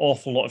an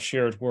awful lot of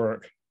shared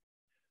work.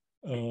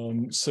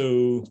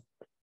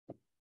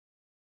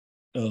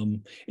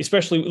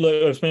 Especially,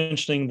 like I was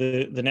mentioning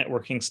the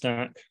networking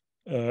stack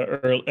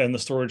and the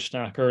storage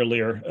stack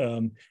earlier.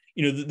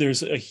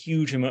 There's a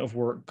huge amount of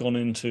work gone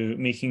into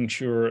making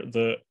sure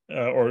that,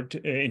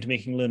 into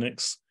making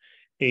Linux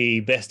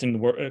a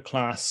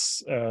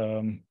best-in-class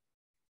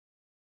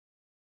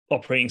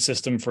operating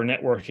system for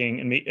networking,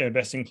 and a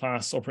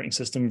best-in-class operating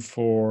system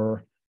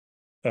for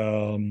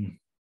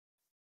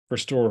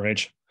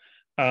storage.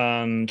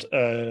 And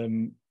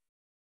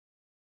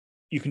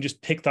you can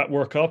just pick that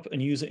work up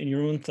and use it in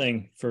your own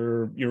thing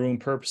for your own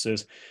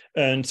purposes.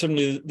 And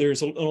certainly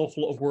there's an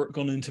awful lot of work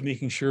gone into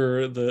making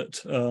sure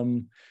that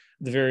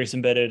the various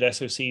embedded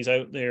SoCs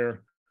out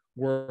there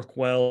work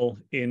well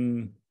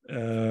in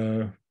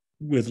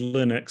with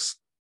Linux.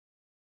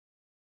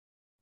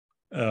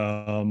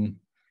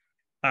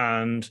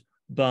 And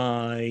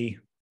by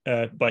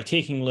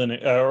taking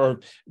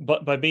Linux,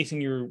 by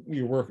basing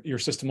your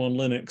system on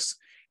Linux,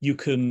 you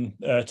can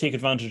take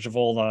advantage of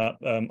all that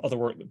other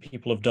work that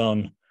people have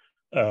done,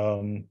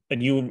 and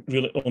you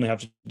really only have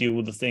to deal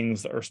with the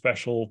things that are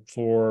special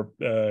for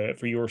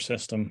your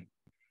system.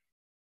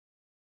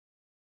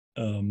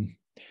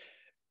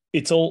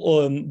 It's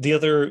all the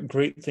other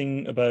great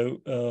thing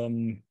about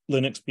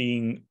Linux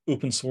being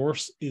open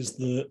source is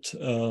that,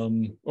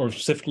 or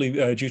specifically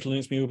due to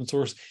Linux being open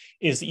source,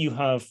 is that you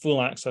have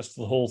full access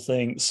to the whole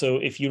thing. So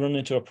if you run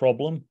into a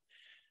problem,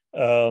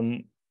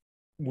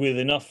 with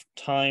enough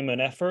time and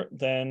effort,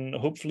 then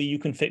hopefully you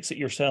can fix it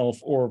yourself,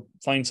 or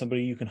find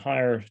somebody you can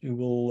hire who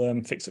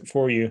will fix it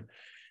for you.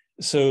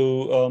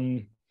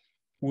 So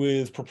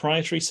with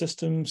proprietary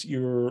systems,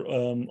 you're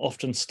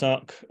often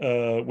stuck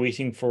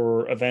waiting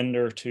for a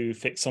vendor to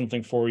fix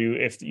something for you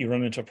if you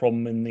run into a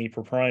problem in the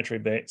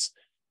proprietary bits.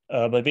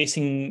 By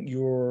basing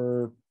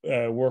your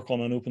work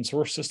on an open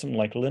source system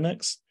like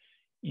Linux,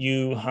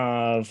 you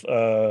have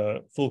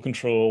full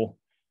control,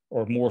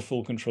 or more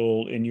full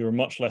control, and you're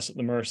much less at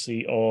the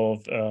mercy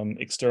of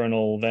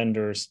external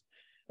vendors.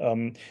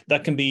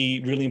 That can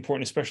be really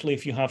important, especially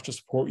if you have to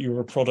support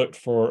your product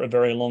for a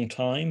very long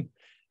time.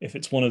 If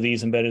it's one of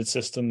these embedded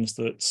systems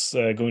that's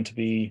going to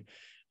be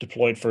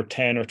deployed for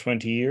 10 or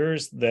 20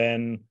 years,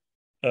 then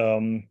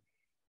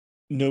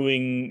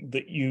knowing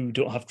that you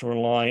don't have to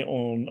rely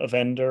on a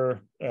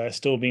vendor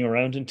still being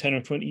around in 10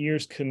 or 20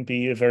 years can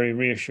be a very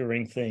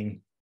reassuring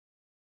thing.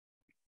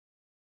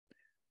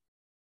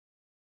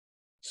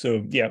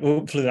 So yeah,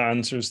 hopefully that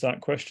answers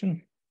that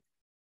question.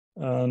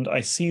 And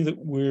I see that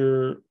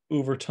we're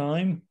over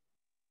time.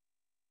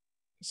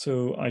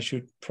 So I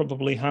should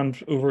probably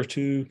hand over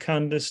to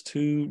Candice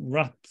to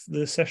wrap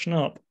the session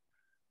up.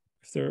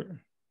 If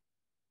there...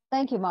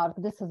 Thank you, Mark.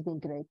 This has been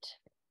great.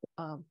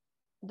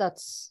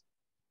 That's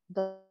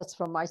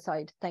from my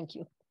side. Thank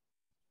you.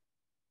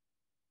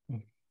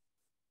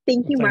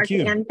 Thank you, Mark,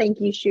 you. and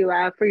thank you,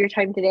 Shua, for your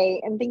time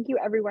today. And thank you,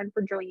 everyone,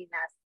 for joining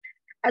us.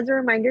 As a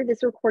reminder,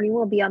 this recording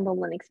will be on the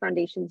Linux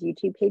Foundation's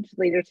YouTube page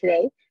later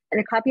today,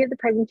 and a copy of the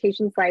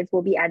presentation slides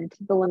will be added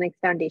to the Linux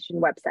Foundation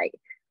website.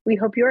 We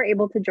hope you are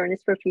able to join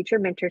us for future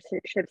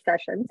mentorship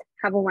sessions.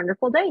 Have a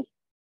wonderful day.